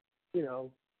phone.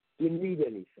 Do you need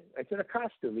anything?" I said, "A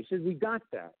costume." He said, "We got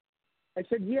that." I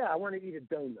said, "Yeah, I want to eat a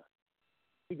donut."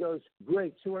 He goes,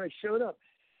 "Great." So when I showed up,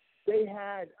 they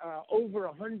had over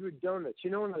 100 donuts.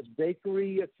 In those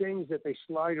bakery things that they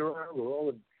slide around with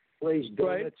all the glazed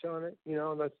donuts on it,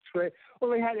 on the tray. Well,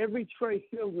 they had every tray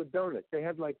filled with donuts. They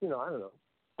had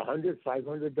 100,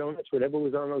 500 donuts, whatever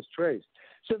was on those trays.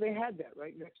 So they had that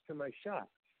right next to my shot.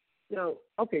 So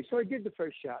I did the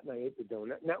first shot and I ate the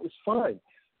donut, and that was fine.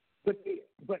 But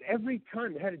every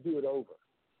time they had to do it over.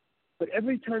 But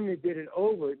every time they did it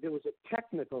over, there was a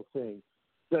technical thing.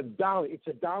 The dolly, it's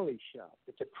a dolly shot.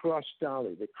 It's a cross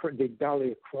dolly. They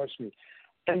dolly across me.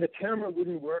 And the camera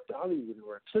wouldn't work, the dolly wouldn't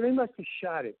work. So they must have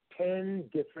shot it 10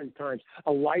 different times.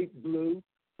 A light blue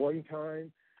one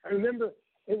time. I remember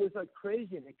it was like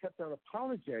crazy, and they kept on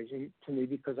apologizing to me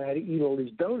because I had to eat all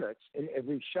these donuts, and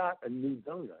every shot a new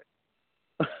donut.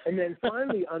 And then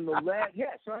finally on the last,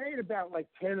 so I ate about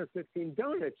 10 or 15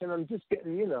 donuts, and I'm just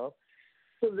getting,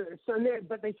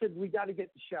 but they said, "We got to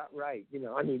get the shot right,"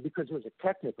 because it was a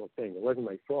technical thing. It wasn't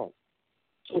my fault.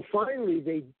 So finally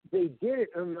they did it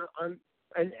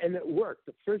and it worked.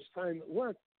 The first time it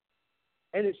worked.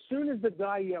 And as soon as the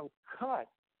guy yelled "cut,"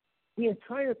 the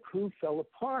entire crew fell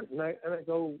apart. And I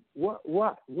go, what?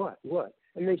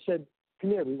 And they said,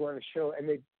 "Come here, we want to show." And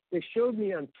they showed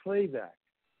me on playback.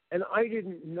 And I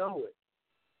didn't know it.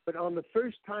 But on the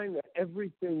first time that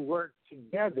everything worked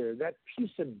together, that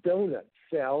piece of donut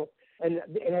fell. And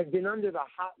it had been under the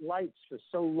hot lights for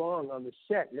so long on the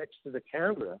set next to the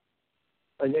camera,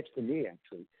 or next to me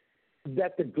actually,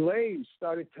 that the glaze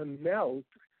started to melt,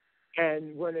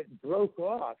 and when it broke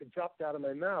off, it dropped out of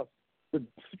my mouth. The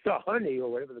honey or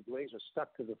whatever the glaze was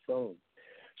stuck to the phone.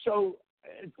 So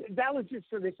that was just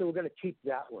so they said, "We're going to keep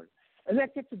that one." And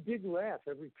that gets a big laugh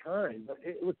every time, but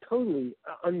it was totally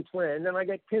unplanned. And I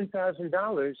got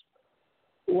 $10,000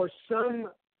 or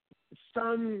some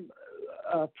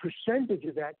percentage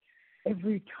of that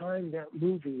every time that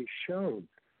movie is shown.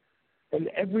 And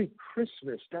every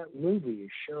Christmas, that movie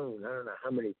is shown, I don't know how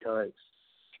many times.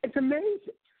 It's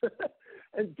amazing.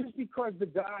 And just because the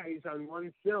guys on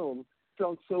one film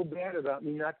felt so bad about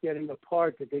me not getting a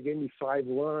part that they gave me 5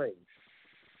 lines.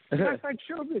 That's like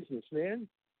show business, man.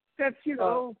 That's,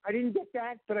 I didn't get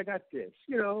that, but I got this,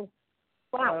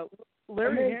 Wow.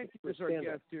 Larry Hankey is our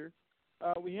guest here.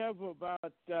 We have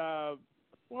about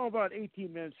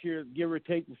 18 minutes here, give or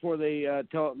take, before they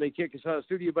kick us out of the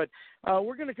studio. But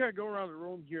we're going to kind of go around the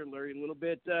room here, Larry, a little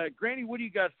bit. Granny, what do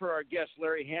you got for our guest,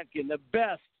 Larry Hankey, the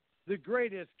best, the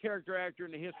greatest character actor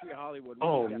in the history of Hollywood?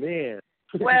 Man.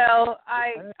 Well,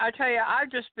 I tell you,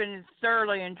 I've just been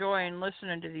thoroughly enjoying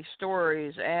listening to these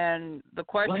stories, and the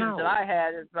questions that I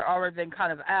had have already been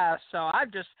kind of asked. So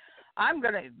I'm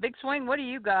gonna Big Swing. What do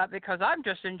you got? Because I'm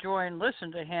just enjoying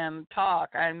listening to him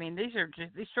talk. I mean, these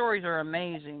stories are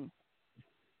amazing.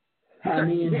 I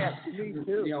mean, me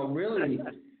too.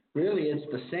 Really, it's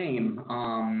the same.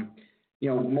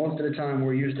 Most of the time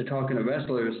we're used to talking to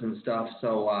wrestlers and stuff,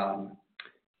 so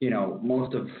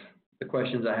most of the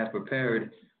questions I have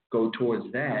prepared go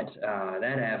towards that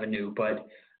avenue. But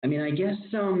I mean, I guess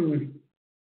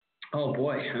oh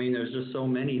boy, I mean, there's just so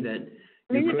many that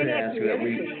you could ask that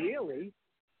we really.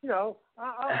 I'll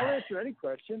answer any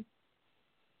question.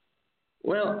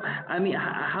 Well, I mean,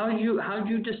 how'd you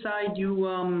decide you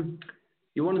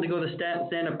wanted to go the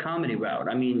stand-up comedy route?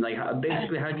 I mean,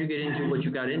 basically, how'd you get into what you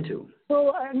got into?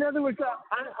 Well, in other words,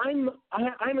 I'm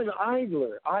an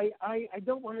idler. I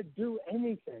don't want to do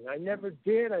anything. I never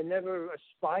did. I never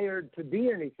aspired to be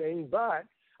anything. But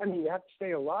I mean, you have to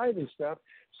stay alive and stuff.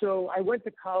 So I went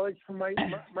to college for my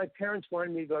parents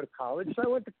wanted me to go to college, so I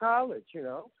went to college, you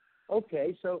know.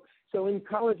 Okay, so in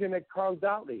college I met Carl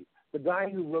Gottlieb, the guy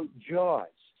who wrote Jaws.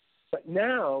 But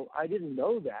now, I didn't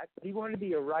know that, but he wanted to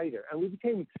be a writer. And we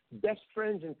became best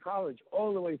friends in college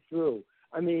all the way through.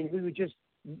 I mean, we were just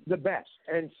the best.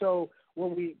 And so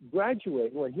when he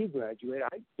graduated, I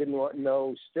didn't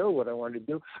know still what I wanted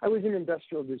to do. I was an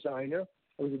industrial designer.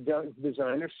 I was a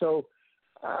designer. So,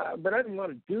 but I didn't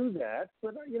want to do that.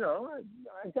 But, you know,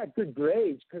 I got good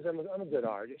grades because I'm a good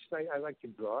artist. I like to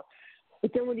draw.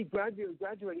 But then when he graduated,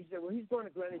 he said, well, he's going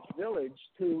to Greenwich Village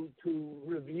to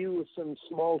review some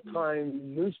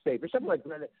small-time newspaper, something like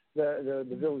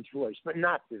the Village Voice, but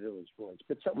not the Village Voice,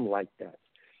 but something like that.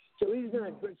 So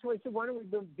I said, why don't we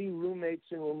be roommates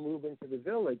and we'll move into the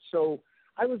Village? So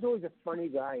I was always a funny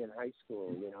guy in high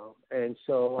school, you know, and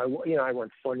so I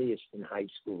went funniest in high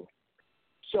school.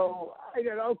 So I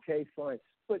said, okay, fine,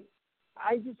 but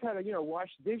I just had to, wash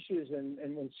dishes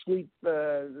and sweep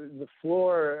the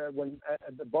floor when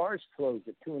the bars closed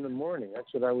at 2 a.m.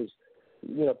 That's what I was,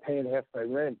 paying half my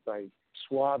rent by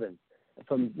swabbing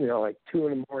from, like 2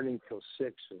 a.m. till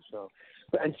 6 or so,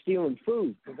 and stealing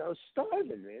food because I was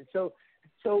starving, man. So,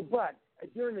 but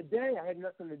during the day I had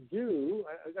nothing to do.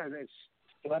 I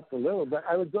slept a little, but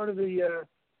I would go to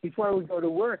before I would go to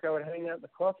work, I would hang out in the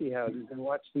coffee houses and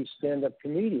watch these stand-up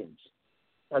comedians.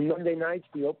 On Monday nights,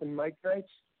 the open mic nights.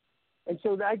 And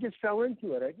so I just fell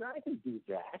into it. I can do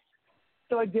that.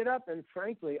 So I get up, and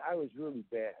frankly, I was really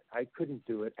bad. I couldn't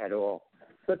do it at all.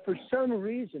 But for some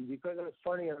reason, because I was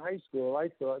funny in high school, I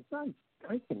thought,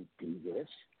 I can do this.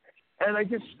 And I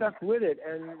just stuck with it.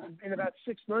 And in about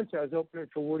 6 months, I was opening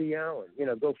for Woody Allen.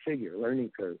 Go figure,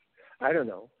 learning curve. I don't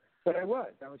know. But I was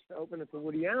opening for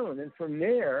Woody Allen. And from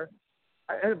there,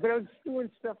 but I was doing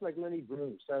stuff like Lenny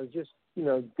Bruce. I was just,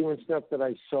 doing stuff that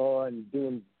I saw and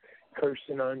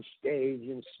cursing on stage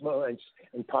and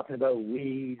and talking about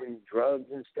weed and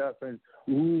drugs and stuff and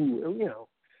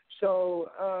So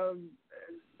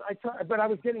but I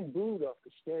was getting booed off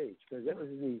the stage because that was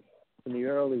in the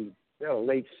early,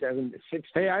 late 70s, 60s.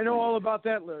 Hey, I know all about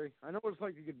that, Larry. I know what it's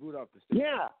like to get booed off the stage.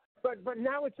 Yeah. But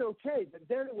now it's okay. But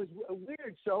then it was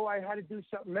weird, so I had to do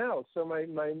something else. So my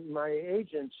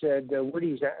agent said,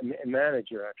 Woody's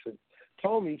manager actually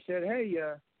told me, he said, hey,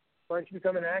 why don't you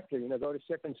become an actor? Go to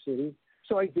Second City.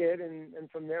 So I did, and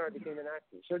from there I became an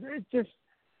actor. So it's just,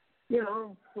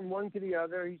 from one to the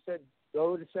other. He said,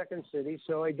 go to Second City.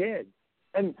 So I did,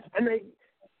 and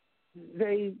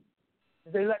they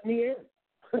let me in.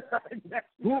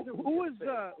 Who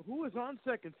was on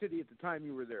Second City at the time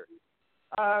you were there?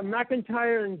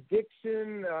 McIntyre and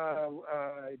Dixon,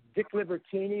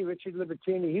 Richard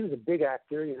Libertini. He was a big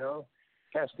actor,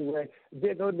 passed away.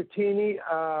 Dick Libertini,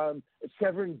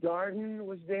 Severin Darden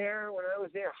was there when I was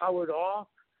there. Howard Off.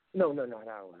 No, not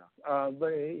Howard Off.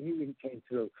 But he came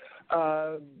through.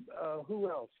 Who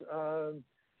else?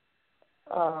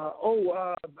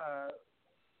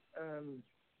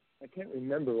 I can't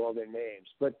remember all their names,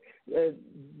 but they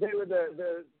were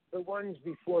the ones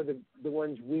before the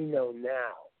ones we know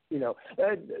now.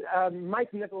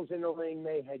 Mike Nichols and Elaine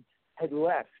May had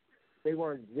left. They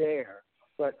weren't there,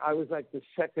 but I was like the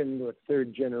second or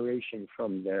third generation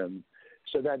from them,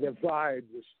 so that the vibe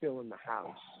was still in the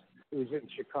house. It was in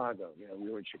Chicago. We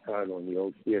were in Chicago in the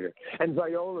old theater. And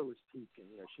Viola was teaching.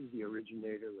 She's the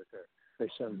originator with her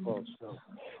son Paul Stone.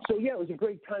 So yeah, it was a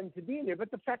great time to be there.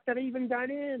 But the fact that I even got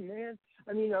in, man.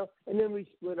 And then we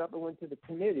split up and went to the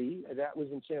committee. That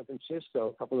was in San Francisco,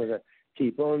 a couple of the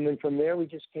people. And then from there, we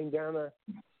just came down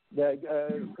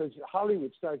because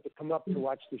Hollywood started to come up to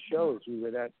watch the shows. We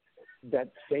were that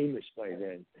famous by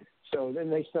then. So then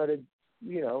they started,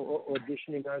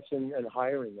 auditioning us and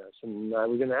hiring us. And I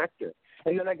was an actor.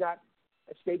 And then I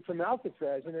escaped from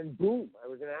Alcatraz, and then boom, I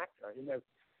was an actor. I didn't have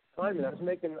time, and I was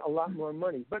making a lot more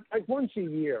money. But once a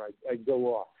year, I'd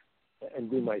go off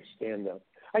and do my stand-up.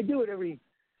 I do it every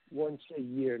once a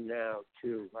year now,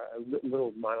 too,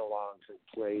 little monologues and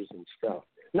plays and stuff.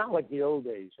 Not like the old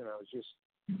days when I was just,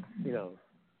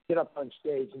 get up on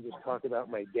stage and just talk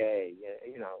about my day.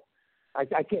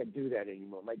 I can't do that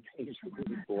anymore. My days are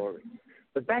really boring.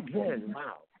 But back then,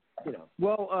 wow,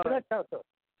 Well, that's how it goes.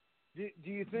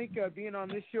 Do you think being on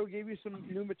this show gave you some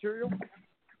new material?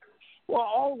 Well,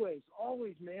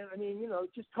 always, man.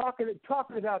 Just talking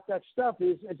about that stuff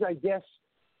is I guess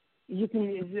you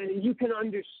can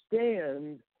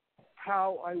understand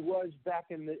how I was back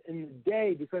in the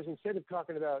day, because instead of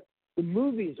talking about the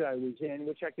movies I was in,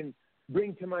 which I can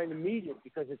bring to mind immediate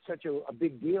because it's such a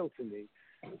big deal to me,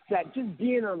 that just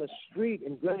being on the street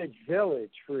in Greenwich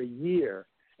Village for a year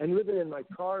and living in my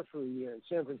car for a year in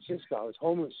San Francisco. I was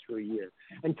homeless for a year.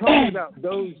 And talking about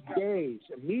those days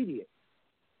immediate,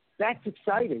 that's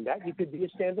exciting. That you could be a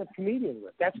stand-up comedian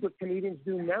with. That's what comedians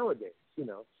do nowadays,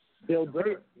 Bill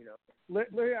Burr,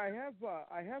 Larry, I have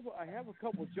a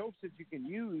couple jokes that you can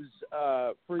use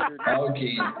for your. Oh,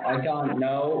 geez. I don't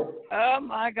know. Oh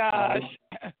my gosh!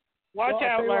 Watch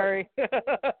out, Larry.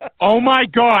 Oh my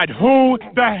God! Who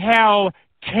the hell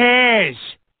cares?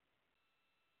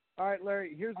 All right,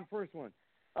 Larry. Here's the first one.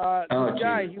 This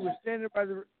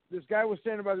guy was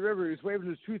standing by the river. He was waving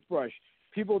his toothbrush.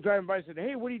 People driving by said,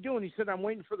 "Hey, what are you doing?" He said, "I'm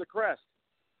waiting for the crest."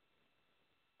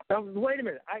 Wait a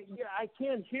minute. I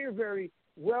can't hear very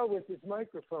well with this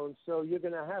microphone, so you're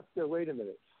going to have to wait a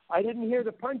minute. I didn't hear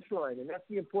the punchline, and that's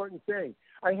the important thing.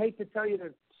 I hate to tell you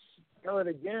to tell it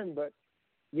again, but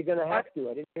you're going to have to.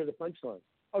 I didn't hear the punchline.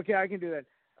 Okay, I can do that.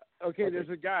 Okay, there's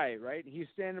a guy, right? He's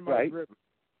standing by the river.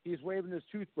 He's waving his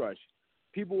toothbrush.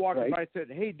 People walking by said,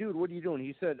 "Hey, dude, what are you doing?"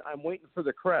 He said, "I'm waiting for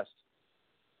the crest."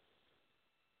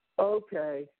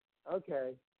 Okay.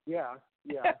 Yeah.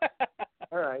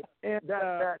 All right. And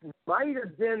that might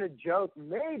have been a joke,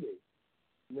 maybe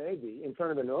in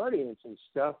front of an audience and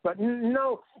stuff, but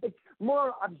no, it's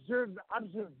more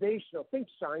observational. Think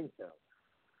Seinfeld,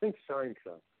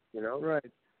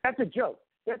 Right. That's a joke.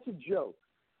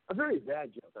 A very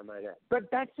bad joke, I might add. But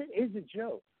it is a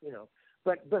joke,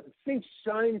 But think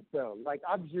Seinfeld, like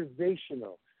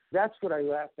observational. That's what I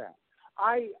laugh at.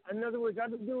 In other words,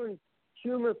 I've been doing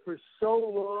humor for so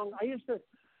long. I used to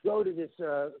go to this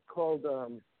called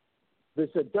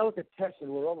this delicatessen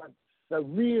where all the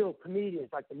real comedians,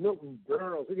 like the Milton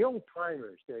Berles, the old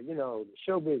timers, the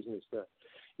show business, the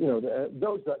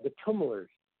tumblers,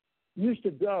 used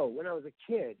to go when I was a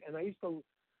kid, and I used to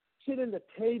sit in the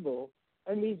table,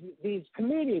 and these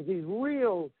comedians, these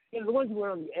real, the ones who were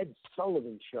on the Ed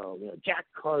Sullivan Show, Jack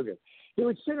Carter, they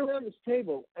would sit around this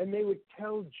table and they would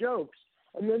tell jokes,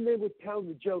 and then they would tell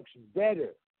the jokes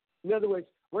better. In other words,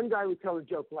 one guy would tell a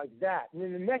joke like that, and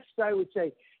then the next guy would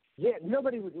say, yeah,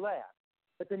 nobody would laugh.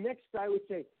 But the next guy would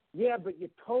say, yeah, but you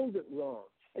told it wrong.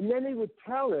 And then they would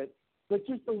tell it, but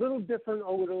just a little different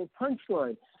or with a little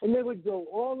punchline. And they would go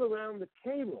all around the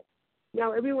table.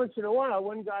 Now, every once in a while,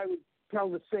 one guy would tell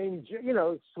the same,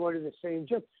 sort of the same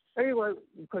joke. Everyone,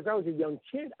 because I was a young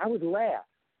kid, I would laugh.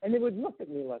 And they would look at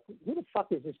me like, who the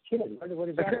fuck is this kid? What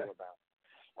is that all about?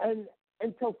 And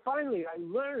until finally I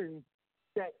learned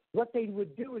that what they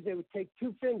would do is they would take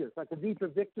two fingers, like a V for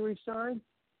victory sign,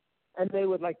 and they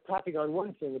would like tapping on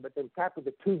one finger, but they would tap with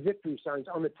the two victory signs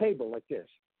on the table like this.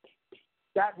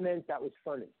 That meant that was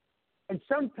funny. And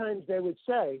sometimes they would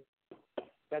say,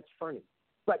 that's funny.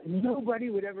 But nobody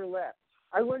would ever laugh.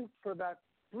 I went for about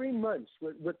 3 months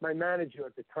with my manager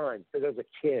at the time because I was a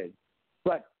kid.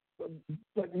 But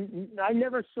I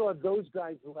never saw those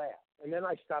guys laugh. And then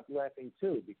I stopped laughing,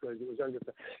 too, because it was under.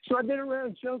 So I've been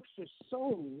around jokes for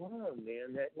so long,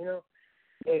 man, that,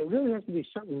 it really has to be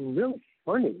something really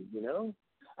funny,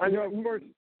 I know, of course.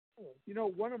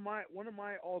 One of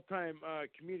my all-time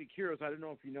comedic heroes. I don't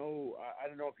know if you know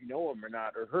him or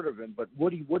not or heard of him, but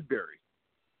Woody Woodbury.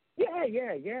 Yeah.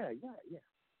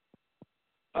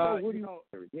 Woody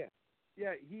Woodbury. Yeah.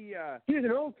 Yeah, he was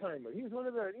an old timer. He was one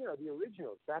of the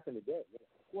originals back in the day. Yeah.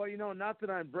 Well, not that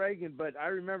I'm bragging, but I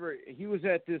remember he was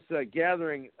at this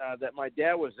gathering that my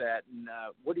dad was at, and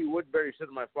Woody Woodbury said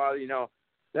to my father,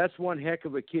 that's one heck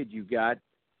of a kid you got,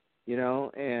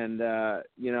 and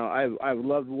I've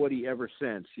loved Woody ever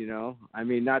since, I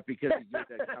mean, not because he gave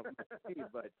that compliment to me,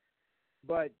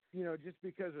 but just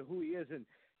because of who he is. And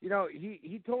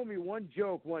he told me one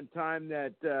joke one time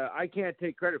that I can't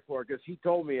take credit for because he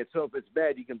told me it. So if it's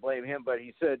bad, you can blame him. But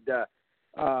he said,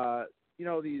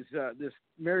 this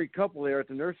married couple there at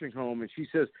the nursing home, and she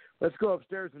says, "Let's go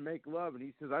upstairs and make love." And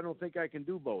he says, "I don't think I can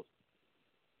do both."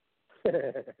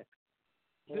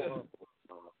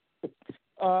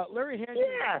 Larry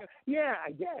Hanson. Yeah,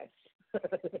 I guess.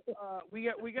 We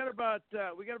got about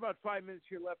 5 minutes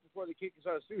here left before they kick us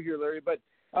out of studio here, Larry. But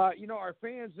our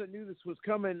fans that knew this was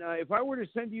coming. If I were to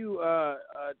send you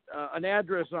an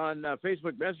address on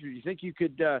Facebook Messenger, do you think you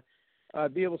could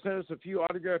be able to send us a few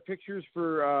autographed pictures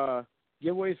for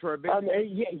giveaways for our big?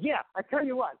 Yeah. I tell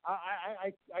you what,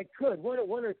 I could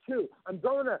one or two. I'm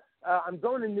going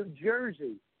to New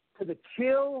Jersey to the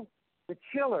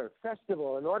Chiller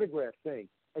Festival, an autograph thing.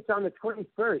 It's on the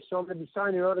 21st, so I'm going to be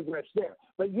signing autographs there.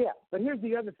 But here's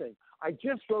the other thing. I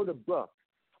just wrote a book,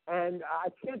 and I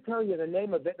can't tell you the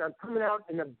name of it. And I'm coming out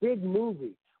in a big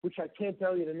movie, which I can't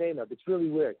tell you the name of. It's really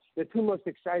weird. The two most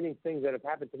exciting things that have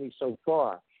happened to me so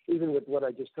far, even with what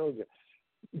I just told you,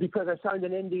 because I signed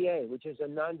an NDA, which is a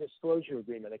non-disclosure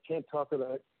agreement. I can't talk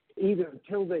about either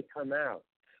until they come out.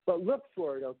 But look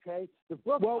for it, okay? The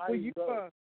book. Well, will you,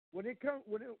 when it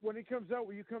comes out,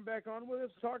 will you come back on with us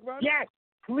to talk about it? Yes,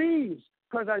 please,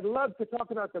 because I'd love to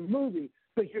talk about the movie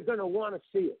because you're going to want to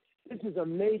see it. This is a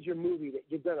major movie that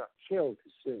you're going to kill to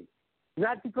see.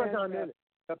 Not because I'm in it,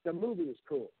 but the movie is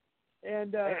cool.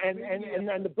 And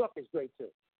the book is great too.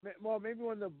 Well, maybe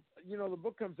when the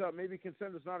book comes out, maybe you can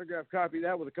send us an autographed copy of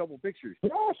that with a couple pictures.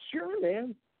 Yeah, sure,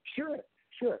 man. Sure.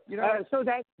 So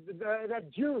that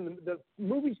June, the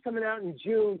movie's coming out in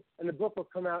June, and the book will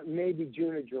come out in maybe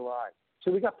June or July.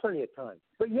 So we got plenty of time.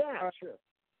 But yeah, sure.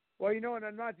 Well, and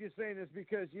I'm not just saying this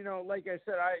because, like I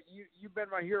said, you've been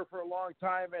my hero for a long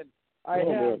time, and I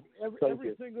have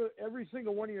every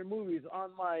single one of your movies on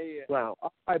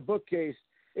my bookcase,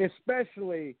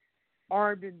 especially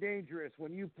Armed and Dangerous,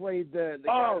 when you played the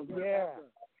guy.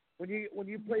 When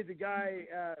you played the guy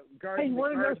guarding. Hey, you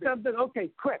want to know something? Okay,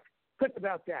 quick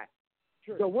about that.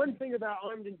 Sure. The one thing about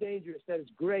Armed and Dangerous that is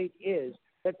great is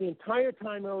that the entire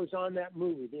time I was on that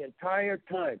movie, the entire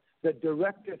time, the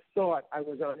director thought I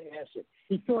was on acid.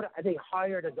 He thought they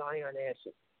hired a guy on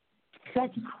acid.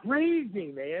 That's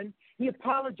crazy, man. He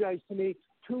apologized to me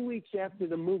 2 weeks after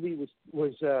the movie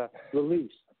was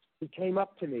released. He came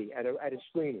up to me at a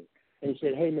screening, and he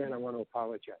said, "Hey, man, I want to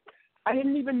apologize." I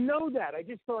didn't even know that. I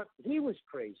just thought he was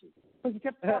crazy because he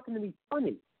kept talking to me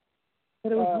funny.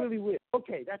 But it was really weird.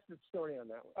 Okay, that's the story on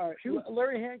that one. All right,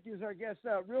 Larry Hankey is our guest.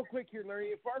 Real quick here, Larry,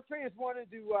 if our fans wanted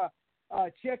to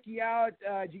check you out,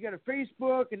 do you got a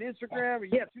Facebook and Instagram? Or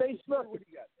yeah, YouTube? Facebook. What do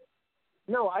you got?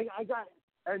 No, I got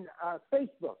an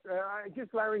Facebook.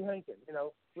 Just Larry Hankin,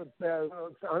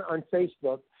 on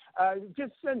Facebook.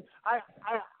 Just send.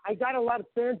 I got a lot of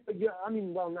fans, but not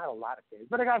a lot of fans,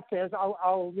 but I got fans.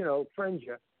 I'll friend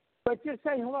you, but just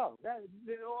say hello,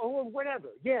 or whatever.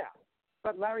 Yeah.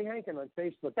 But Larry Hankin on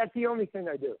Facebook. That's the only thing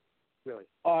I do, really.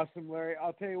 Awesome, Larry.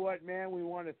 I'll tell you what, man, we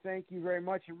want to thank you very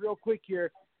much. And real quick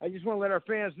here, I just want to let our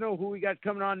fans know who we got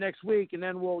coming on next week, and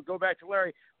then we'll go back to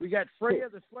Larry. We got Freya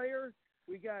the Slayer,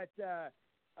 we got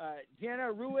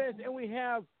Jana Ruiz, and we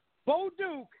have Bo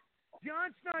Duke,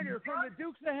 John Snyder from the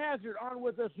Dukes of Hazzard on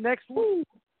with us next week.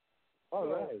 All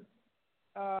right.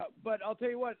 But I'll tell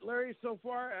you what, Larry, so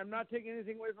far, I'm not taking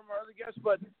anything away from our other guests,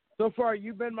 but so far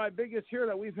you've been my biggest hero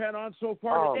that we've had on so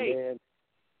far today. Man.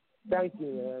 Thank you,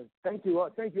 man. Thank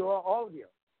you all of you.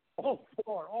 All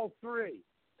four, all three,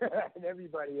 and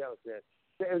everybody else, man.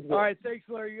 All right, thanks,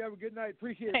 Larry. You have a good night.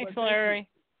 Appreciate it. Thanks, Larry.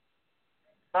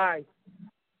 Bye.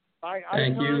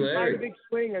 Thank you, Larry. Bye, Big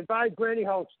Swing, and bye, Granny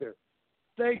Holster.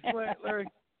 Thanks, Larry.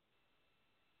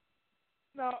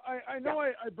 Now, I know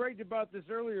I bragged about this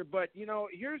earlier, but,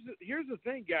 here's the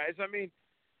thing, guys. I mean,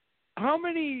 how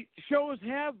many shows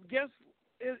have guests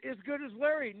as good as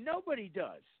Larry? Nobody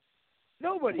does.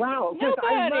 Nobody. Wow. Nobody.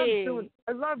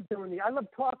 I love doing I love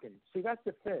talking. See, that's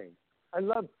the thing. I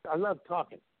love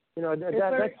talking. Larry,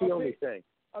 that's the only thing.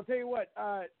 I'll tell you what.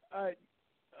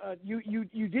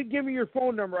 You did give me your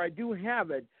phone number. I do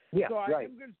have it. Yeah, so right.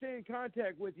 I'm going to stay in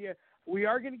contact with you. We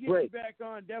are going to get you back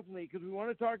on, definitely, because we want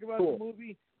to talk about the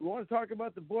movie. We want to talk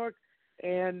about the book.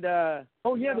 And the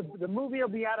movie will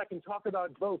be out. I can talk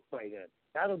about both by then.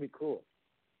 That'll be cool.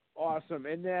 Awesome.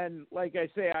 And then, like I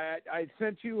say, I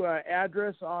sent you an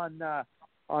address on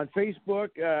Facebook.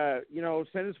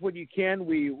 Send us what you can.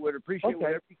 We would appreciate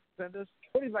whatever you can send us.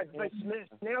 What is like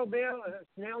snail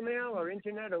mail, or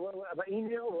internet, or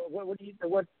email? Or what's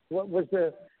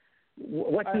the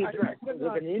address? Was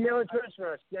it an email address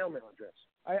or a snail mail address?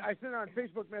 I sent it on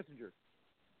Facebook Messenger.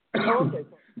 Oh, okay.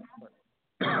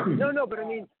 No, but I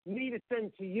mean me to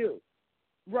send to you.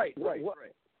 Right.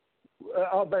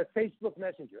 But Facebook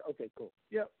Messenger. Okay, cool.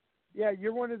 Yep. Yeah,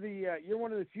 you're one of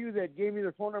the few that gave me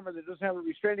their phone number that doesn't have a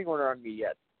restraining order on me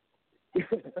yet.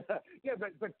 Yeah,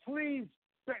 but please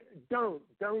don't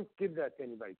give that to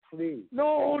anybody, please.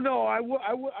 No, I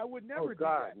would never do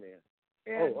God, that. Man.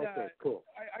 And, okay, cool.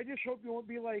 I just hope you won't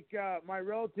be like my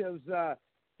relatives.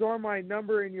 Store my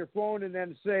number in your phone and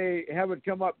then have it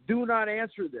come up. Do not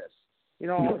answer this.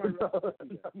 No.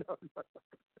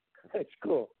 That's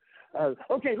cool.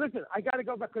 Okay, listen, I got to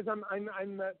go because I'm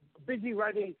busy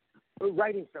writing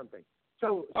something.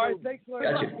 So all right, thanks,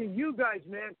 Larry. Gotcha. To you guys,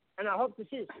 man, and I hope to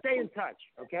see you. Stay in touch,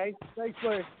 okay? Thanks,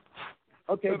 Larry.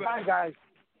 Okay, bye, guys.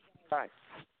 Bye.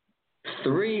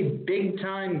 3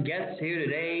 big-time guests here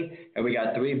today, and we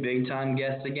got 3 big-time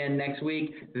guests again next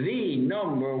week. The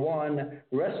number one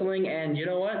wrestling, and you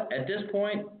know what? At this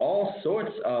point, all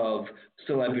sorts of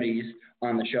celebrities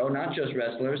on the show, not just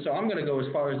wrestlers. So I'm going to go as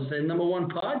far as to say number one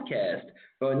podcast,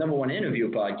 or number one interview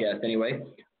podcast anyway,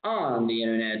 on the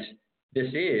internet.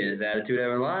 This is Attitude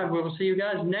Era Live. We'll see you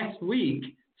guys next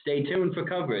week, Stay tuned for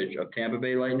coverage of Tampa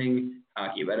Bay Lightning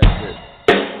hockey. Right after this.